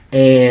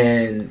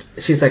 And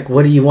she's like,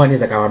 "What do you want?" He's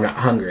like, "Oh, I'm not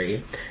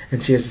hungry."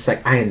 And she was just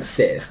like, "I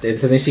insist." And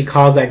so then she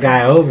calls that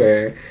guy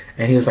over,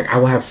 and he was like, "I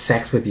will have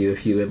sex with you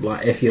if you would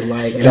like. If you'd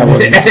like." That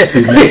would not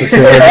be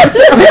necessary.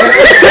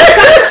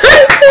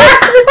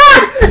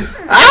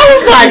 I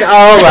was like,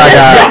 oh my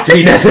God. Not to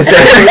be necessary.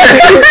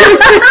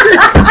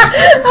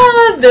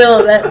 I love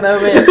Bill at that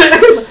moment.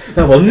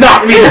 That will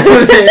not be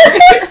necessary.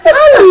 I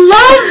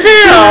love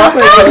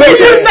Bill. How can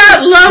you not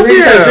love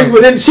him?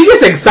 But then she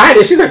gets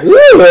excited. She's like, "Ooh,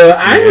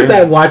 I would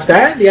that watch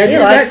that. The She idea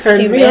of that likes turns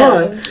two me men.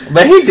 on."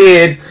 But he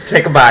did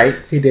take a bite.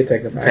 He did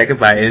take a bite. Take a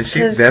bite. And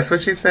that's what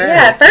she said.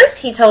 Yeah, at first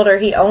he told her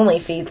he only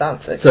feeds on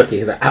Sookie. Sookie.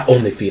 He's like, "I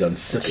only feed on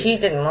Sookie." She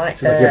didn't like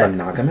She's like, "You're that.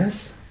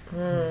 monogamous."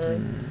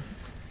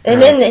 And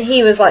then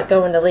he was like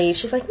going to leave.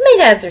 She's like,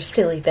 Maydads are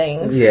silly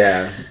things.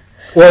 Yeah.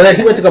 Well, then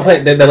he went to go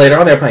play. Then later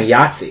on, they were playing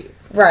Yahtzee,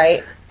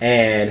 Right.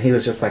 and he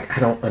was just like, "I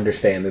don't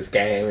understand this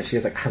game." And she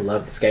was like, "I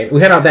love this game." We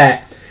found out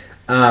that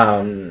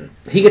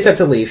he gets up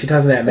to leave. She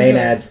tells him that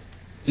Maydads,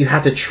 you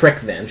have to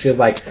trick them. She was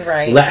like,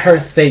 Right. "Let her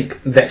think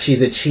that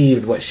she's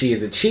achieved what she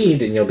has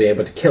achieved, and you'll be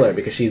able to kill her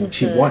because she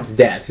wants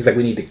death." She's like,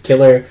 "We need to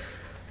kill her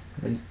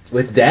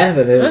with death,"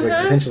 and it was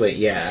like essentially,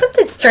 yeah.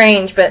 Something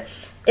strange, but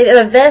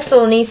a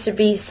vessel needs to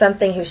be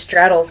something who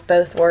straddles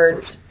both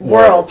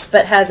worlds,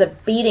 but has a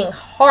beating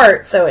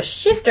heart. So a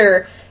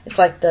shifter is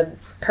like the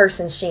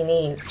person she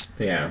needs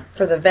Yeah,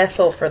 for the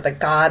vessel for the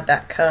god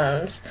that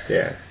comes.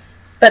 yeah,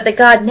 But the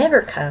god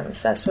never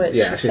comes. That's what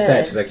yeah. she She said.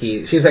 said, he's like,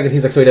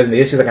 so he doesn't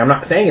exist. She's like, "I'm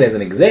not saying it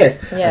doesn't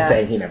exist. Yeah. I'm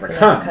saying he never He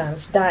comes." never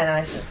comes.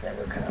 Dionysus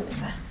never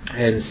comes.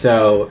 And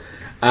so,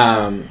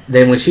 then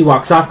when she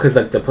walks off, because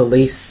like the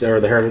police or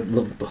her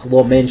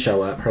little men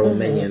show up, her little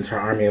minions, her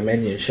army of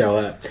minions show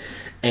up,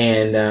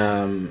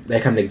 and they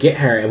come to get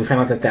her, and we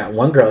found out that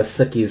one girl is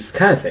Sookie's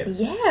cousin.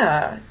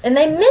 Yeah, and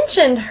they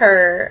mentioned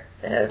her.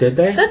 Did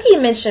they? Sookie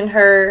mentioned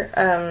her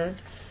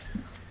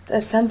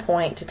at some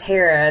point to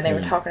Tara, and they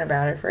were talking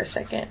about her for a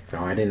second.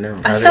 Oh, I didn't know.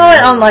 I saw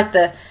it on like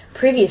the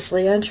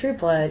previously on True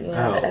Blood.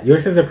 Oh,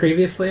 yours says it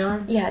previously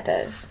on? Yeah, it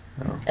does.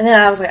 Oh. And then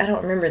I was like, I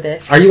don't remember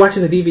this. Are you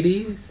watching the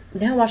DVDs?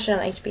 No, I watched it on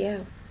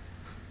HBO.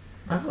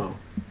 Oh.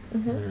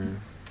 Mm-hmm.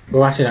 We're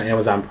watching it on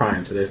Amazon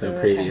Prime, so there's no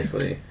Okay.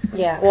 previously.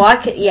 Yeah, well,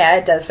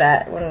 it does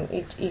that when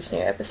each new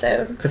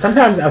episode. Because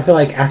sometimes I feel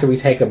like after we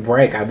take a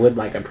break, I would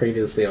like a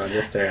previously on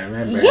just to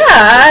remember. Yeah,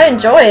 I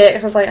enjoy it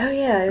because I was like, oh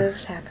yeah,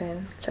 this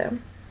happened. So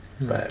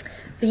But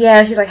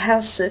yeah, she's like,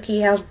 how's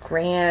Sookie? How's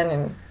Gran?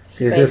 And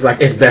he's just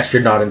like, it's best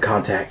you're not in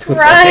contact with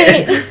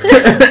right.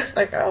 her. It's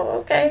like, oh,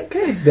 okay.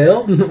 Okay,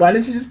 Bill. Why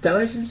didn't you just tell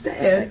her she's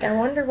dead? Like, I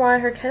wonder why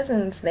her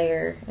cousin's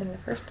there in the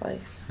first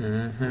place.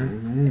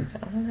 Mm-hmm. I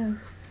don't know.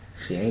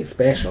 She ain't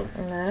special.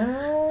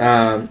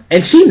 No.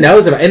 And she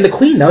knows about, and the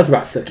queen knows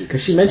about Sookie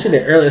because she mentioned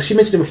it earlier. She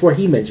mentioned it before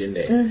he mentioned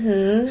it.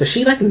 Mm-hmm. So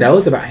she like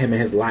knows about him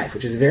and his life,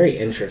 which is very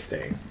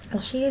interesting.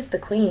 Well, she is the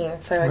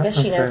queen, so I That's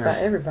guess she knows unfair. about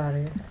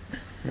everybody.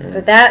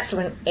 But that's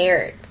when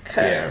Eric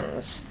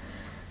comes.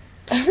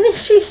 And then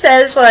she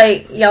says,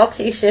 like, y'all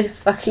two should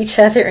fuck each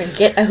other and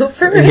get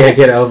over it. Yeah,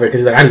 get over it because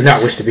he's like, I do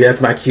not wish to be.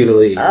 That's my cue to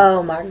leave.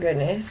 Oh, my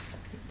goodness.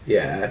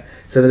 Yeah.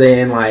 So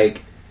then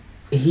like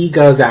he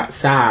goes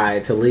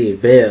outside to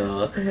leave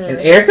Bill, and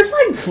Eric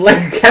is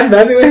like kept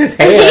messing with his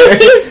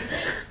hair.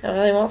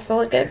 Well, he wants to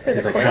look good for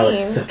He's the like, how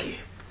is queen.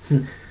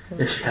 Sookie?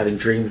 Is she having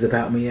dreams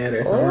about me yet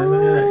or something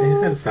like that?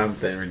 He said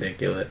something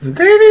ridiculous.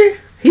 Did he?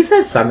 He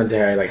said something to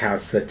her like,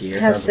 how's Sookie or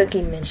How's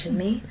something. Sookie mentioned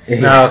me? Oh,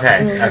 Yes.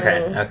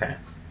 okay.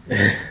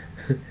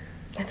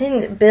 I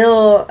think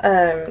Bill,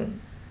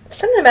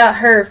 something about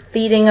her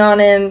feeding on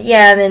him.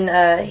 Yeah, and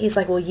then he's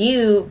like, well,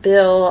 you,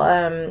 Bill,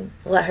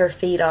 let her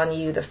feed on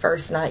you the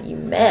first night you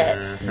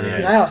met. He's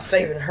like, I was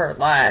saving her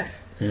life.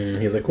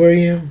 He's like, where are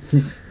you?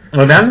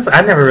 Well,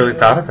 I never really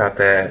thought about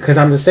that. Because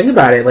I'm just thinking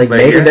about it. Like, But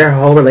maybe yeah. their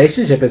whole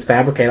relationship is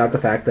fabricated off the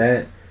fact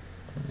that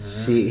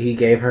he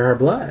gave her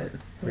blood.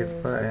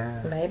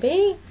 Yeah.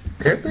 Maybe.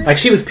 Could be. Like,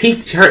 she was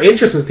piqued. Her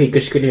interest was piqued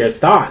because she couldn't hear his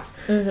thoughts.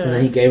 Mm-hmm. And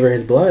then he gave her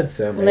his blood,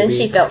 so maybe. And then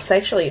she felt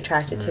sexually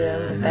attracted to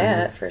him with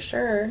that, for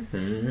sure.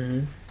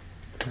 Mm-hmm.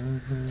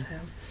 So.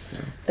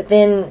 But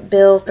then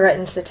Bill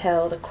threatens to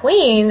tell the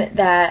queen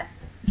that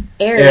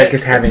Eric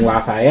is having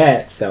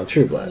Lafayette, so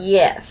True Blood.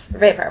 Yes,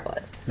 vampire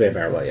blood.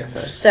 Vampire blood, yes,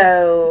 sorry.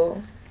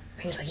 So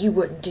he's like, you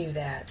wouldn't do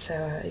that.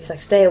 So he's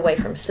like, stay away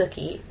from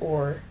Sookie,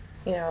 or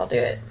I'll do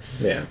it.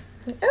 Yeah.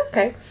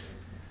 Okay.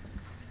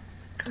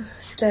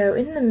 So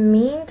in the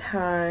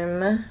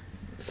meantime,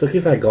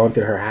 Sookie's like going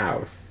through her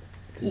house.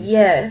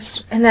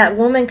 yes, and that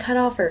woman cut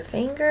off her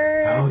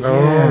finger. Oh,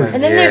 yeah.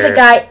 And then there's a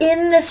guy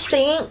in the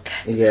sink,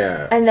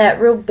 Yeah. and that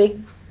real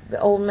big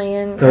old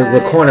man The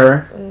guy.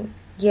 corner.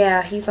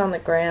 Yeah, he's on the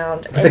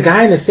ground. But the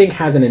guy in the sink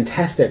has an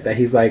intestine that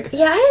he's like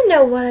Yeah, I didn't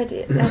know what I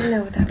did. I didn't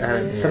know what that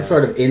was. some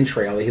sort of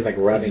entrail that he's like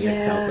rubbing Yeah,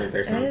 himself with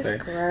or that something.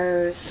 is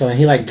gross. So then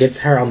he like gets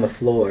her on the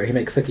floor. He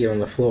makes Sookie on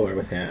the floor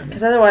with him.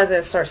 Because otherwise it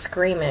would start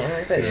screaming.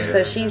 But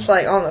so she's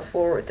like on the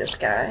floor with this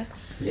guy.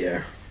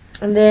 Yeah.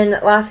 And then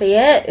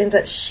Lafayette ends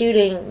up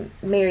shooting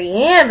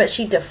Marianne, but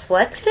she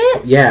deflects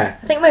it. Yeah.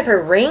 I think with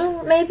her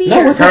ring, maybe?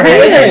 No, or with her or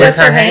hand. just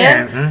With her her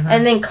hand. hand. Mhm.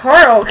 And then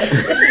Carl.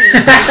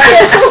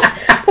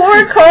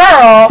 Poor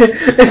Carl.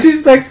 And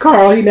she's like,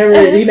 Carl, he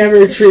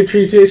never achieved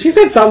true. She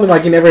said something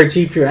like he never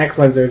achieved true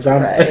excellence or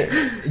something.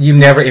 Right. You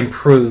never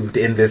improved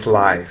in this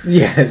life.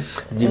 Yes.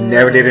 You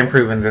never did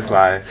improve in this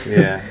life.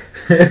 Yeah.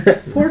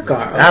 Poor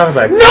Carl. I was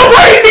like,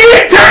 Nobody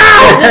needed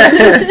towels!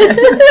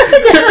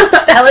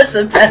 That was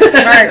the best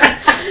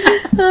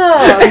part.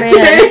 Oh, man.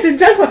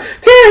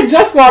 Terry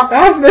just walked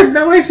off, so there's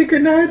no way she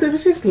couldn't have heard them.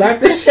 She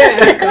slapped the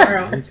shit out of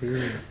Carl.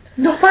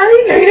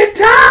 Nobody needed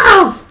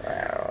towels!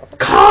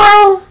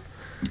 Carl!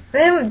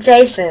 Then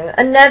Jason,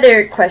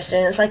 another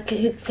question. It's like,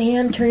 could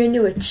Sam turn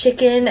into a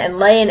chicken and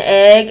lay an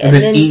egg and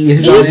then eat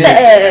his own the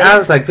egg? I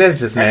was like, that's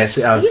just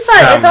nasty. I was He's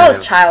like, it's all so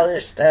his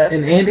childish stuff.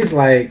 And Andy's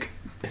like,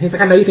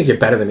 I know you think you're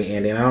better than me,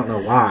 Andy, and I don't know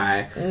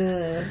why.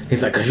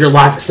 He's like, because your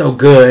life is so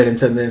good. And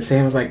so then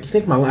Sam was like,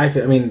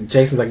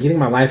 Jason's like, you think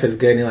my life is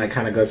good? And he like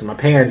kind of goes, my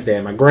parents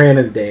dead, my grand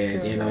is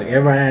dead, like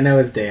everybody I know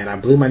is dead. I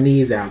blew my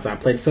knees out, so I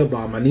played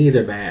football, my knees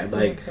are bad.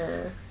 Like,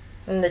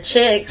 And the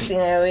chicks, he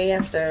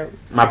has to.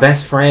 my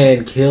best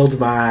friend killed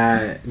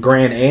my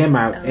grand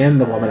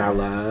and the woman I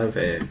love,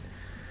 and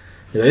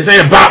he's like, this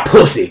ain't about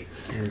pussy.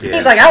 Yeah.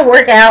 He's like, I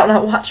work out and I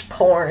watch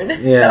porn, so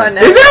I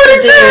know. Is that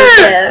what he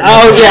said? Yeah.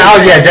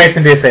 Oh yeah,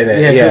 Jason did say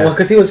that. Yeah. Well,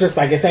 because he was just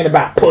like, this ain't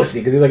about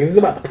pussy. Because he's like, is this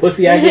about the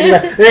pussy I get? He's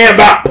like, it ain't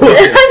about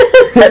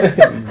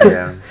pussy.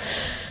 Yeah.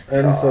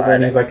 And so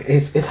then he's like,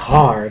 it's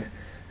hard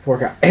to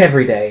work out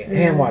every day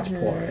and watch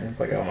porn. It's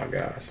like, oh my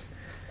gosh.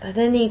 But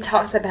then he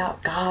talks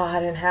about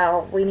God and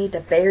how we need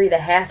to bury the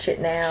hatchet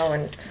now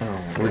and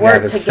We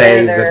work gotta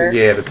together.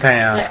 save the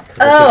town. This is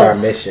our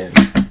mission.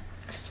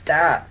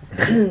 Stop.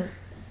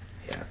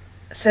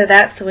 So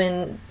that's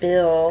when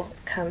Bill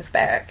comes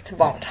back to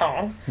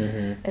Bonton,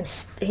 and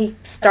he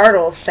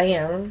startles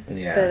Sam.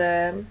 Yeah.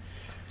 But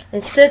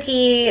and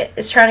Sookie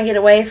is trying to get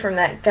away from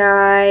that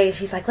guy.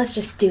 She's like, "Let's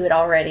just do it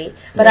already."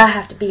 But I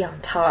have to be on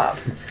top.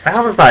 I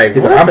was like,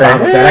 He's what like, I'm the fine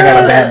with that. I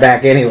got a bad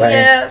back anyway.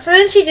 Yeah. So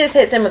then she just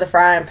hits him with a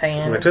frying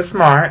pan. Which is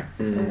smart.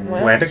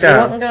 Well, Way to she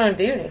go. wasn't going to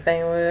do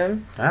anything with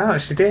him. Oh,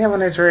 she did have on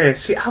that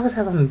dress. She always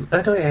has on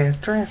ugly ass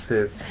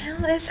dresses.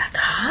 Well, it's like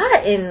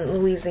hot in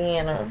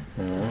Louisiana.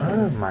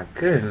 Oh my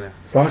goodness.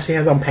 As long as she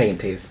has on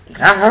panties.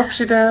 I hope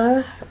she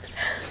does.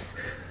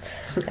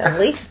 At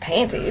least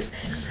panties.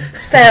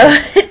 So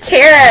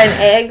Tara and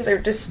Eggs are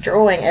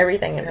destroying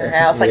everything in her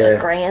house, like the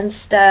grand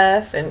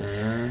stuff,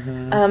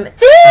 and Then,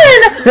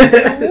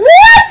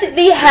 what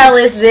the hell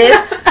is this?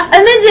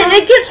 And then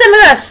it gives them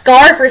a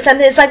scarf or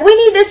something. It's like, we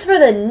need this for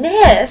the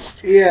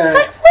nest. Yeah. It's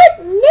like, what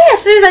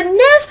nest? There's a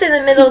nest in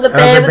the middle of the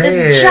bed with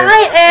this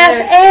giant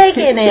ass egg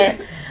in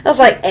it. I was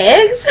like,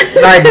 eggs?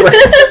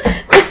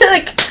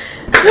 Like,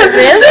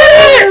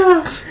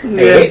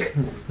 Egg.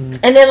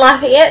 And then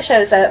Lafayette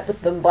shows up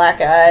with the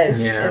black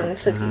eyes Yeah. and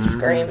Sookie's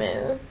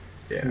screaming.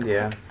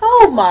 Yeah.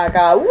 Oh my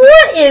god,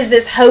 what is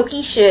this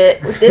hokey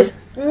shit with this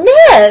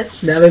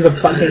nest? Now there's a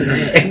fucking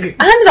egg.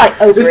 I'm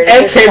like over This it.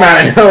 egg at this came out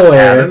point. of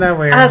nowhere. I don't know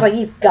where. I was like,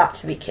 you've got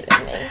to be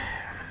kidding me.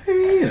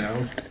 You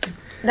know.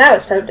 That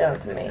was so dumb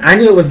to me. I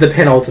knew it was the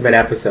penultimate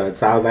episode,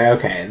 so I was like,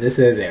 okay, this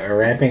is it. We're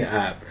ramping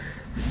up.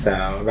 So,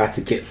 I'm about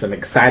to get some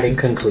exciting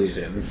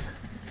conclusions.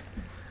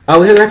 Oh,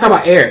 we gotta talk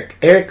about Eric.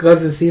 Eric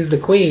goes and sees the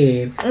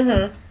queen.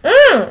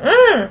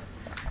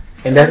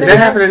 And Did that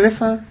happen in this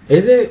one?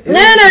 Is it? No,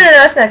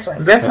 that's next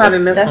one. That's not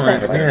in this That's one.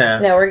 next one. Yeah.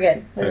 No, we're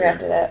good. We Okay.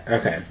 wrapped it up.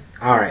 Okay.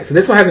 Alright, so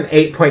this one has an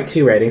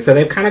 8.2 rating, so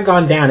they've kind of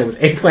gone down. It was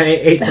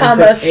 8.8, 8.6, I'm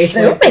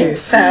assuming 8.2.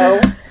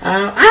 so.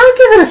 I would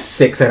give it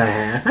a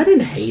 6.5. I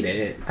didn't hate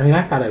it. I mean,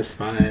 I thought it was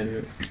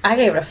fun. I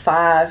gave it a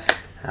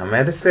 5. I'm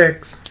at a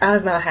 6. I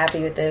was not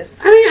happy with this.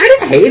 I mean, I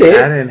didn't hate it.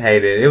 I didn't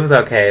hate it. It was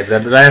okay. The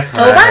last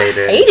one Oh, if I I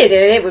hated. hated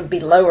it, it would be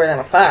lower than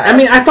a 5. I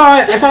mean, I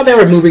thought they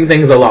were moving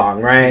things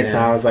along, right? Yeah. So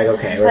I was like,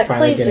 okay, It's we're like,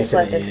 finally please getting just to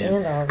let the this end.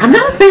 end already. I'm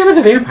not a fan of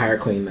the Vampire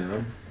Queen,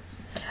 though.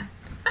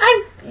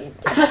 I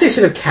I thought they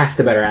should have cast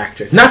a better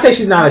actress. Not say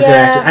she's not a good Yeah.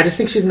 actress. I just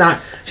think she doesn't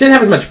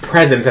have as much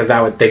presence as I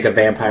would think a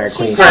Vampire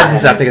Queen should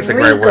Presence, have. I think it's a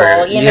great regal,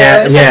 word. You know?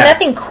 Yeah, It's yeah. like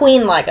nothing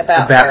queen-like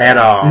about her. At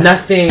all.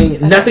 Nothing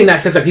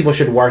that says that people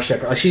should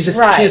worship her. Like she just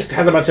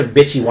has a bunch of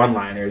bitchy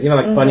one-liners,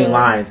 like funny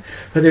lines,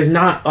 but there's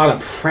not a lot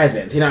of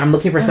presence. I'm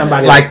looking for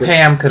somebody Like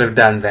Pam could have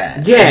done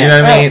that. Yeah. You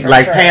know what I mean? for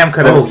Like sure. Pam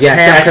could have. Oh yes,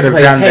 Pam could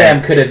have done Pam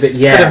that. could have been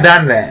Could have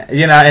done that.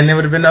 And it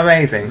would have been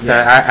amazing. So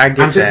Yes. I get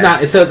I'm just that.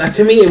 not. So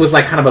to me, it was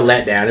like kind of a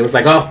letdown. It was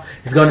like, oh,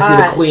 he's going to see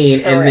the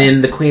queen, for and real.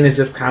 then the queen is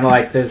just kind of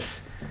like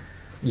this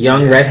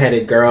young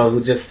redheaded girl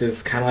who just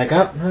is kind of like,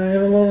 oh, I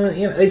don't know,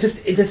 it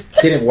just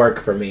didn't work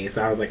for me.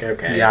 So I was like,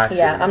 okay,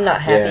 Yeah, I'm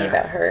not happy Yeah.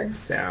 about her.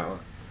 So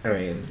I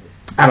mean,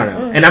 I don't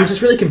know, and I'm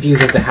just really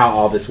confused as to how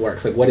all this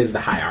works. Like, what is the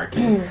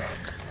hierarchy?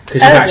 Because you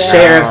got yeah.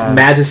 sheriffs,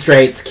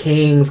 magistrates,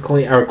 kings,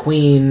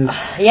 queens.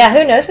 Yeah,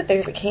 who knows if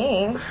there's a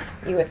king?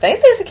 You would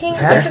think there's a king,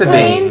 Has there's a to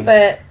queen, be.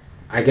 but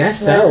I guess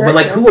so, Never but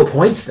like, heard who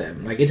appoints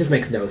them? Like, it just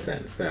makes no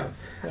sense. So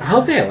I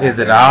hope they allow Is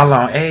it it. all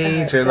on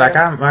age? Or so. like,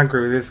 I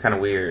agree with this. Kind of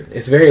weird.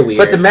 It's very weird.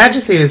 But the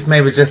majesty is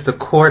maybe just the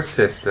court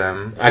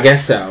system I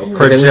guess so. for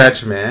 'Cause they would-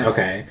 judgment.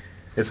 Okay.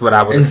 Is what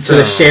I would And assume. so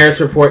the sheriffs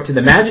report to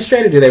the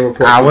magistrate, or do they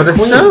report I to would the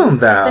queen? assume,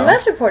 they though.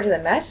 must report to the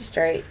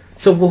magistrate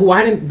So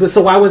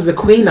why was the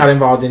queen not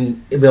involved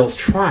in Bill's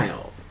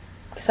trial?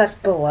 because that's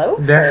below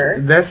her.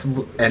 That's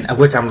and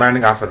which I'm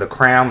learning off of The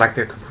Crown. Like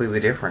they're completely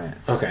different.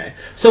 Okay.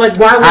 So like,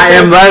 why? Was I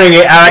there- am learning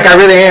it. I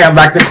really am.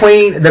 Like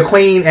the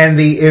queen and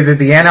is it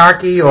the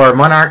anarchy or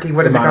monarchy?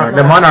 What is it called?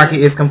 The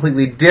monarchy is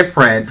completely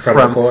different From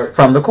the courts.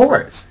 from the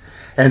courts,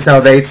 and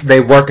so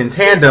they work in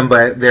tandem,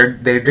 but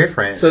they're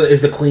different. So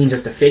is the queen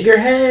just a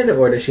figurehead,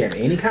 or does she have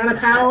any kind of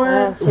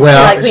power? So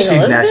well, like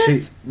Queen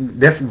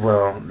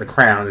Elizabeth? The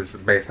Crown is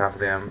based off of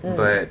them,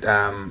 but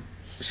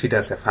she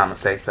does have final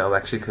say so.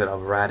 Like she could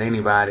override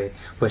anybody,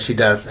 but she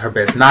does her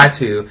best not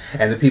to.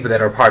 And the people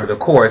that are part of the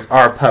courts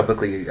are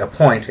publicly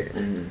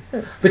appointed.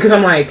 Because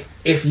I'm like,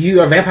 if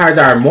vampires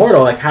are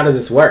immortal, like how does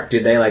this work?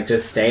 Do they like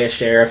just stay a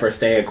sheriff or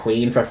stay a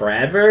queen for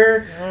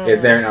forever?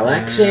 Is there an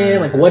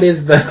election? Like what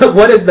is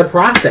the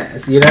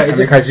process?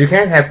 Because you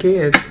can't have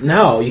kids.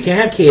 No, you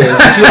can't have kids.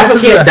 But you also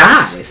can't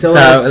die. So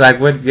like,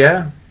 what?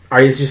 Yeah.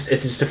 it's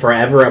just a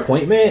forever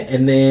appointment,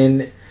 and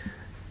then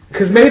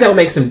because maybe that would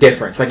make some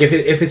difference. Like if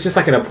it's just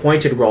like an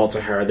appointed role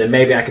to her, then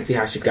maybe I could see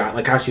how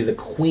how she's a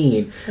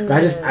queen. But I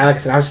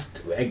was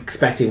just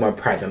expecting more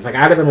presence. Like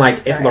I'd have been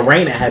like, if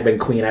Lorena had been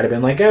queen, I'd have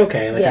been like,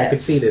 okay, like I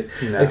could see this.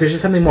 No. Like there's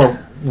just something more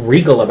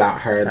regal about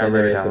her I than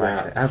there really is don't like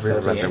about it. I really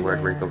love Sophie. the word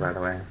regal, by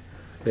the way.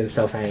 Than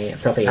Sophie.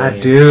 I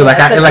do. Like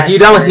that's a like you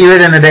nice don't word. hear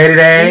it in the day to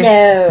day.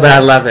 No. But I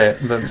love it.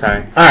 But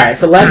sorry. All right,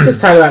 so let's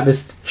just talk about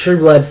this True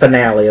Blood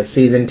finale of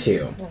season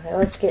 2. Okay,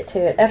 let's get to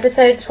it.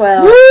 Episode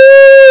 12.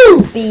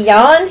 Woo!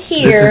 Beyond This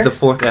Here. is the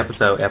 4th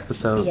episode.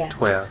 Episode Yeah.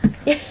 12.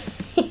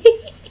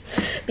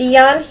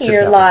 Beyond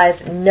Here nothing.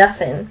 Lies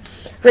Nothing.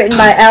 Written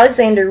by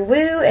Alexander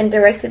Wu and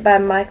directed by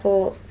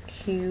Michael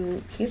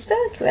Cuesta?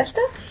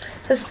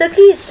 So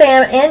Sookie,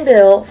 Sam, and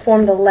Bill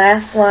form the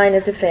last line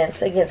of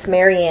defense against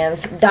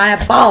Marianne's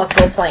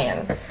diabolical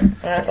plan. And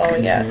that's all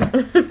we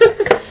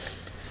got.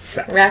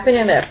 So Wrapping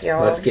it up,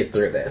 y'all. let's get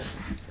through this.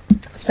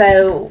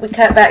 So we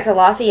cut back to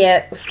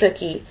Lafayette with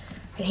Sookie,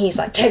 and he's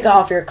like, "Take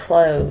off your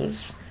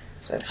clothes."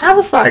 So I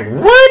was like,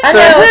 what I the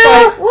know, hell?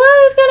 it's like,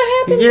 what is going to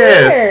happen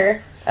Yes.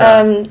 here?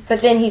 So-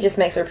 But then he just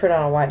makes her put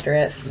on a white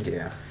dress.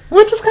 Yeah.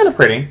 Which is kind of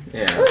pretty.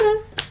 Yeah.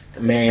 Mhm.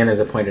 Marianne has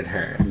appointed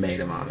her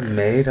maid of honor.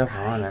 Maid of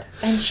honor.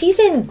 And she's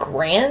in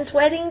Grand's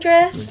wedding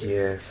dress.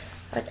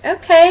 Yes. Like,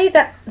 okay,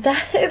 that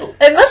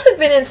it must have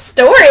been in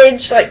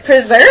storage, like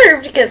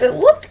preserved, because it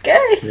looked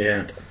good.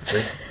 Yeah.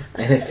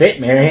 And it fit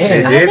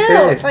Marianne. It I did know.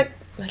 fit. It's like,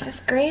 I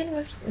guess Gran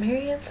was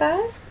Marianne's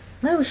size.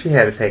 Maybe she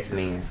had it taken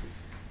in.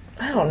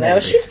 I don't know.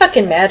 Maybe. She's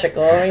fucking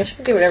magical. I mean, she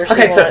can do whatever she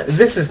Okay, so wants.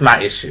 this is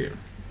my issue.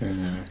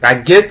 Mm-hmm. I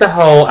get the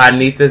whole I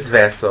need this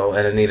vessel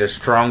and I need a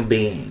strong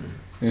being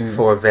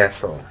for a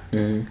vessel.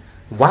 Mm-hmm.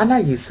 Why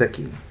not use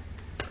Suki?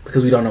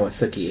 Because we don't know what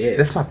Suki is.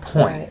 That's my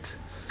point. Right.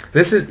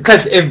 This is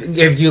because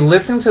if you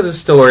listen to the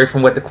story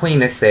from what the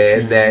Queen has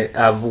said, that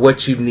of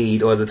what you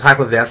need or the type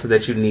of vessel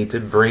that you need to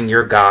bring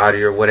your God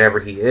or whatever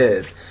he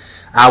is,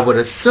 I would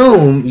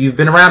assume you've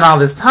been around all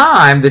this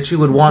time that you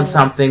would want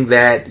something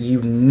that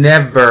you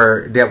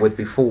never dealt with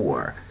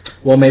before.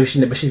 Well, maybe I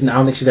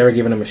don't think she's ever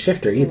given him a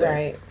shifter either.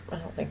 Right. I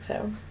don't think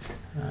so.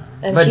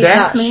 And But she's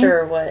Daphne? not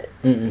sure what.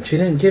 Mm-mm, she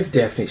didn't give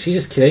Daphne. They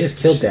just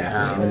killed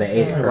Daphne and then they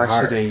ate her Why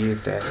heart. she didn't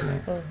use Daphne?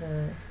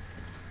 Mm-hmm.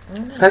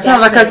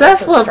 Because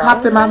that's what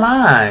popped in my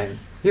mind.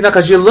 You know,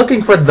 because you're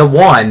looking for the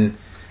one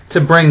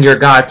to bring your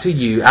God to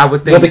you. I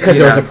would think. Well, because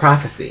there was a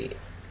prophecy.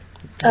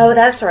 Oh,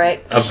 that's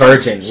right. A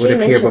virgin She would appear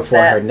mentions before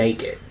that. her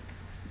naked.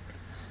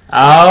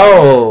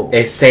 Oh,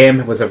 And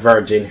Sam was a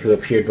virgin who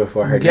appeared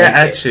before her naked.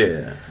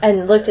 gotcha.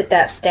 And looked at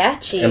that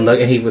statue. And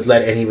he was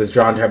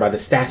drawn to her by the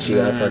statue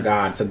of her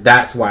God. So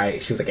that's why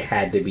she was like, it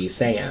had to be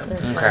Sam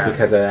Okay.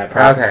 because of that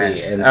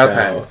prophecy. Okay. And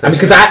Okay. so I mean,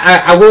 because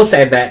I will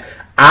say that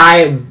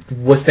I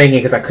was thinking,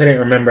 because I couldn't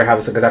remember how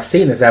this, because I've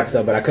seen this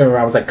episode, but I couldn't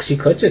remember. I was like, she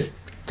could just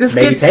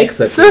maybe get take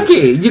Suki.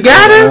 Suki. You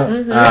got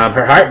her.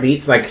 Her heart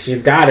beats like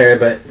she's got her,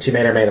 but she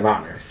made her maid of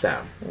honor.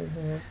 So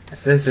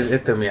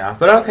It threw me off,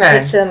 but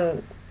okay. It's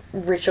some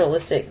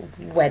ritualistic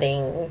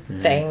wedding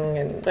thing,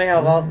 and they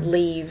have all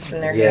leaves in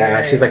their hair.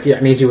 yeah, she's like,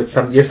 I need you with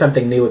you're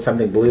something new with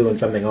something blue and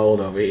something old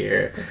over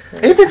here.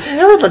 Even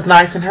Tara looked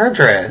nice in her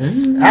dress.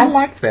 I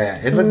liked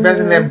that. It looked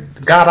better than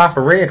that god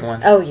awful red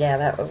one. Oh yeah,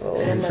 that was a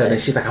little And so then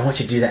she's like, I want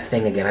you to do that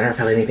thing again. I never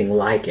felt anything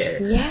like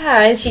it.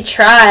 Yeah, and she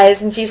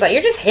tries, and she's like,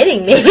 "You're just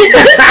hitting me."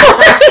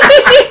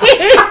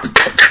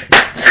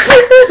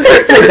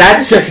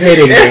 That's just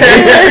hitting me.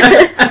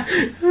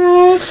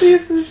 Oh,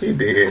 Jesus. She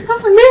did. I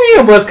was like,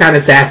 Marianne was kind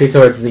of sassy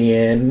towards the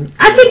end.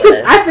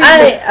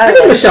 I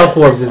think Michelle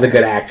Forbes is a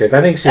good actress.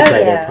 I think she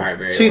played that part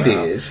very well.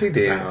 She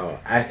did. So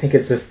I think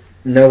it's just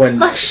no one.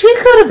 Like, she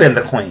could have been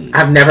the queen.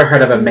 I've never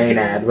heard of a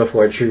Maynard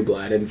before True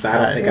Blood, and so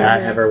I don't think I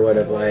ever would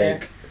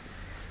have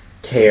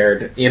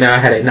cared,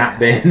 had it not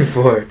been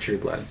for True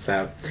Blood.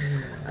 So,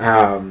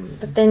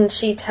 But then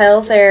she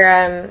tells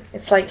her,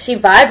 it's like she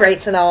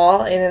vibrates and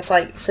all, and it's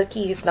like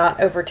Suki's not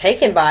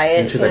overtaken by it.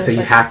 and she's like, so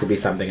you have to be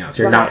something else.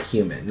 You're not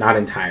human, not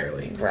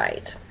entirely.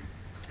 Right.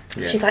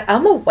 Yeah. She's like,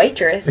 I'm a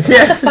waitress.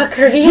 Yes. What the fuck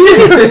are you?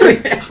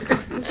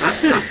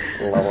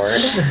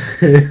 Lord.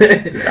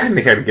 I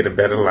need her to get a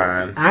better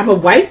line. I'm a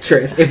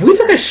waitress. If we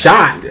took a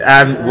shot,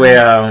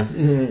 well,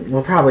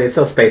 probably it's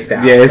so spaced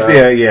out. Yeah, it's so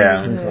there,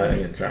 yeah. I'm not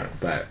getting drunk,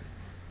 but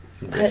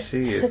She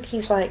is.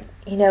 Suki's like,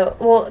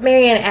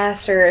 Marianne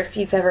asked her if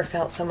you've ever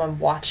felt someone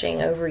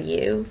watching over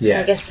you.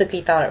 Yes. I guess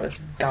Suki thought it was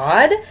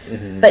God,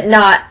 but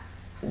not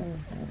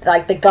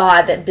like the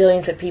God that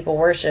billions of people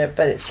worship,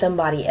 but it's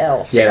somebody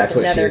else. yeah, that's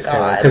what she another was telling.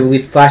 God. Because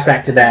we flash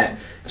back to that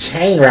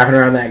chain wrapping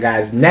around that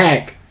guy's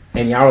neck,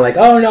 and y'all were like,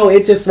 "Oh no,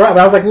 it just wrapped."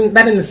 But I was like,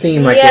 that didn't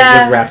seem like it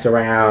just wrapped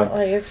around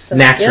Like, it's some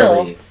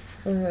naturally.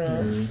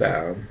 skill.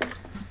 So,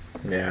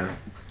 yeah.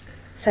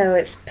 So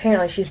it's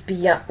apparently she's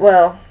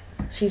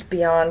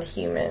beyond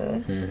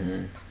human.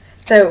 Mm-hmm.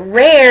 So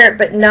rare,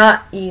 but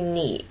not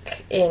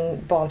unique in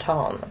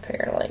Bonton,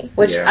 apparently.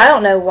 Which Yeah. I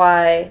don't know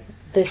why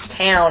this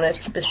town is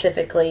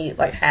specifically,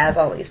 has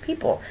all these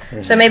people.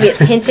 So maybe it's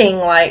hinting,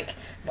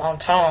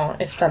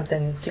 Bonton is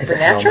something Is it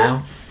hell supernatural?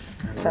 now?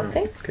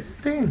 Something?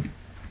 Could be.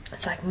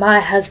 It's like, my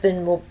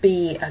husband will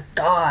be a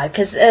god.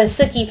 Because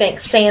Suki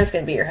thinks Sam's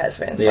going to be her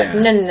husband. It's like,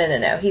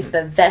 no. He's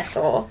the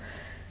vessel.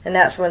 And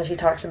that's when she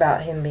talks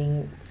about him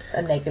being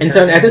a naked And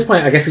so virgin. at this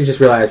point, I guess we just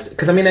realized,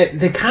 because I mean,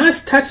 they kind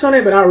of touched on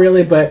it, but not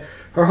really. But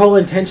her whole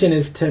intention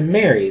is to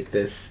marry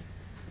this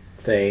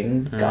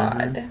thing,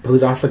 God,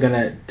 who's also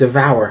gonna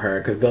devour her.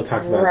 Because Bill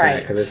talks about that. Right.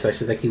 Because so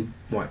she's like,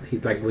 when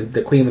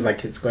the queen was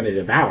like, it's going to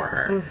devour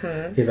her.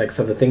 Mm-hmm. He's like,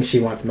 so the thing she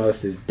wants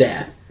most is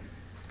death.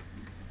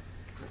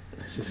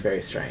 It's just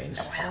very strange.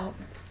 well,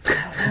 I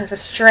don't know. It's a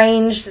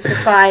strange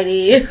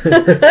society.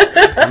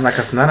 I'm like,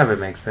 because none of it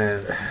makes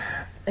sense.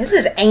 This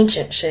is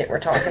ancient shit we're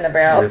talking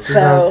about, This is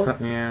so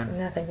awesome, yeah.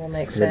 nothing will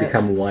make To sense.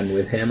 become one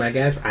with him, I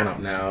guess. I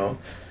don't know.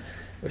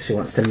 If she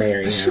wants to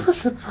marry him. She was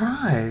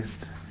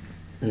surprised.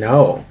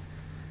 No.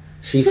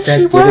 She Yes, said,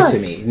 she give was. it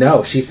to me.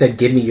 No, she said,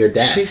 give me your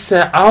death. She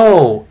said,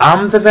 "Oh,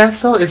 I'm the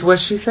vessel," is what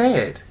she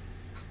said.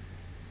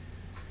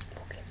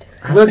 We'll get to it.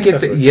 I don't We'll think get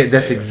that's the, what she yeah,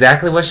 that's said.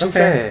 exactly what she Okay.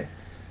 said.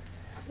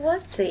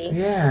 Let's see.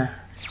 Yeah.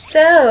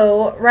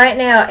 So, right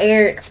now,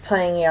 Eric's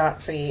playing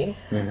Yahtzee,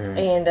 Mhm.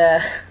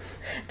 and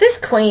this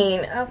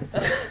queen,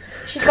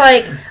 she's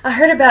like, I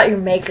heard about your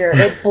maker,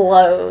 it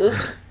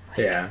blows.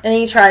 Yeah. And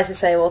he tries to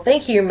say, well,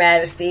 thank you, Your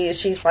Majesty.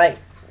 She's like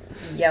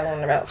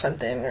yelling about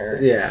something, or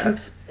Yeah.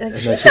 Like, And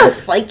she's then so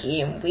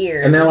flaky and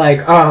weird. And they're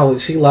like, oh,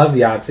 she loves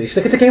Yahtzee. She's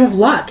like, it's a game of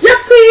luck.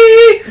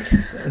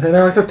 Yahtzee! And then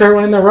they're like, the third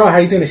one in a row. How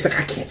are you doing? She's like,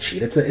 I can't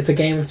cheat. It's a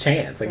game of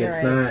chance. Like,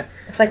 it's not.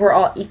 It's like we're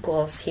all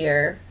equals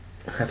here.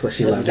 That's what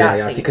she loves about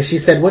Yahtzee. Because she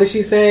said, what did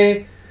she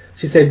say?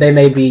 She said they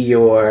may be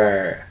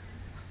your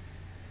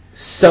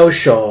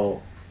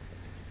social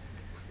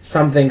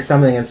something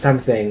and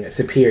something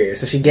superior.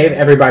 So she gave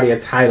everybody a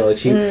title.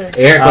 Like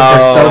Eric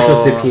was her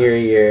social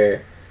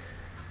superior.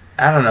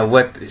 I don't know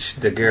what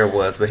the girl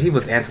was, but he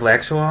was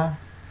intellectual.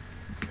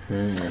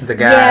 The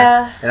guy.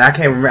 Yeah. And I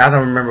can't remember. I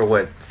don't remember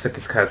what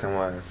Suki's cousin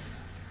was.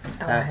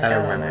 Oh, I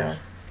don't remember.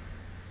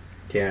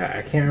 Yeah,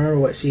 I can't remember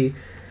what she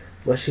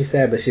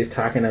said, but she's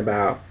talking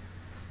about.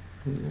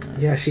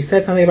 Yeah, she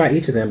said something about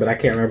each of them, but I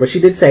can't remember. But she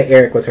did say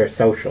Eric was her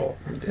social.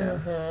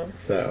 Yeah.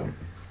 So,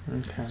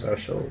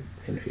 social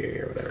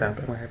inferior, whatever. So,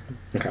 what happened?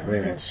 Okay,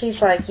 and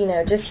she's like,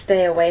 just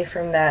stay away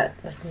from that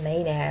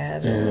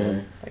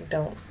maenad. Like,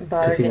 don't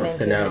bother because he getting wants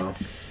to into know.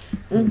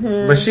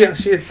 it. But she had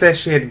said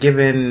she had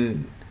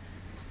given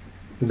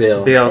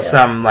Bill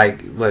some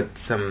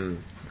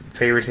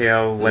fairy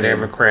tale,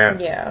 whatever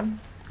crap. Yeah.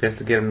 Just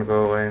to get him to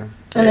go away.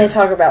 And they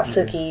talk about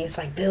Suki. It's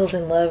like, Bill's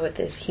in love with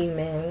this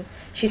human.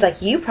 She's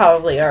like, you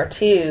probably are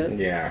too.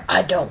 Yeah.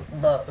 I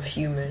don't love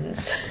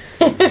humans.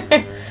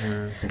 And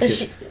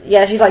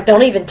she's like,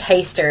 don't even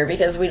taste her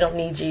because we don't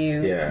need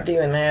you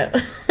doing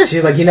that.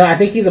 She's like, I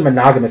think he's a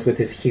monogamous with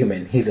his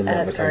human. He's in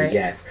love with her, right.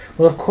 yes.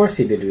 Well, of course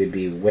he would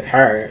be with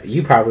her.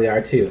 You probably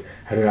are too.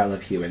 I do not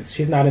love humans.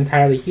 She's not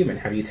entirely human.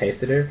 Have you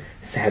tasted her?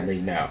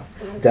 Sadly, no.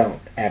 Don't,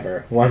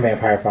 ever. One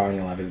vampire falling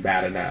in love is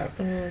bad enough.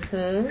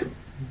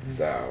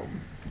 So...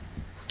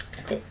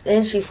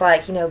 Then she's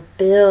like,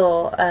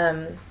 Bill,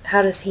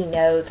 how does he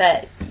know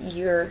that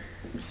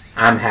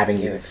I'm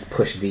having you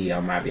push V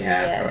on my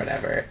behalf or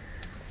whatever.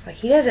 It's like,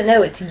 he doesn't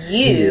know it's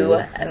you.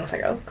 And it's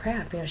like, oh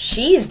crap,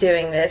 she's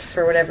doing this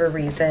for whatever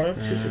reason.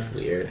 She's just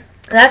weird.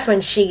 And that's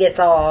when she gets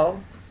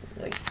all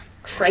like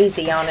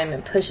crazy on him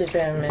and pushes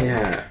him.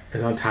 And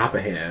is on top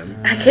of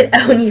him. I could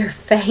own your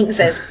fangs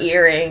as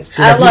earrings. She's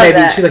like, love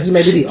that. She's like, you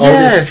may be the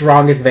oldest,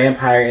 strongest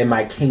vampire in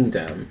my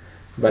kingdom,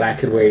 but I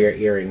could wear your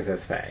earrings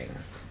as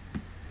fangs.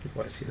 Is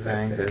what she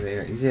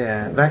says.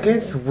 Yeah, like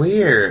it's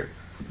weird.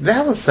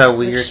 That was so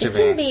weird to me. She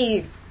can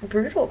be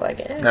brutal, I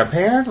guess.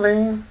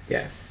 Apparently.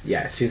 Yes.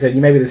 She said,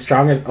 you may be the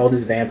strongest,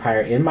 oldest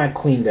vampire in my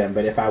queendom,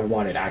 but if I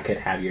wanted, I could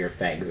have your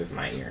fangs as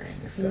my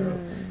earrings. So,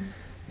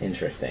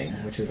 interesting.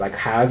 Which is like,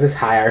 how does this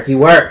hierarchy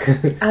work?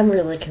 I'm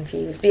really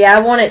confused. But yeah,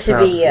 I want it to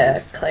be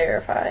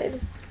clarified.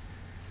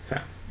 So,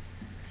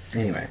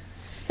 anyway.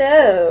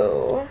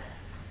 So...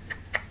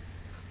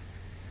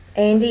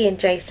 Andy and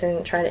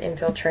Jason try to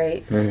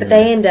infiltrate, but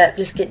they end up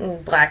just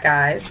getting black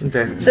eyes. So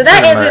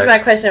that answers my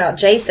question about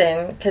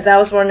Jason, because I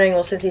was wondering,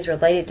 well, since he's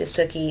related to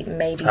Sookie,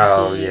 maybe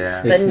but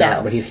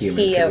he's human.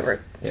 He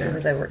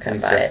was overcome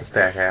by it. He's just a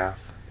stack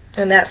house.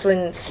 And that's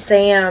when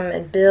Sam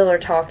and Bill are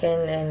talking,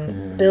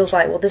 and Bill's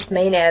like, well, this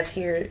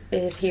maenad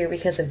is here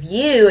because of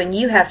you, and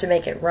you have to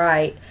make it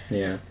right.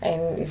 Yeah.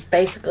 And he's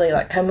basically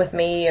like, come with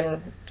me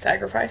and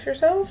sacrifice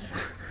yourself.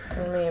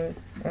 I mean,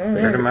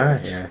 pretty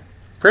much. Yeah.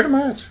 Pretty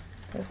much.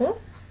 I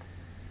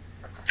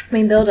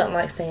mean, Bill doesn't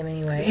like Sam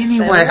anyway.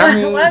 So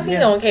why is he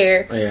don't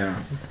care? Yeah.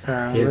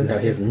 He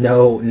has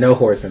no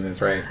horse in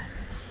this race.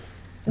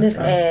 This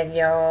egg,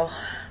 y'all.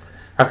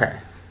 Okay.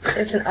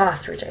 It's an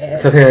ostrich egg.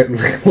 So they're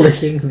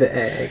licking the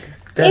egg.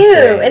 Ew!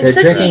 And they're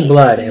drinking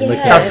blood and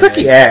licking. Oh,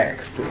 Sookie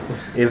asked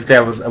if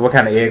that was what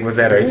kind of egg was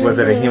that, or was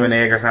it a human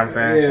egg or something?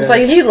 Yeah. It's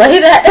like, did you lay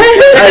that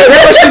egg?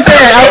 That's what she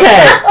said.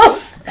 Okay.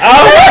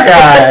 Oh my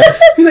gosh.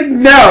 He's like,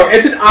 no,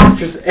 it's an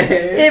ostrich egg.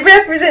 It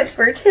represents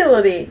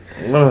fertility.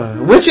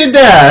 Which it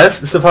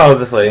does,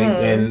 supposedly.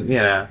 And,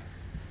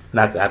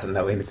 not that I don't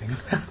know anything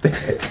about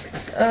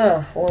that.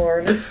 Oh,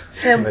 Lord.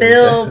 So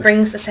Bill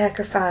brings the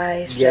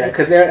sacrifice. Yeah,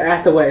 because they're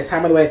at the wedding. It's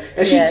time of the wedding.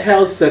 And she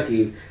tells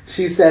Sookie,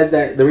 she says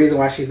that the reason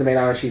why she's the main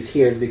honor she's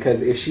here is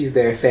because if she's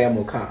there, Sam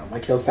will come.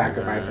 Like, he'll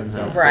sacrifice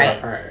himself for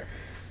her.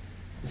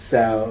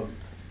 So...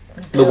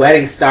 the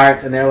wedding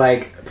starts, and they're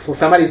like,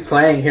 somebody's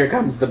playing, Here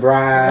Comes the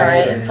Bride.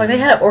 Right. It's like they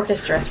had an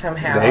orchestra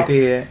somehow. They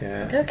did.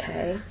 Yeah.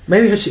 Okay.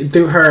 Maybe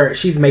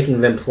she's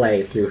making them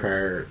play through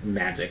her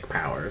magic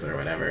powers or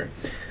whatever.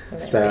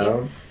 Maybe.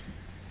 So.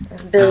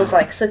 Bill's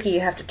like, Sookie,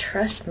 you have to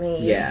trust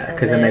me. Yeah,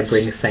 because then they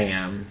bring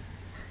Sam.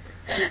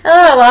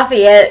 Oh,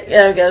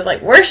 Lafayette goes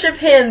like, worship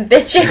him,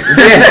 bitches.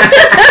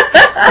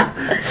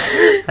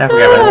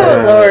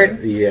 Oh,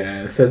 Lord.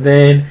 Yeah, so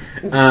then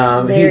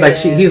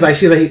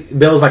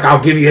Bill's like,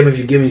 I'll give you him if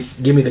you give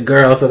me the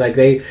girl. So like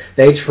they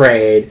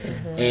trade,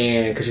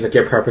 and because she's like,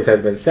 your purpose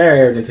has been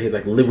served, and so he's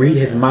like, read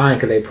his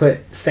mind, because they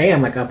put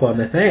Sam like up on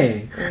the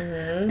thing,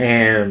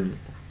 and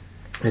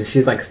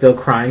she's like still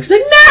crying. She's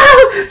like,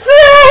 no,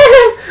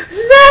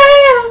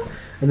 Sam.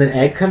 And then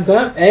Eggs comes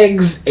up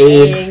and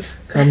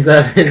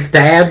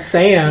stabs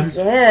Sam.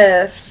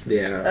 Yes.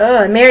 Yeah.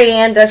 Oh, and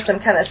Marianne does some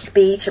kind of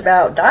speech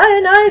about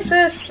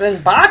Dionysus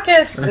and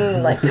Bacchus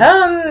and like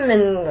come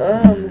and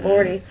oh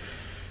lordy.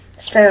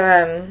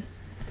 So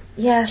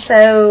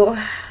so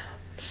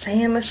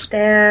Sam was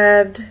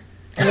stabbed,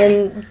 and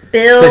then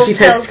Bill So she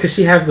tells... because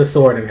she has the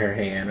sword in her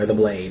hand, or the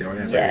blade, or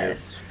whatever it is.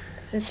 Yes.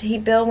 Says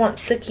Bill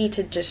wants Sookie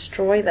to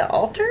destroy the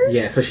altar?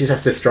 Yeah, so she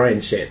starts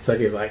destroying shit. So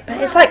he's like... But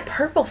it's like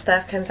purple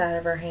stuff comes out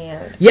of her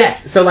hand.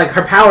 Yes, so like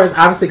her powers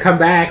obviously come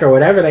back, or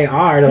whatever they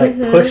are, to like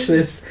push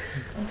this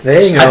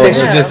thing. I think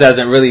over. she just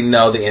doesn't really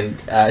know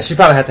she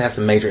probably has to have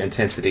some major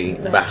intensity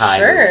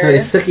behind Sure. it. So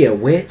is Sookie a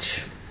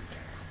witch?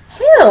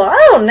 Hell, I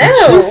don't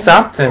know. She's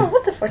something. Oh,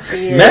 what the fuck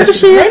she is? Maybe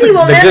she is Maybe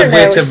we'll the never good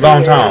know witch what of she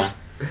Bon is. Ton.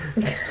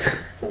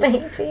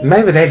 Maybe.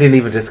 Maybe they didn't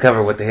even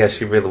discover what the hell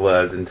she really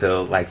was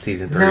until like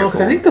season 3 No, or because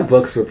 4. I think the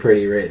books were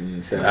pretty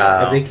written. So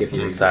I think if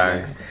you I'm read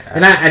sorry. the books,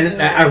 and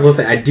I will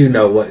say I do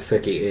know what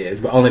Sookie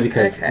is, but only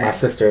because my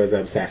sister was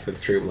obsessed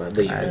with True Blood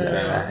Legion. I So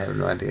have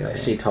no idea.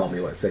 she told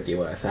me what Sookie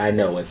was, so I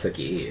know what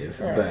Sookie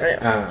is.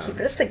 But keep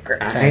it a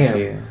secret. I Thank am.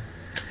 you.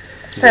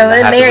 So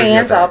then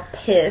Marianne's all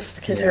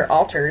pissed because her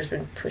altar's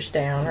been pushed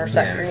down or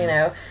something, Yes. you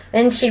know.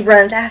 And she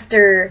runs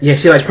after... Yeah,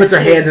 she like puts her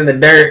hands in the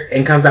dirt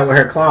and comes out with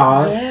her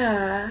claws.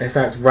 Yeah. And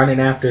starts running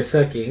after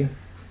Sookie.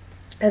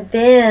 And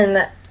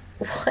then,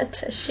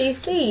 what does she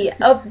see?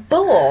 A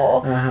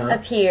bull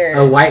appears.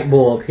 A white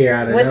bull appear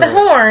out of with the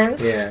nowhere.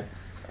 horns. Yeah.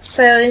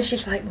 So then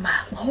she's like, my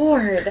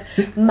lord,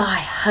 my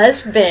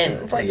husband.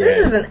 It's like, Yeah.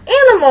 this is an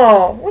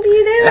animal. What are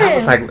you doing? I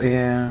was like,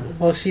 yeah.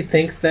 Well, she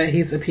thinks that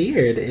he's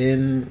appeared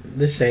in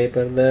the shape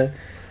of the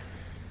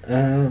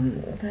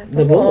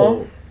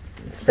bull.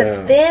 So,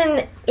 But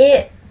then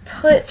it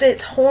puts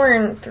its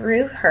horn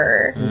through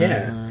her.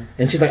 yeah.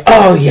 And she's like,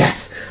 oh,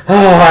 yes. Oh,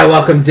 I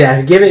welcome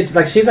death. Give it.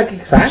 Like, she's like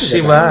excited. She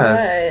about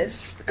it.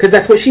 was. Because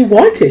that's what she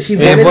wanted. She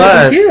wanted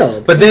to be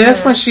killed. But then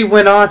that's when she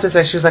went on to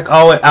say, she was like,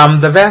 oh,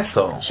 I'm the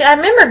vessel. I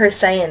remember her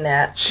saying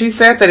that. She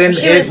said that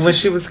when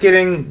she was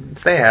getting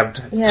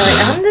stabbed. Yeah,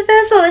 like, I'm the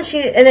vessel.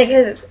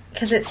 And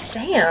because it's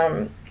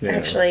Sam,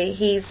 actually.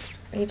 He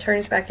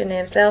turns back into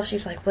himself.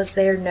 She's like, was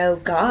there no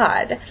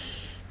God?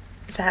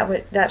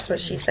 That's what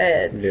she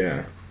said.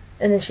 Yeah.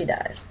 And then she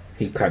dies.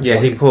 He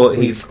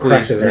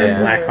crushes her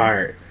black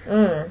heart.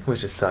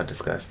 Which is so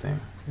disgusting.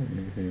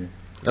 Mm-hmm.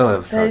 Oh, it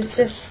was so it's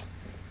just,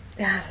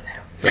 I don't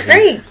know.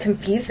 Very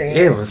confusing.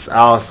 It was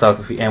all so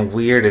confusing and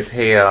weird as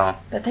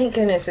hell. But thank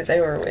goodness it's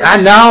over with. I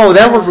know,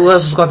 that was what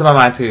was going through my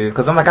mind too.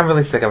 Because I'm like, I'm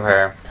really sick of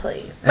her.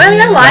 Please. I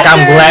mean, I liked I'm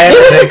her. glad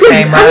that it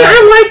came out.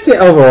 I liked it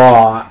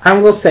overall. I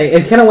will say,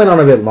 it kind of went on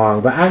a bit long,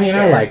 but I mean,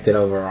 I liked it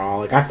overall.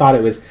 Like, I thought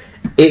it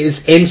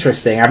is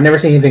interesting. I've never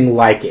seen anything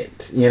like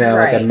it. You know,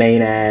 like a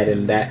main ad,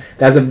 and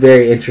that's a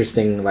very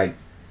interesting, like,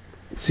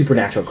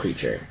 supernatural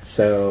creature.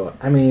 So,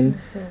 I mean,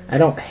 I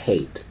don't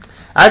hate.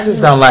 I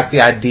just don't like the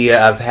idea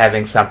of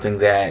having something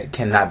that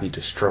cannot be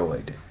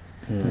destroyed.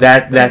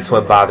 That's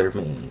what bothered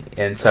me.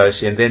 And so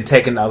and then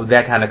taking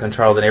that kind of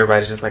control, and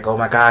everybody's just like, oh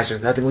my gosh,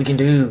 there's nothing we can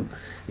do.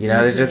 You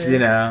know, it's just,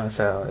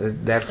 so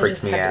that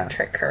freaks me out. To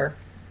trick her.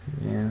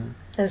 Yeah.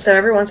 And so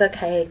everyone's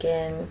okay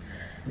again.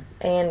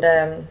 And,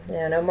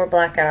 no more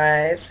black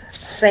eyes.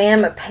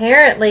 Sam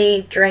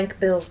apparently drank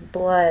Bill's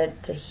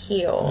blood to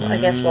heal. I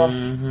guess while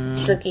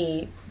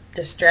Sookie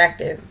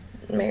distracted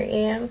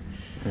Marianne.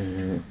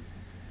 Mm-hmm.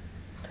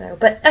 So,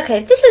 but,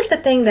 okay, this is the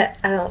thing that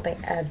I don't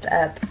think adds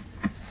up.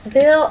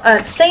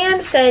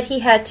 Sam said he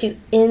had to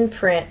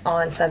imprint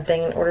on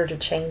something in order to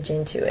change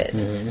into it.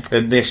 Mm-hmm.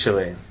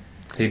 Initially.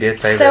 He did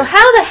say that. So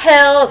how the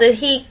hell did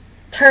he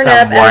turn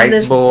Some up as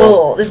this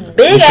bull? This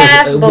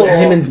big-ass bull.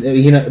 Him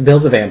and,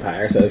 Bill's a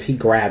vampire, so if he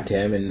grabbed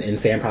him,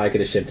 and Sam probably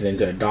could have shifted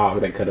into a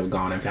dog that could have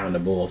gone and found a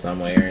bull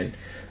somewhere, and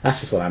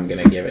that's just what I'm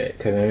going to give it.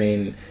 Because, I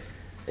mean,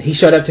 he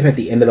showed up to him at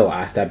the end of the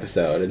last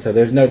episode, and so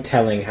there's no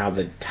telling how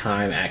the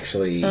time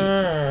actually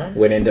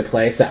went into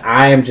play. So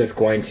I am just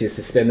going to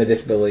suspend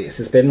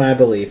my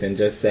belief, and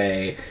just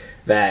say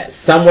that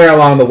somewhere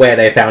along the way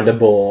they found a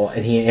bull,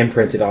 and he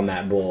imprinted on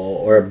that bull,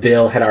 or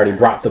Bill had already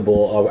brought the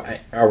bull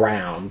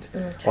around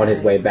on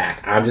his way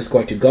back. I'm just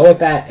going to go with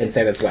that and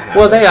say that's what happened.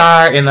 Well, they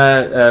are in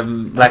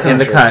in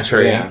the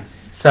country. Yeah.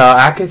 So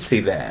I could see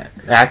that.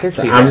 I'm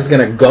just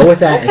gonna go with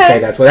that and say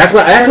that's what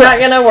not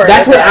gonna work.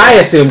 That's what I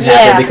assumed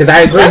happened, because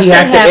I agree he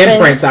has to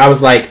imprint. So I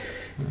was like,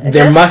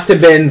 there must have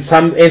been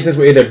some instance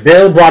where either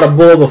Bill brought a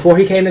bull before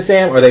he came to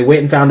Sam, or they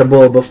went and found a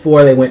bull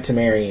before they went to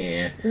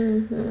Marianne.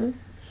 Mm-hmm.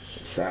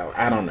 So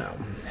I don't know.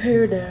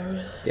 Who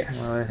knows?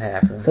 Yes. Well, it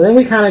happened. So then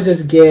we kind of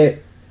just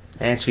get,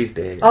 and she's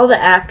dead. All the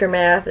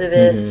aftermath of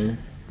it. Mm-hmm.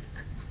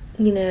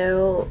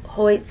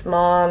 Hoyt's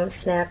mom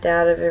snapped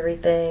out of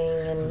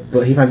everything,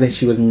 but he finds that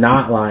she was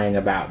not lying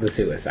about the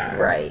suicide.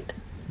 Right.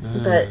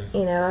 But,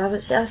 I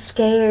was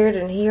scared,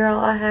 and here all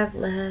I have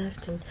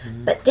left.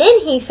 But then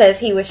he says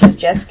he wishes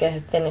Jessica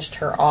had finished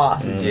her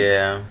off.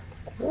 Yeah.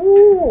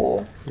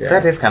 Ooh. Yeah.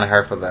 That is kind of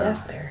hurtful, though.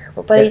 That's very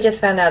hurtful. But he just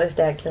found out his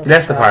dad killed him.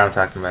 That's the part I'm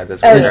talking about.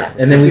 That's yeah.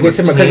 And then we get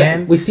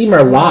because we see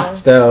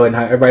Merlot's, though, and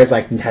how everybody's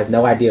like has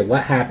no idea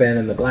what happened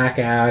in the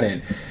blackout,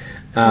 and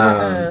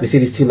we see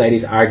these two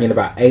ladies arguing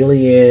about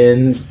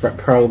aliens,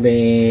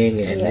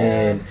 probing, and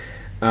then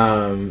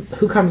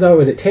Who comes over?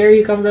 Was it Terry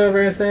who comes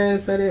over and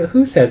says that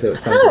who says it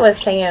was I something? thought it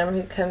was Sam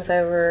who comes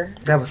over.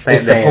 That was saying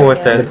It's the Sam. poured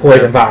The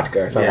poison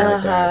vodka or something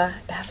like that.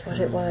 That's what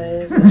it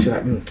was. She's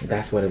like,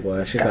 that's what it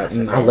was. She's like,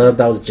 I love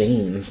those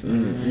jeans. I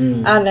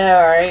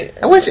know, right?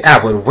 I wish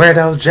I would wear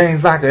those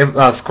jeans like a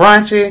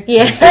scrunchie.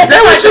 Yeah.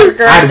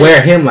 I'd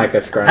wear him like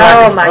a scrunchie.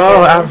 Oh my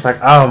goodness. I was like,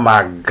 oh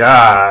my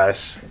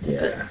gosh.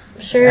 Yeah.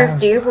 Sheriff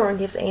Dearborn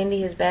gives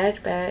Andy his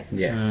badge back.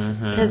 Yes.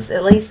 Because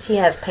at least he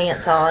has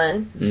pants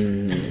on.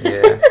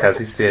 Yeah, because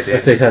he still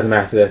did. So he tells him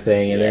after the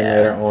thing, and then Yeah.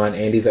 later on,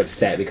 Andy's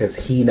upset because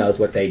he knows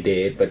what they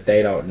did, but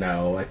they don't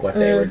know like what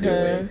they were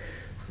doing.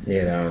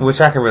 You know. Which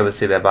I can really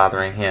see that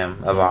bothering him,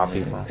 of all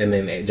people. And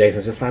then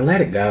Jason's just like,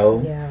 let it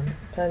go. Yeah.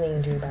 Nothing you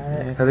can do about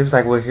it. Because he was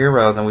like, we're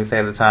heroes and we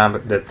save the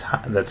town. But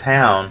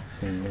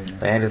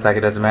Andy's like,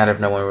 it doesn't matter if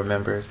no one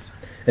remembers.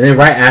 And then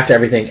right after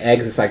everything,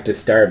 Eggs is like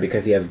disturbed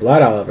because he has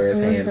blood all over his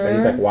hands. So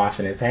he's like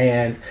washing his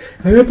hands.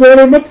 I have blood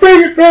on my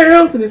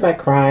fingernails. And he's like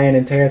crying.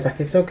 And Tara's like,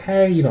 it's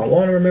okay. You don't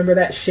want to remember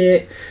that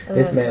shit.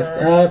 It's messed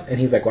up. And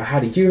he's like, well,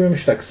 how do you remember?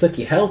 She's like,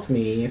 Sookie helped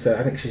me. So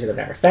I think she should have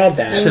never said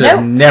that. Should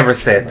have never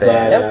said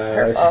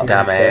that. But she's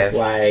Dumbass. just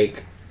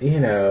like, you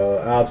know,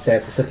 all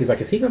upset. So Sookie's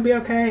like, is he going to be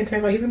okay? And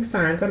Tara's like, he's going to be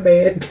fine. Go to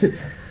bed.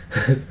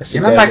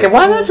 And I'm like,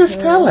 why not just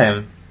tell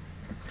him?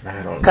 I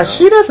don't know. Because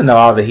she doesn't know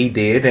all that he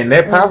did, and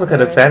that probably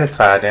could have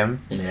satisfied him.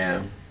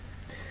 Yeah.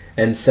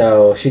 And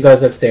so she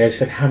goes upstairs.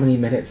 She's like, how many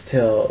minutes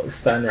till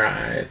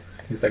sunrise?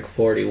 He's like,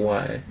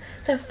 41.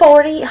 So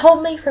 40,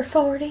 hold me for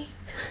 40.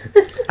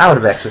 I would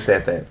have actually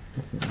said that.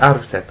 I would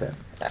have said that.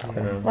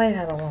 We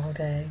had a long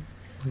day.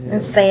 Yeah.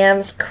 And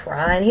Sam's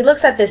crying. He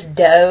looks at this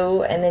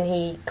doe, and then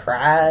he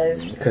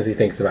cries. Because he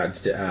thinks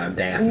about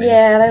Daphne.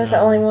 Yeah, that was the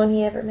only one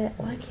he ever met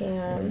like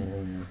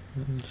him.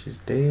 She's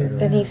dead.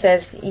 Then he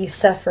says, you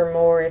suffer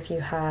more if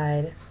you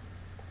hide.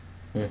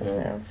 You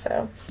know,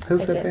 so.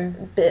 Who's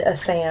that?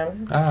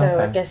 Sam. Oh, so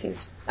okay. I guess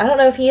he's. I don't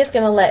know if he is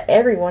going to let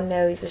everyone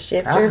know he's a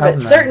shifter, I but hope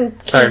not. certain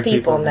Certain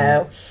people people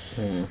know.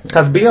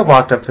 Because Bill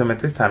walked up to him at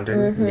this time,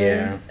 didn't he?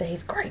 Yeah. But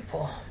he's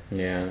grateful.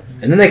 Yeah.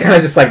 And then they kind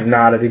of just like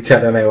nod at each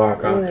other and they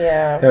walk off.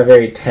 Yeah. They have a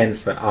very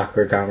tense but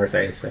awkward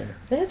conversation.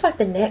 Then it's like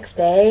the next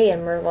day,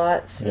 and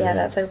Merlotte's,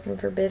 that's open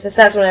for business.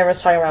 That's when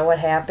everyone's talking about what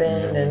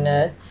happened,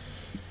 and,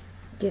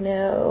 you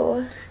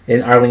know.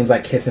 And Arlene's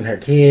like kissing her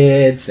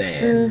kids,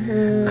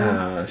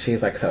 and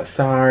she's like so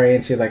sorry,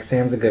 and she's like,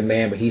 Sam's a good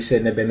man, but he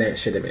shouldn't have been there. It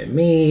should have been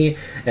me.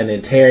 And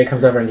then Terry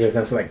comes over and gives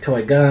them some like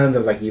toy guns. I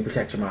was like, you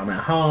protect your mom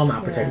at home,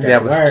 I'll protect her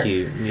at work. That was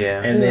cute.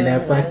 Yeah. And then they're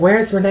like,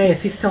 where's Renee?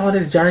 Is he still on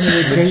his journey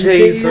with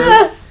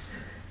Jesus?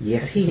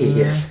 Yes, he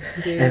is.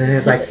 And then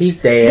it's like, he's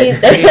dead.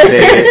 He's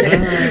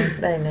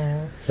dead. They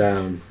know.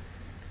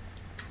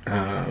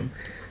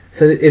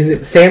 So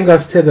Sam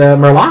goes to the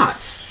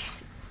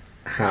Merlotte's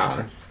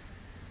house.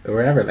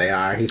 Wherever they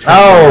are. His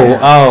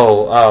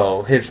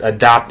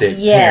adopted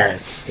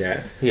parents.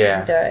 Yes. Yeah.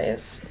 He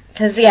does.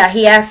 Because, he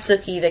asked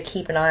Sookie to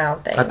keep an eye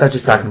on things. I thought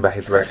you were talking about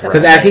his restaurant.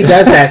 Because as he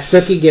does that,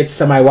 Sookie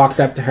somebody walks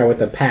up to her with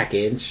a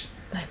package.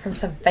 Like from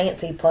some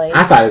fancy place.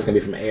 I thought it was going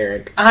to be from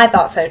Eric. I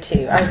thought so,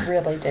 too. I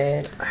really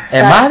did.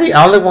 Am I the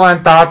only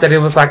one thought that it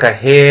was like a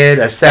severed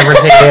head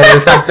or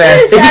something?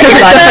 It's because it's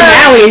the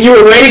finale and you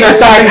were waiting on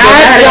something.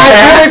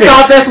 I really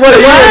thought that's what it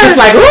was. You were just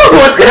like, ooh,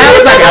 what's going to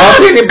happen? I was like, I don't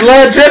see any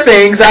blood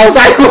drippings. I was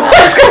like, what?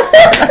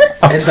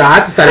 And so I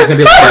just thought it was going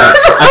to be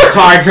like a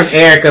card from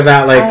Eric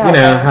about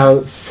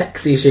how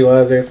sexy she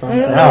was or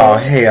something. Oh,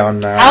 hell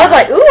no. I was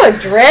like, ooh, a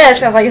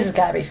dress. I was like, this has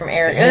got to be from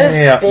Eric.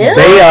 Yeah. Bill?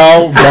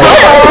 Bill.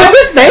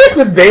 His face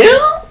with Bill?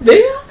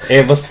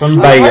 It was from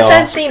Once Bill.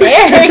 I've seen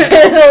Eric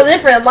in a little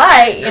different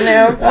light, you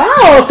know.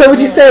 Oh, so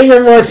would you say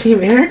you're more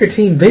Team Eric or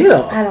Team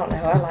Bill? I don't know.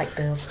 I like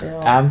Bill still.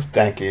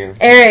 Thank you.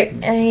 Eric,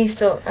 and he's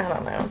still, I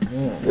don't know.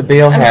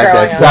 Bill has that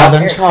growing up.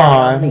 southern Eric's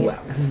charm.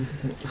 Well,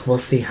 we'll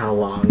see how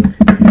long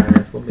you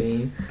guys will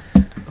be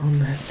on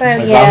that. So,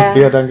 As long as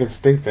Bill doesn't get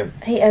stupid.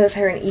 he owes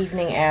her an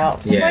evening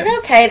out. Yes. I was like,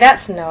 okay,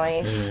 that's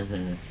nice.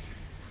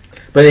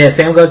 But yeah,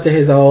 Sam goes to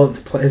his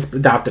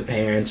adopted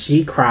parents.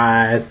 She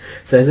cries,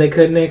 says they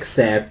couldn't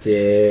accept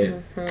it.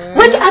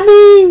 Which, I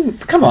mean,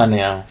 come on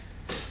now.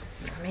 I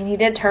mean, he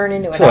did turn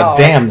into a To dog.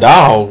 a damn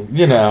dog,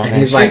 you know. And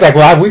she's like,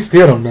 well, we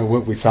still don't know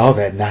what we saw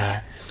that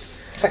night.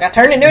 It's like, I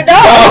turned into a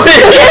dog.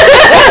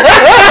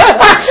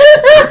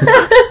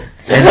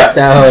 And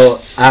so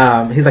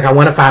he's like, I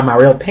want to find my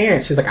real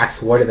parents. She's like, I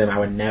swore to them I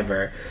would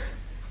never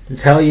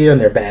tell you, and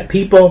they're bad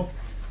people.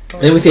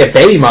 And then we see a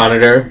baby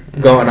monitor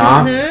going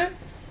off.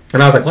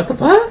 And I was like, what the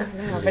fuck?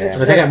 But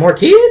But they got more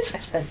kids?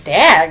 it's the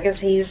dad, because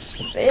he's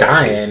sick.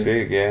 Dying.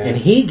 Sick, yeah. And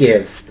he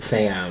gives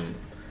Sam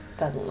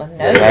The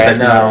last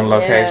no. known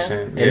location.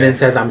 and then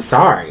says, I'm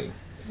sorry.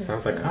 So I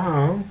was like,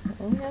 oh.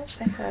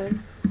 sad.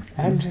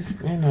 I'm just,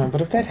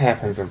 but if that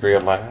happens in real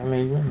life, I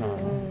mean,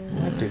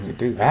 what do you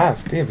do? I'd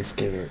still be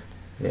scared.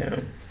 Yeah.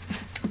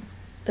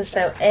 But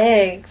so,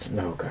 Eggs,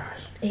 Oh, gosh.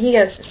 he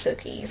goes to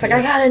Sookie. He's like,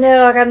 I gotta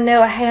know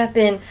what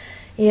happened.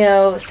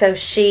 So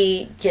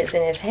she gets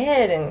in his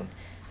head and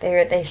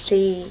they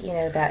see,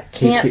 that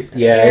He camp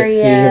see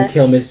area. him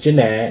kill Miss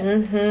Jeanette.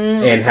 Mm-hmm.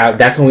 And how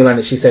that's when we learned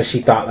that she says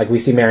she thought, like, we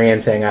see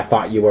Marianne saying, I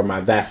thought you were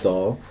my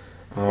vessel.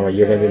 Or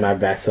you're going to be my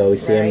vessel. We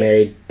see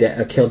him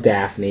kill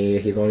Daphne.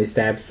 He's the one who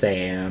stabbed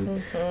Sam.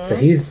 Mm-hmm. So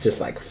he's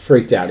just, like,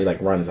 freaked out. He,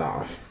 like, runs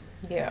off.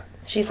 Yeah.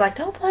 She's like,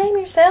 don't blame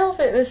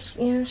yourself. It was,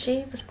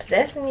 she was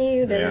possessing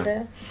you. Da, da,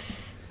 da.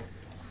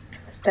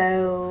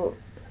 So,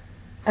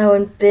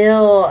 and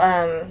Bill,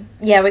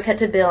 we cut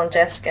to Bill and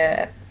Jessica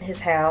at his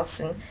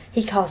house, and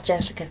he calls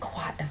Jessica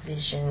quite a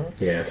vision.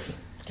 Yes.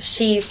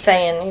 She's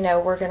saying,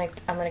 I'm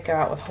gonna go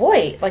out with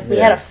Hoyt. Like, we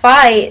had a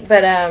fight,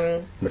 but,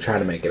 we're trying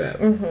to make it up.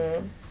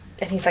 Mm-hmm.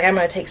 And he's like, I'm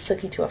gonna take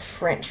Sookie to a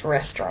French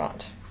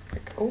restaurant.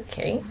 Like,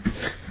 okay.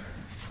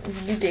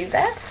 You do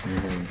that?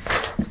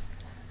 Mm-hmm.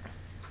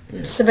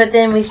 Yeah. So, but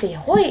then we see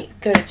Hoyt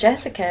go to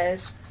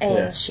Jessica's,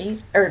 and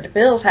to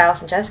Bill's house,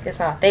 and Jessica's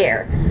not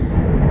there. Ooh,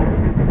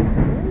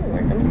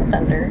 here comes the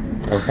thunder.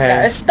 Okay.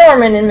 Yeah, it's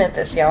storming in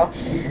Memphis, y'all.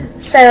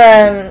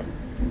 So,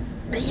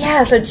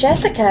 so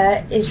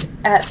Jessica is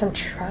at some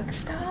truck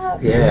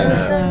stop.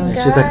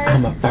 Yeah. She's like,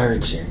 I'm a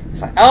virgin.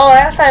 It's like, oh,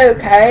 that's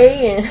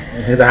okay. And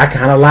he's like, I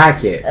kind of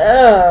like it.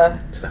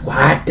 She's like, well,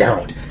 I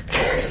don't.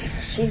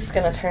 She's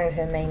gonna turn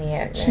into a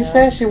maniac now. She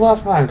said she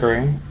was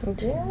hungry.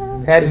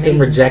 Yeah. She's been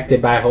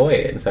rejected by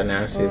Hoyt, and so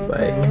now she's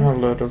like, her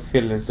little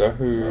feelings are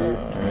hurt.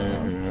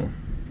 Mm-hmm.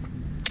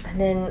 And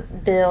then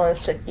Bill and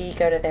Sookie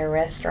go to their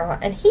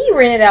restaurant, and he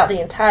rented out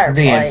the entire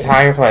place. The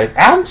entire place.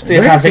 I'm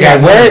still trying to figure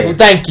out where.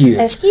 Thank you.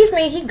 Excuse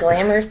me, he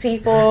glamours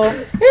people.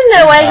 There's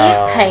no way he's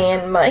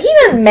paying money. He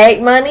doesn't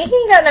make money. He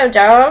ain't got no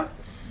job.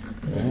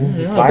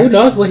 Who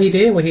knows what he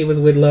did when he was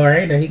with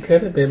Lorena? He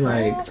could have been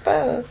like, I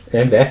suppose,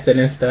 investing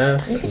in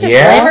stuff. You could just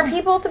glamour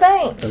people at the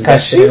bank.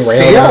 Because she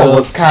still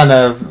was kind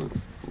of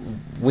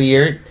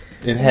weird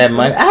and had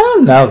money. I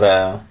don't know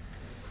though.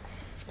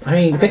 I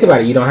mean, think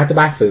about it. You don't have to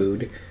buy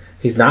food.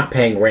 He's not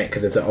paying rent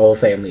because it's an old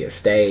family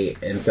estate,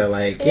 and so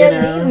like he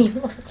doesn't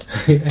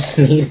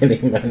need any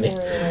money.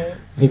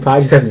 He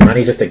probably just has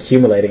money just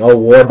accumulating. Oh,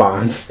 war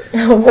bonds.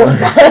 That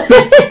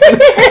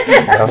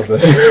was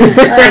good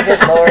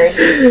lord.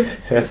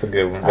 That's a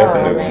good one. That's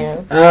a good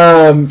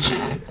one.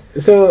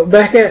 So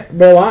back at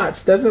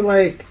Merlotte's, doesn't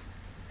like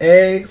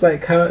eggs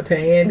like come up to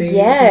Andy?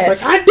 Yes.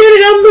 He's like, I did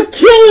it. I'm the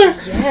killer.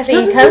 Yes, he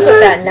comes with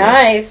that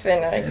knife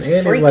and he's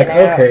Andy's freaking like,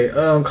 out. Okay,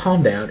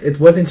 calm down. It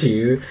wasn't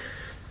you.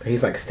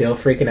 He's like still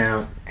freaking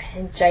out.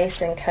 And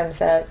Jason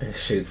comes up and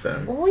shoots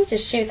him. Well, he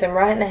just shoots him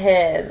right in the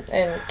head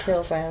and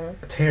kills him.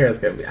 Tara's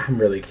gonna be. I'm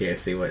really curious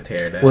to see what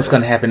Tara does. What's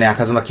gonna happen now?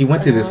 Because I'm like, you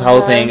went through this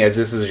whole thing as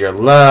this is your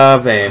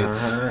love, and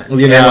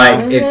you know,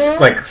 like it's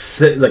like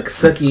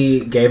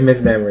Sookie gave him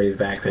his memories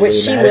back, so which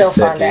she will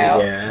find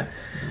out.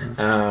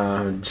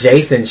 Yeah.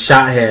 Jason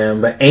shot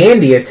him, but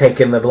Andy is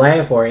taking the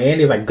blame for it.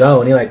 Andy's like, go,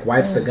 and he like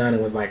wipes the gun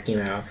and was like, he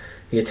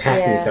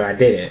attacked me, so I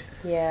did it.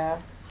 Yeah.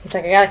 He's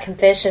like, I got a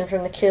confession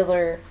from the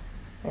killer.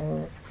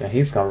 And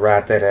he's gonna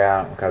ride that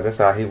out because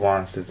that's all he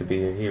wants is to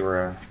be a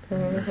hero.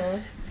 Mm-hmm.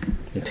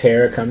 And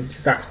Tara comes, she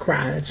starts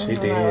crying. She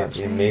did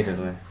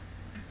immediately.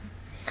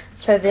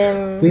 So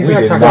then we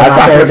did talk not about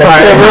talk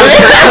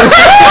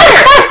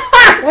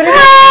What is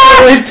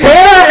when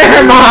Tara and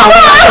her mom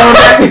going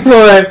back and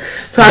forth.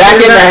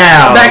 Back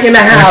in the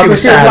house. When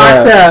she was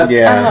locked up.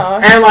 Yeah.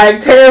 And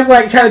like Tara's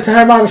like trying to tell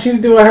her mom she's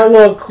doing her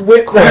little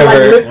lip quiver.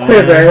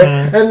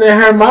 And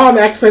then her mom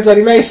actually like,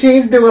 man,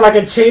 she's doing like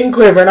a chin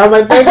quiver. And I was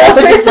like, thank God.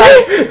 Just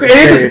like,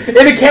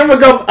 and the camera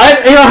go,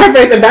 her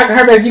face and back of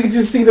her face, you can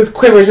just see this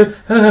quiver. Just,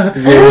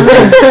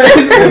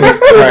 it was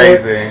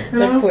crazy.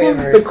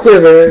 The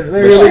quiver.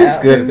 But she's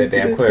good at that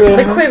damn quiver.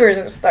 The quivers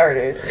have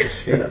started.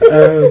 She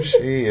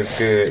is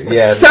good.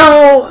 Yeah.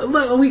 So,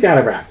 look, we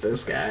gotta wrap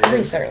this, guys.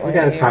 We certainly We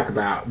gotta do. talk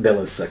about Bill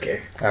and Sookie.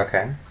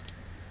 Okay.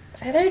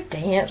 So they're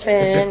dancing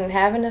and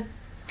having a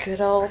good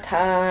old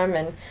time,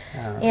 and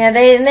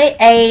they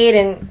ate,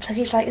 and so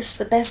he's like, "This is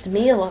the best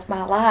meal of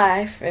my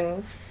life,"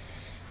 and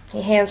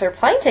he hands her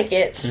plane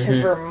tickets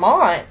to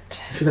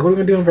Vermont. She's like, "What are we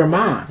gonna do in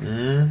Vermont?"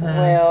 Mm-hmm.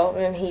 Well,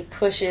 and he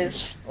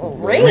pushes a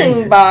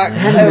ring box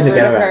over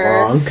to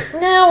her. Long.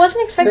 No, I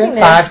wasn't expecting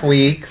this. 5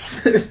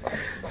 weeks.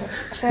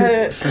 So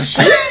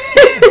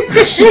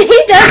she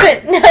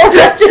doesn't know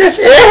what to do.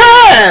 It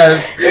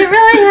has. It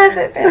really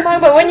hasn't been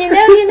long, but when you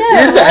know, you know.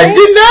 Right?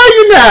 You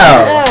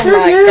know. Oh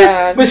my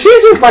god. But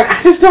she's just like,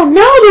 I just don't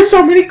know. There's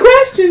so many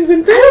questions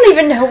and things. I don't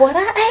even know what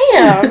I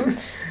am.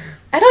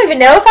 I don't even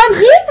know if I'm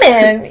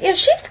human.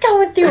 She's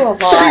going through a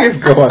lot. She is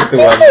going through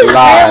a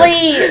lot.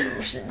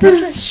 This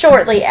is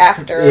shortly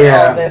after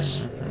all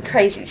this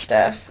crazy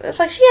stuff. It's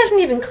like she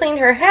hasn't even cleaned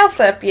her house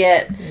up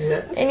yet,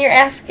 and you're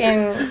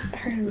asking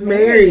her to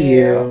marry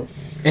you.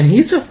 And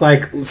he's just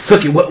like,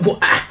 Sookie, what?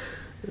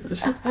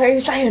 Are you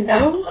saying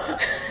no?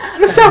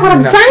 That's not what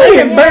I'm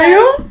saying,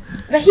 Bill.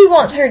 But he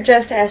wants her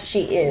just as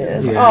she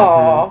is. Yeah.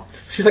 Aww.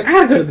 She's like, I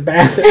gotta go to the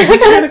bathroom.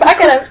 I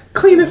gotta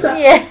clean this up.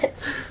 Yeah.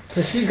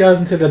 So she goes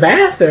into the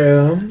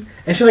bathroom,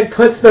 And she like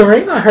puts the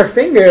ring on her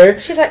finger.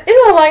 She's like,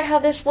 "Ooh, I like how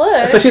this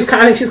looks." So she's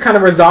kind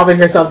of resolving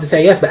herself to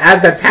say yes. But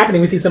as that's happening,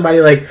 we see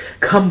somebody like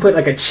come put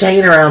like a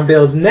chain around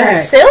Bill's A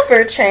neck.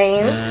 silver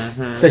chain.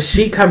 Mm-hmm. So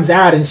she comes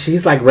out and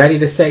she's like ready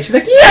to say, she's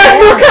like, "Yes,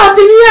 Bill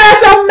Compton,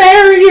 yes, I'll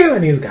marry you,"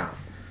 and he's gone.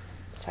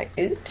 It's like,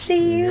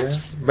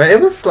 oopsies. Yeah. But it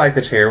was like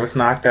the chair was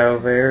knocked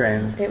over,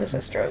 and It was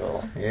a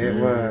struggle. it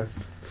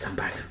was.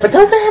 Somebody. But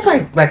don't they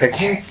have like a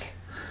king's?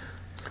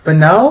 But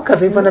no,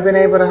 because he wouldn't have been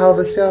able to hold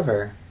the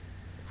silver.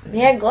 He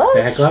had gloves.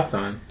 They had gloves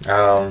on.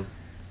 Oh.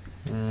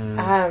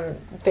 I'm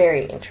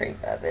very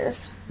intrigued by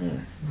this.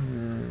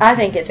 Mm. I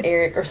think it's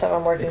Eric or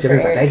someone working for Jimmy's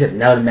like, Eric. they just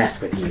know to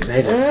mess with you.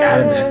 They just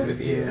gotta mess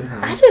with you.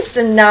 I just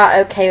am not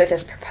okay with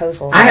this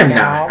proposal. I am right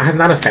now. not. I'm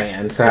not a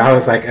fan. So I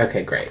was like,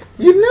 okay, great.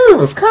 You knew it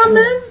was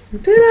coming.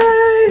 Did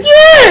I?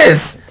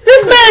 Yes!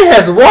 This man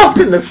has walked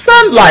in the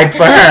sunlight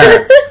for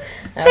her.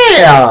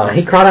 Hell.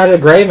 He crawled out of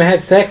the grave and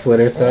had sex with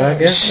her, so I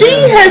guess. She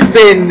has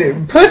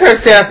been put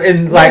herself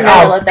in like never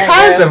all let that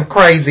kinds go. of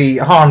crazy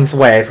harm's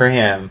way for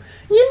him.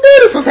 You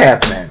knew this was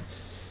happening.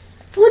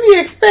 What do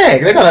you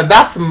expect? They're gonna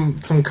adopt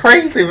some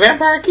crazy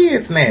vampire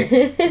kids next.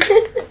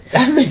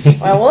 I mean,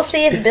 Well, we'll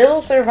see if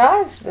Bill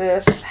survives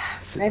this.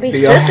 Maybe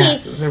Bill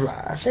has to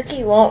survive.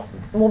 Suki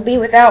will be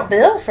without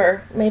Bill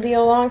for maybe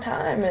a long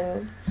time,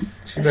 and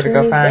She better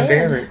go find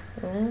dead. Derek.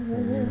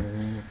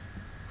 Mm-hmm.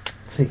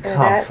 See So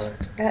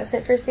comfort. that's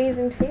it for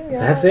season 2, y'all.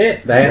 That's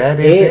it. That's That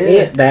is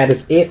it. That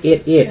is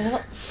it.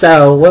 Yep.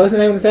 So, what was the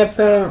name of this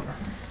episode?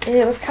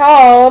 It was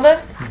called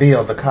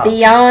Bill the cop.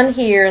 Beyond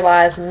Here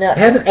Lies It Nothing.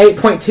 has an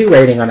 8.2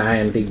 rating on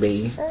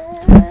IMDb.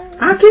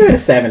 I'll give it a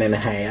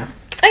 7.5.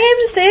 I gave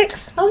it a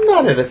 6. I'm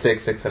not at a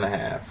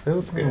 6.5. It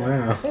was good. Oh,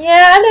 wow.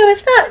 Yeah, I know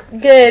it's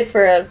not good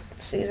for a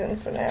season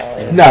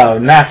finale. No,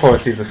 not for a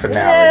season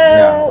finale.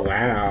 No.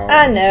 Wow.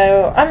 I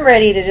know. I'm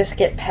ready to just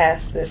get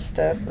past this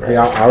stuff. Are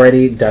y'all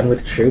already done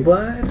with True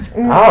Blood?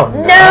 Oh,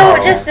 no. No,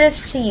 just this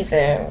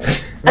season.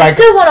 I Like-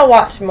 still want to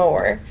watch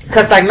more.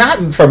 Because, like,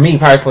 not for me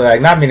personally,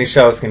 like, not many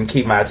shows can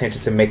keep my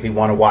attention to make me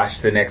want to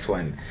watch the next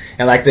one.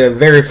 And, like, the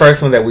very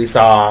first one that we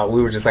saw,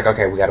 we were just like,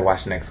 okay, we got to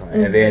watch the next one.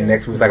 And then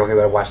next we was like, okay, we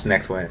got to watch the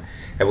next one.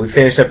 And we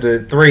finished up to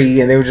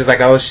 3, and then we were just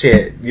like, oh,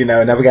 shit. You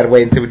know, now we got to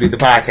wait until we do the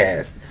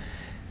podcast.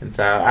 And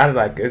so, I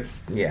like, it's,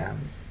 yeah.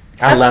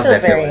 I I'm love still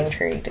that very feeling.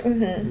 intrigued.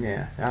 Mm-hmm.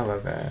 Yeah, I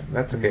love that.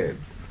 That's good.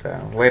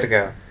 So, way to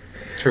go.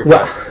 True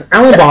Blood. Well,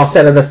 I'm a ball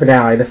set of the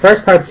finale. The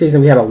first part of the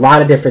season, we had a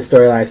lot of different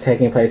storylines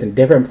taking place in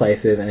different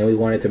places, and we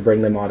wanted to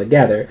bring them all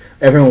together.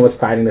 Everyone was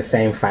fighting the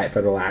same fight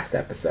for the last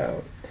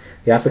episode.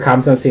 He also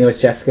comes on scene with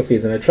Jessica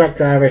Fusen, a truck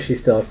driver. She's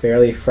still a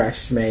fairly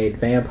fresh-made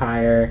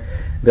vampire.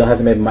 Bill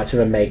hasn't made much of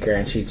a maker,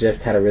 and she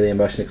just had a really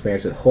emotional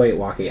experience with Hoyt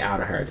walking out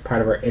of her. It's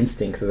part of her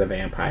instincts as a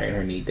vampire and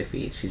her need to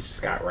feed. She's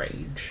just got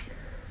rage.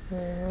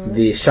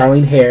 The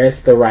Charlene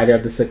Harris, the writer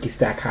of the Sookie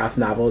Stackhouse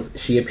novels,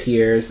 she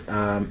appears in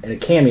a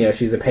cameo.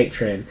 She's a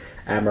patron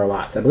at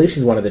Merlotte's. I believe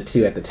she's one of the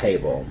two at the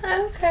table,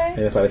 Okay.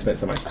 and that's why they spent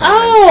so much time.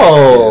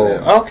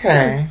 Oh,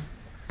 okay.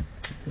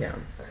 Yeah.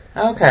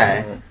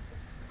 Okay.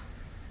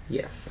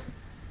 Yes.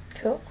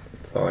 Cool.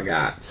 That's all I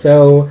got.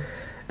 So,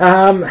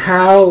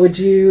 how would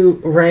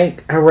you rate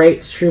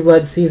True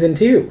Blood season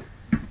 2?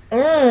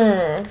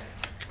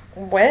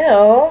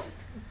 Well,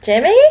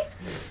 Jimmy?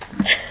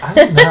 I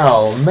don't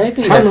know.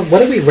 Maybe I don't know, what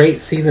did we rate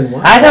season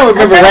 1? I don't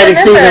remember I don't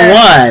rating remember.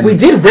 season 1. We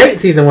did rate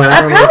season 1.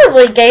 I don't remember.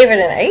 probably gave it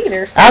an 8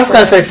 or something. I was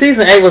gonna say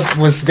season 8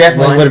 was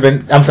definitely One. would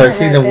have been. I'm sorry, Yeah,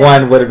 season yeah.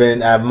 1 would have been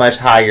much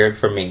higher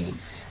for me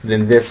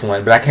than this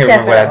one, but I can't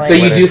remember what I. Definitely.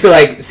 So you do feel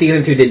like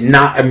season 2 did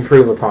not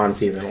improve upon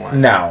season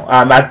 1? No,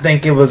 I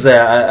think it was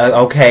a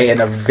okay and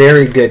a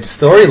very good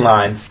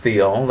storyline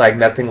still. Like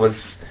nothing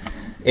was.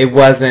 It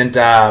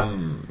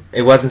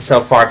wasn't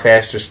so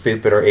far-fetched or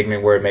stupid or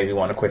ignorant where it made me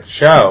want to quit the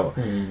show.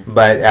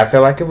 But I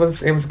feel like it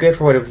was good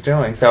for what it was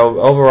doing. So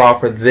overall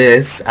for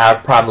this, I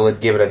probably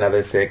would give it another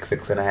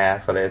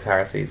 6.5 for the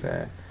entire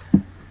season.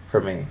 For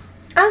me.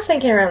 I was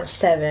thinking around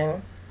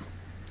 7.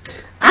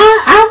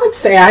 I would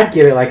say I'd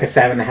give it like a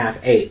 7.5,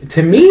 8.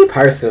 To me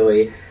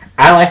personally,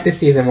 I like this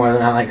season more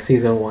than I like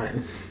season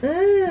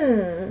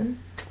 1.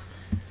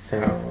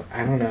 So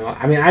I don't know.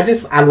 I mean,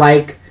 I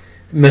like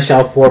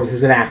Michelle Forbes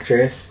as an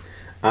actress.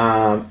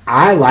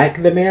 I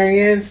like the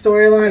Marianne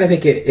storyline. I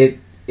think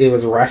it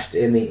was rushed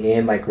in the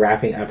end, like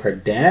wrapping up her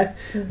death.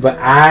 But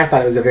I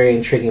thought it was a very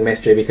intriguing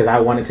mystery because I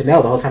wanted to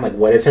know the whole time, like,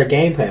 what is her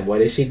game plan?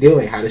 What is she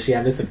doing? How does she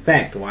have this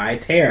effect? Why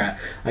Tara?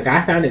 Like,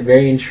 I found it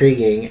very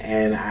intriguing,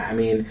 and I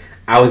mean,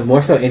 I was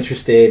more so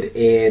interested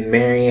in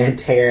Marianne,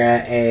 Tara,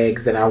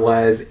 Eggs than I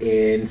was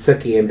in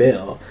Sookie and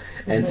Bill.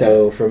 And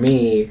so for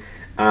me,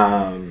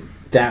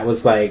 that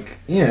was like,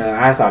 you know,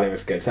 I thought it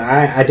was good. So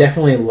I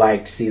definitely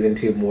liked season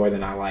 2 more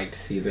than I liked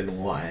season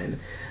 1.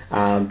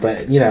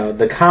 But, you know,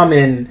 the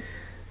common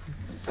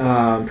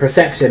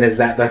perception is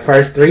that the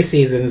first 3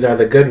 seasons are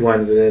the good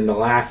ones and then the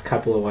last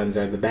couple of ones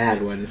are the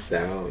bad ones.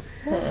 So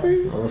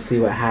we'll see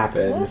what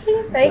happens. We'll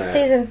see. Maybe But-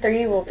 season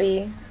 3 will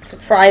be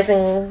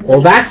surprising.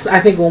 Well, that's, I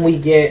think, when we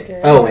get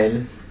Good.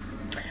 Owen.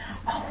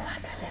 Oh my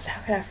goodness,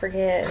 how could I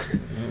forget?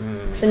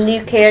 Some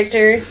new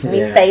characters, new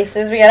Yeah.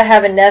 faces. We gotta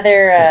have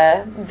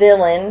another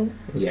villain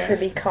Yes. to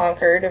be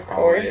conquered, of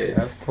course. Always.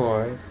 Of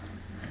course.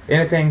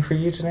 Anything for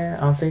you, Jeanette,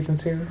 on season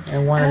 2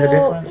 and one of the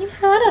difference?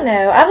 I don't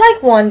know. I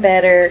like one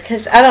better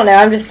because I don't know.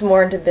 I'm just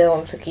more into Bill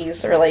and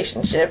Sookie's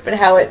relationship and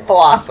how it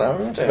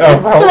blossomed. And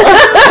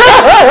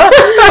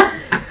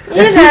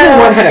season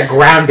 1 had a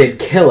grounded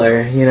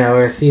killer,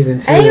 or season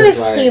 2 and he was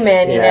like,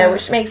 human, yeah.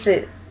 which makes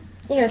it,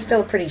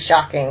 still pretty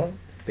shocking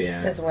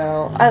as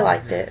well. I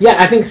liked it. Yeah,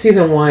 I think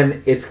season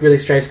 1, it's really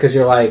strange because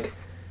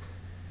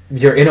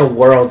you're in a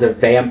world of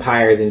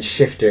vampires and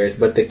shifters,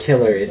 but the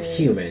killer is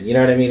human. You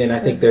know what I mean? And I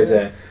think there's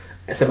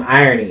some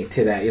irony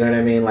to that. You know what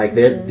I mean? Like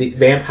the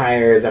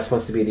vampires are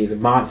supposed to be these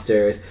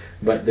monsters,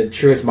 but the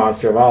truest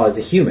monster of all is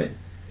a human.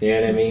 You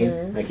know what I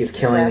mean? Like he's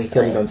killing, he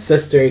killed his own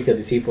sister, he killed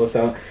these people.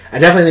 So I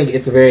definitely think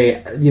it's very,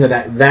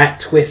 that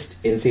twist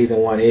in season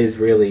 1 is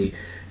really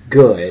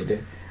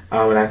good.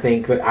 And I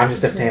think I'm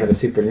just a fan of the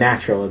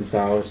supernatural, and so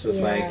I was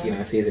just like,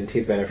 season 2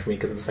 is better for me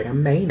because it was like a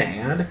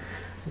Maynard.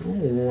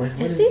 Ooh,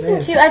 in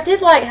season 2, I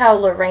did like how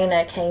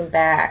Lorena came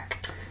back.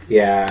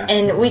 Yeah.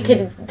 And we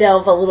could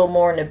delve a little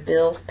more into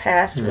Bill's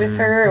past with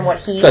her and what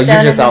he's done. So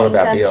you're just in the all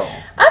about meantime. Bill.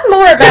 I'm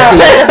more about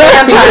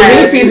the See, for me,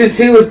 vampires. season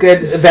 2 was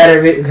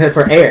better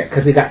for Eric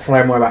because we got to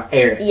learn more about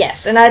Eric.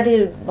 Yes, and I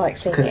do like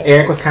seeing Because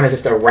Eric was kind of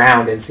just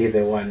around in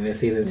season 1, and in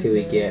season 2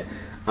 we get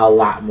a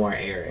lot more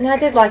Eric. And I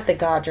did like the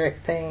Godric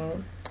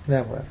thing.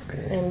 That was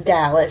good. In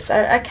Dallas.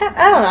 I don't know,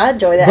 I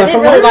enjoyed that. But I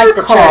didn't from really what I like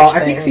the recall,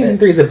 church I think thing, season but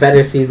 3 is a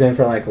better season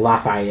for like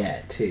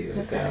Lafayette too.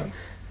 Okay. So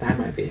that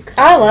might be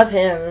exciting. I love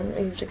him.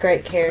 He's a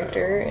great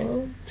character.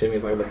 And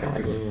Jimmy's like looking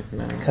like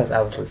no. Because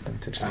I was listening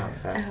to Oh, Jeanette.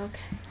 sorry.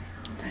 okay.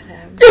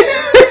 But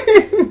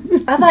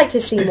I'd like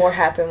to see more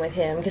happen with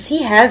him because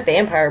he has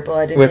vampire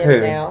blood in With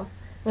him who? now.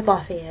 With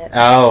Lafayette.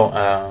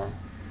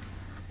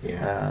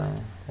 Yeah.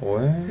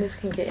 What? This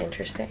can get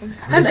interesting.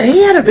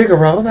 He had a bigger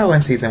role though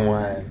in season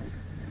 1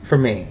 for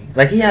me.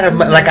 Like he had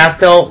like I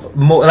felt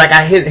more like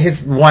I hit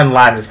his one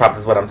line is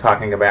probably what I'm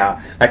talking about.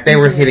 Like they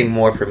were hitting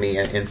more for me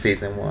in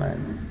season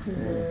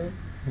 1.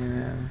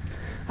 Yeah.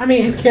 I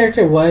mean, his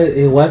character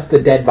was the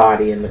dead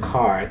body in the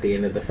car at the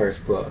end of the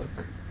first book.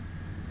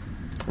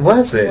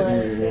 Was it?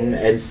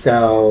 And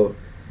so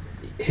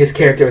his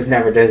character was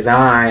never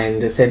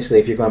designed, essentially,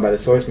 if you're going by the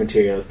source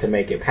materials, to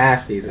make it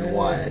past season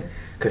 1.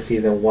 Because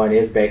season 1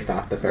 is based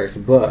off the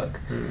first book.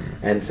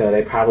 And so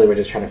they probably were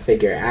just trying to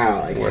figure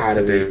out, like, What how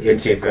to do do we to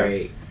keep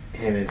integrate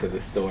him into the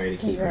story to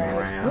keep him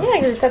around. Yeah,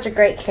 because he's such a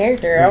great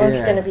character. I was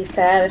Yeah. going to be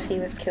sad if he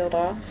was killed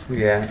off.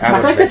 Yeah. I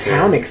feel like the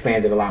town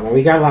expanded a lot more.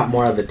 We got a lot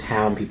more of the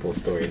town people's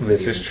stories. in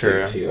This is season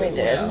true. 2 We as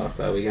did. well.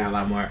 So we got a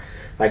lot more,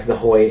 like the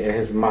Hoyt and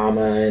his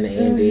mama and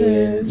Andy.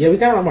 And, we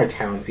got a lot more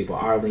townspeople.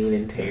 Arlene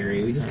and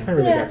Terry. We just kind of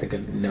really got to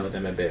know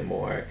them a bit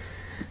more.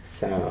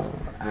 So,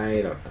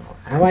 I don't know.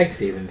 I liked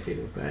season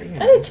 2, but I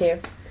do too.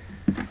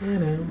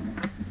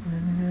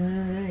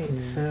 Alright,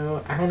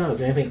 so I don't know. Is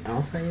there anything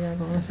else that you guys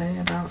want to say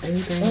about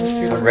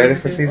anything? I'm ready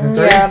for season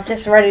 3. Yeah, I'm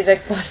just ready to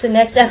watch the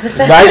next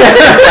episode. Like-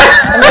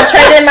 I'm going to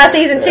trade in my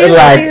season 2 for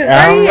season 3.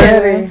 I'm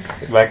ready.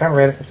 Like I'm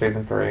ready for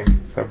season 3.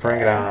 So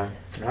bring it on.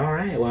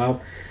 Alright,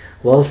 well,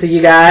 we'll see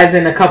you guys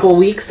in a couple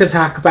weeks to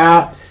talk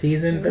about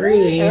season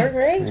 3. We're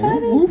very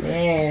excited.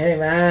 Yeah,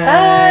 bye.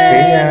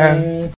 Bye. See ya.